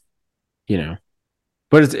 but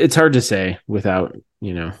it's hard to say without,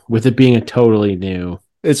 with it being a totally new.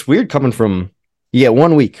 It's weird coming from, you get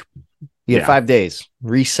 1 week, you get 5 days,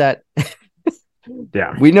 reset.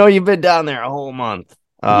 Yeah. We know you've been down there a whole month.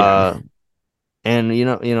 And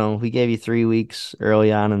we gave you 3 weeks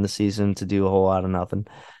early on in the season to do a whole lot of nothing.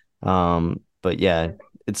 But yeah,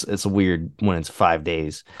 it's weird when it's 5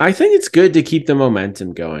 days. I think it's good to keep the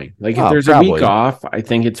momentum going. Like if there's probably a week off, I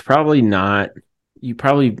think it's probably not. You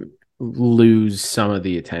probably lose some of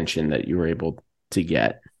the attention that you were able to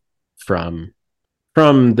get from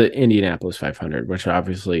the Indianapolis 500, which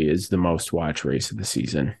obviously is the most watched race of the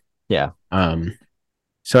season. Yeah.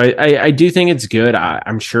 So I do think it's good.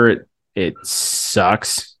 I'm sure it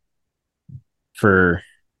sucks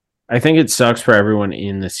I think it sucks for everyone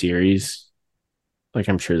in the series. Like,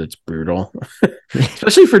 I'm sure that's brutal,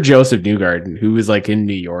 especially for Joseph Newgarden, who was like in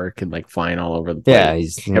New York and like flying all over the place. Yeah,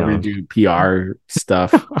 he's having to do PR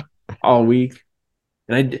stuff all week.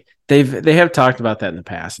 And they have talked about that in the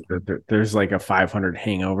past. There's like a 500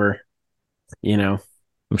 hangover, I'm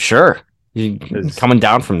sure. Coming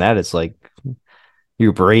down from that, it's like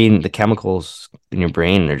your brain, the chemicals in your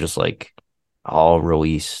brain are just like all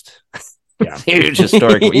released. Yeah. Huge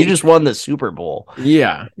historical. You just won the Super Bowl.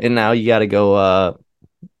 Yeah. And now you got to go,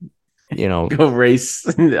 go race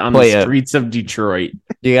on the streets of Detroit.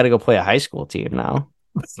 You got to go play a high school team now.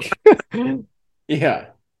 Yeah.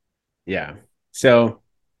 Yeah. So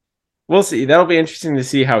we'll see. That'll be interesting to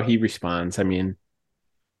see how he responds. I mean,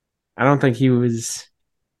 I don't think he was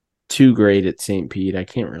too great at St. Pete. I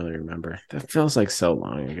can't really remember. That feels like so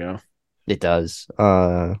long ago. It does.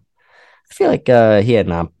 I feel like he had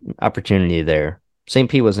an opportunity there. St.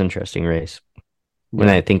 Pete was an interesting race. When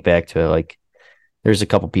I think back to it, like there's a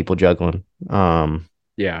couple people juggling.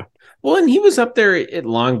 Yeah. Well, and he was up there at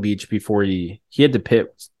Long Beach before he had to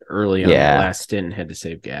pit early on the last stint and had to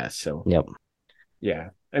save gas. So yep.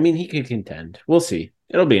 Yeah. I mean, he could contend. We'll see.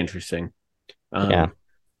 It'll be interesting. Yeah.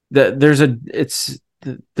 It's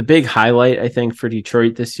the big highlight, I think, for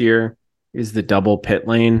Detroit this year is the double pit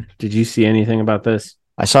lane. Did you see anything about this?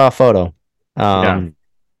 I saw a photo. Yeah.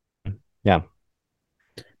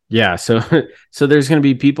 So there's going to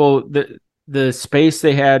be people. The space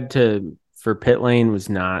they had for pit lane was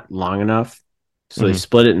not long enough, so they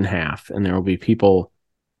split it in half, and there will be people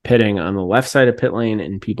pitting on the left side of pit lane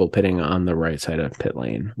and people pitting on the right side of pit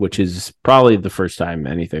lane, which is probably the first time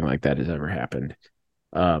anything like that has ever happened.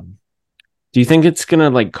 Do you think it's gonna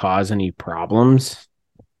like cause any problems?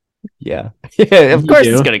 Yeah, of course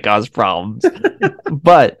it's gonna cause problems,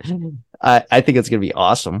 but I think it's gonna be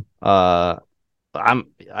awesome. I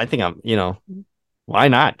think I'm, why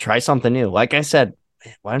not try something new? Like I said,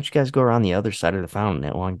 why don't you guys go around the other side of the fountain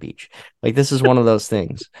at Long Beach? Like this is one of those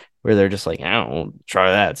things where they're just like, I don't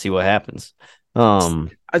try that, see what happens.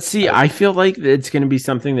 I feel like it's going to be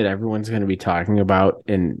something that everyone's going to be talking about,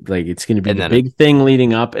 and like it's going to be the big thing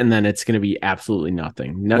leading up, and then it's going to be absolutely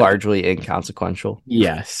nothing. Largely inconsequential.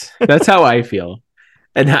 Yes, that's how I feel,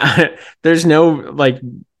 and there's no like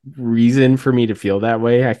reason for me to feel that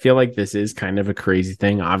way. I feel like this is kind of a crazy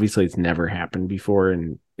thing. Obviously, it's never happened before,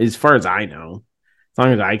 and as far as I know, as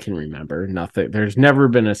long as I can remember, nothing. There's never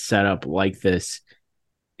been a setup like this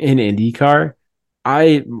in IndyCar.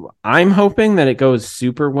 I'm hoping that it goes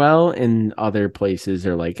super well, and other places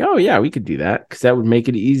are like, oh yeah, we could do that, because that would make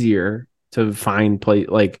it easier to find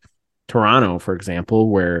like Toronto, for example,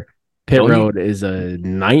 where pit road is a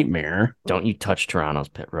nightmare. Don't you touch Toronto's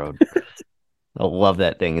pit road. I love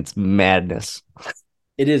that thing. It's madness.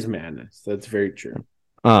 It is madness. That's very true.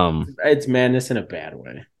 It's madness in a bad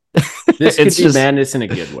way. This could be madness in a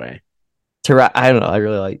good way. I don't know. I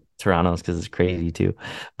really like Toronto's because it's crazy too.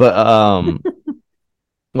 But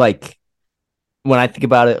like when I think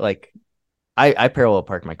about it, like I parallel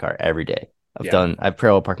park my car every day. I've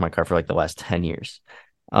parallel parked my car for like the last 10 years.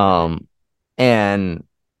 And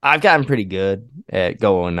I've gotten pretty good at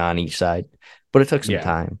going on each side, but it took some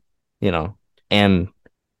time, and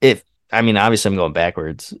obviously I'm going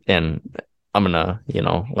backwards, and I'm gonna,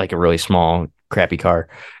 like a really small, crappy car.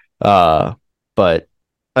 But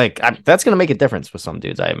like that's gonna make a difference with some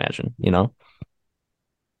dudes, I imagine,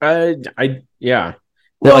 Yeah.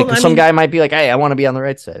 Well, some guy might be like, "Hey, I want to be on the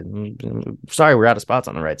right side." Sorry, we're out of spots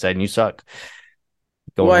on the right side, and you suck.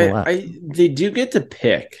 They do get to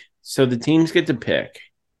pick, so the teams get to pick,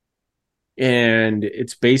 and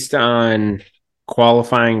it's based on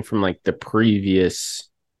qualifying from like the previous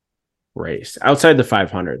race outside the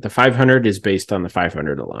 500. The 500 is based on the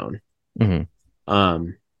 500 alone. Mm-hmm.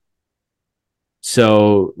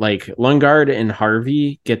 So like Lundgaard and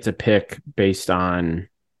Harvey get to pick based on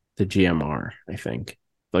the GMR, I think.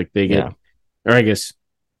 Like they get, or I guess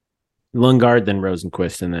Lundgaard, then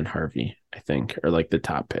Rosenquist, and then Harvey, I think, are like the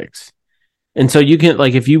top picks. And so you can,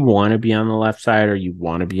 like, if you want to be on the left side or you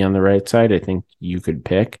want to be on the right side, I think you could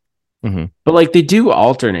pick. Mm-hmm. But like they do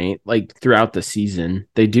alternate, like throughout the season,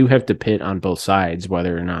 they do have to pit on both sides,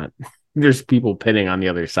 whether or not there's people pitting on the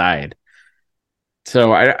other side.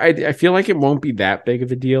 So I feel like it won't be that big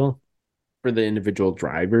of a deal for the individual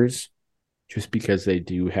drivers, just because they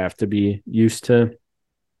do have to be used to.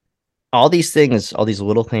 All these things, all these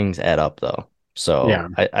little things add up, though. So Yeah.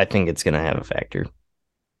 I think it's going to have a factor.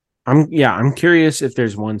 I'm curious if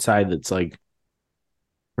there's one side that's like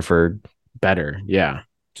Preferred. better. Yeah.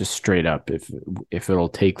 Just straight up if it'll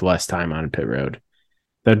take less time on pit road.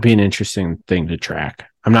 That'd be an interesting thing to track.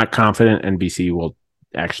 I'm not confident NBC will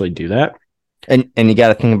actually do that. And you got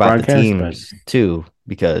to think about the Broadcast, teams too,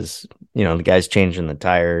 because the guys changing the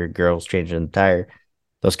tire, girls changing the tire.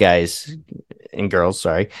 Those guys and girls,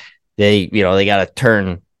 sorry, they got to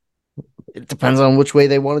turn. It depends on which way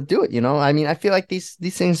they want to do it. I mean, I feel like these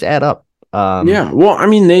things add up. Yeah. Well, I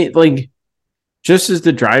mean, they like just as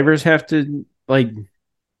the drivers have to like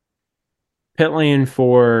pit lane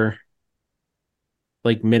for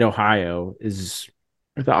like Mid Ohio is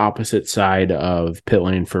the opposite side of pit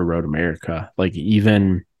lane for Road America. Like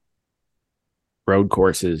even road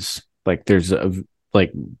courses, like there's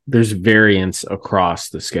variance across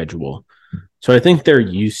the schedule. So I think they're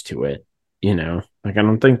used to it, Like I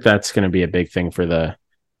don't think that's going to be a big thing for the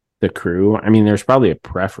crew. I mean, there's probably a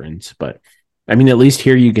preference, but I mean, at least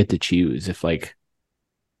here you get to choose if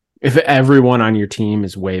everyone on your team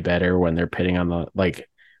is way better when they're pitting on the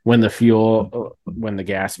when the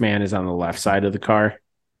gas man is on the left side of the car.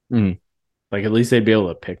 Like at least they'd be able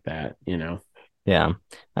to pick that, Yeah,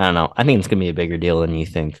 I don't know. I think it's gonna be a bigger deal than you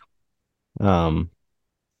think.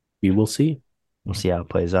 We will see. We'll see how it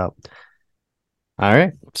plays out. All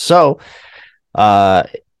right. So,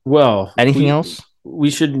 well, anything else? We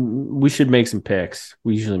should make some picks.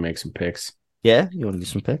 We usually make some picks. Yeah, you want to do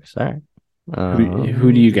some picks? All right.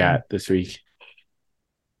 Who do you got this week?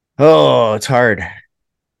 Oh, it's hard.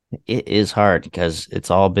 It is hard because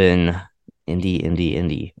it's all been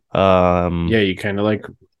Indy. Yeah, you kind of like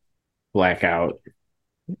black out.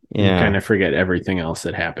 Yeah, you kind of forget everything else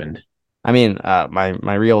that happened. I mean,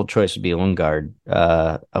 my real choice would be Lundgaard.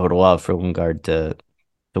 I would love for Lundgaard to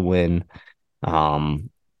win.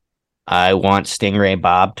 I want Stingray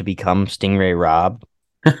Bob to become Stingray Rob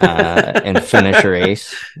and finish a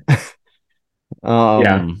race.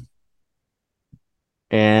 Yeah.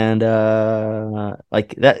 And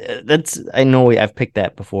like that's I know I've picked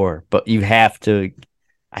that before, but I have to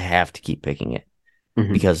keep picking it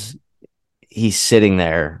because he's sitting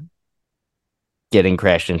there getting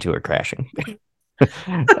crashed into or crashing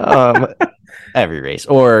every race,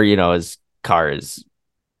 or his car is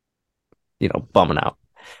bumming out.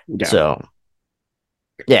 Yeah. So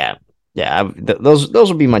yeah, those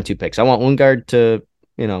would be my two picks. I want Lundgaard to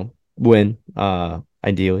win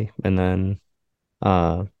ideally, and then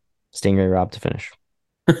Stingray Rob to finish.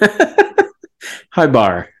 High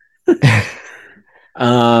bar.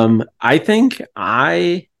 I think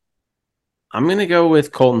I'm gonna go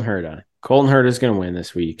with Colton Herta. Colton Herta is gonna win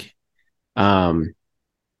this week.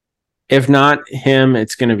 If not him,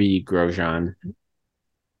 it's gonna be Grosjean.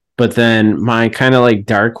 But then my kind of like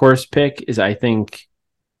dark horse pick is I think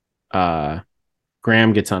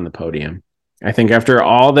Graham gets on the podium. I think after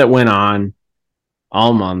all that went on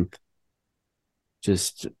all month,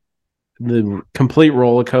 just the complete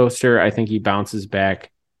roller coaster, I think he bounces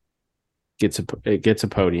back, gets a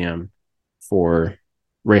podium for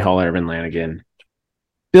Rahal Ervin Lanigan.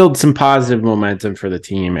 Build some positive momentum for the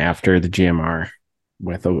team after the GMR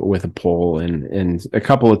with a pole and a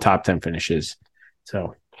couple of top 10 finishes.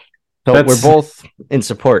 So we're both in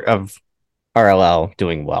support of RLL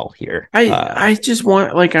doing well here. I just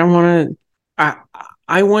want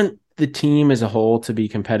I want the team as a whole to be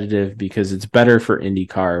competitive because it's better for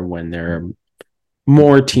IndyCar when there are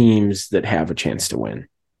more teams that have a chance to win.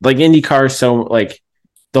 Like IndyCar, so like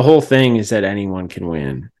the whole thing is that anyone can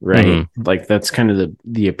win, right? Like that's kind of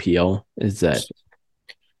the appeal is that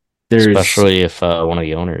there's especially if one of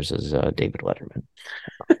the owners is David Letterman.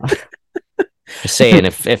 Just saying,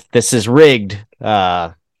 if this is rigged,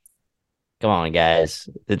 come on, guys,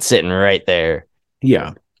 it's sitting right there.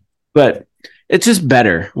 Yeah, but it's just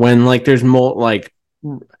better when like there's more like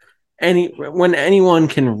when anyone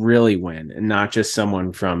can really win and not just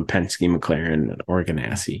someone from Penske, McLaren, or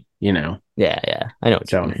Ganassi. Yeah, I know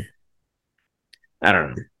what you mean. I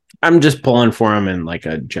don't know. I'm just pulling for him in like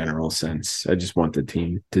a general sense. I just want the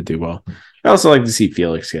team to do well. I also like to see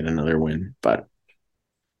Felix get another win, but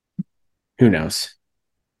who knows?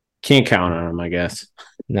 Can't count on him, I guess.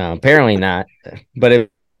 No, apparently not. But it'd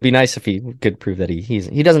be nice if he could prove that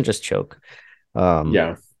he doesn't just choke.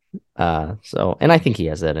 Yeah. So, and I think he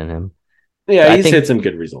has that in him. Yeah, he's had some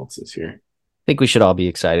good results this year. I think we should all be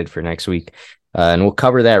excited for next week. And we'll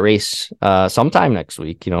cover that race sometime next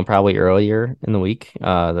week, probably earlier in the week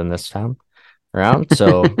than this time. around.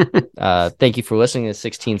 So thank you for listening to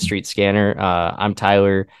 16th Street Scanner. I'm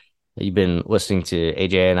Tyler. You've been listening to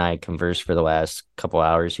AJ and I converse for the last couple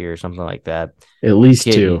hours here or something like that. At least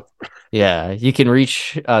two. Yeah, you can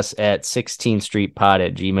reach us at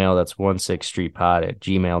 16streetpod@gmail. That's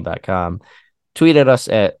 16streetpod@gmail.com. Tweet at us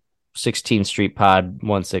at 16streetpod,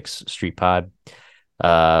 16streetpod.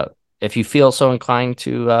 If you feel so inclined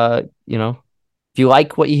to, if you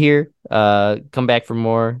like what you hear, come back for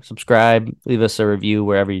more, subscribe, leave us a review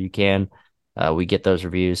wherever you can. We get those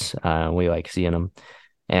reviews. We like seeing them.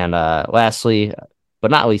 And lastly,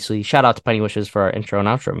 but not leastly, shout out to Penny Wishes for our intro and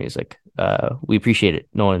outro music. We appreciate it.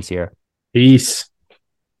 Nolan and Sierra. Peace.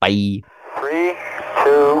 Bye. 3,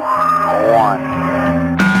 2, 1.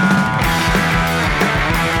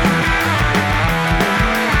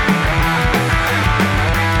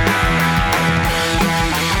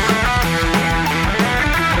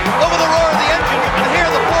 Over the roar of the engine, you can hear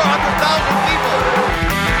the 400,000 people.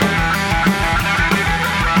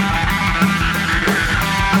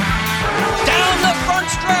 Down the front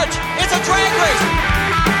stretch, it's a drag race.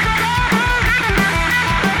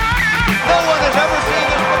 No one has ever seen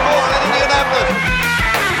this before in Indianapolis.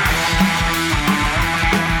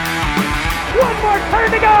 One more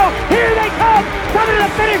turn to go. Here they come. Coming to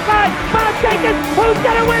the finish line. Bob Jenkins, who's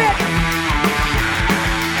going to win it?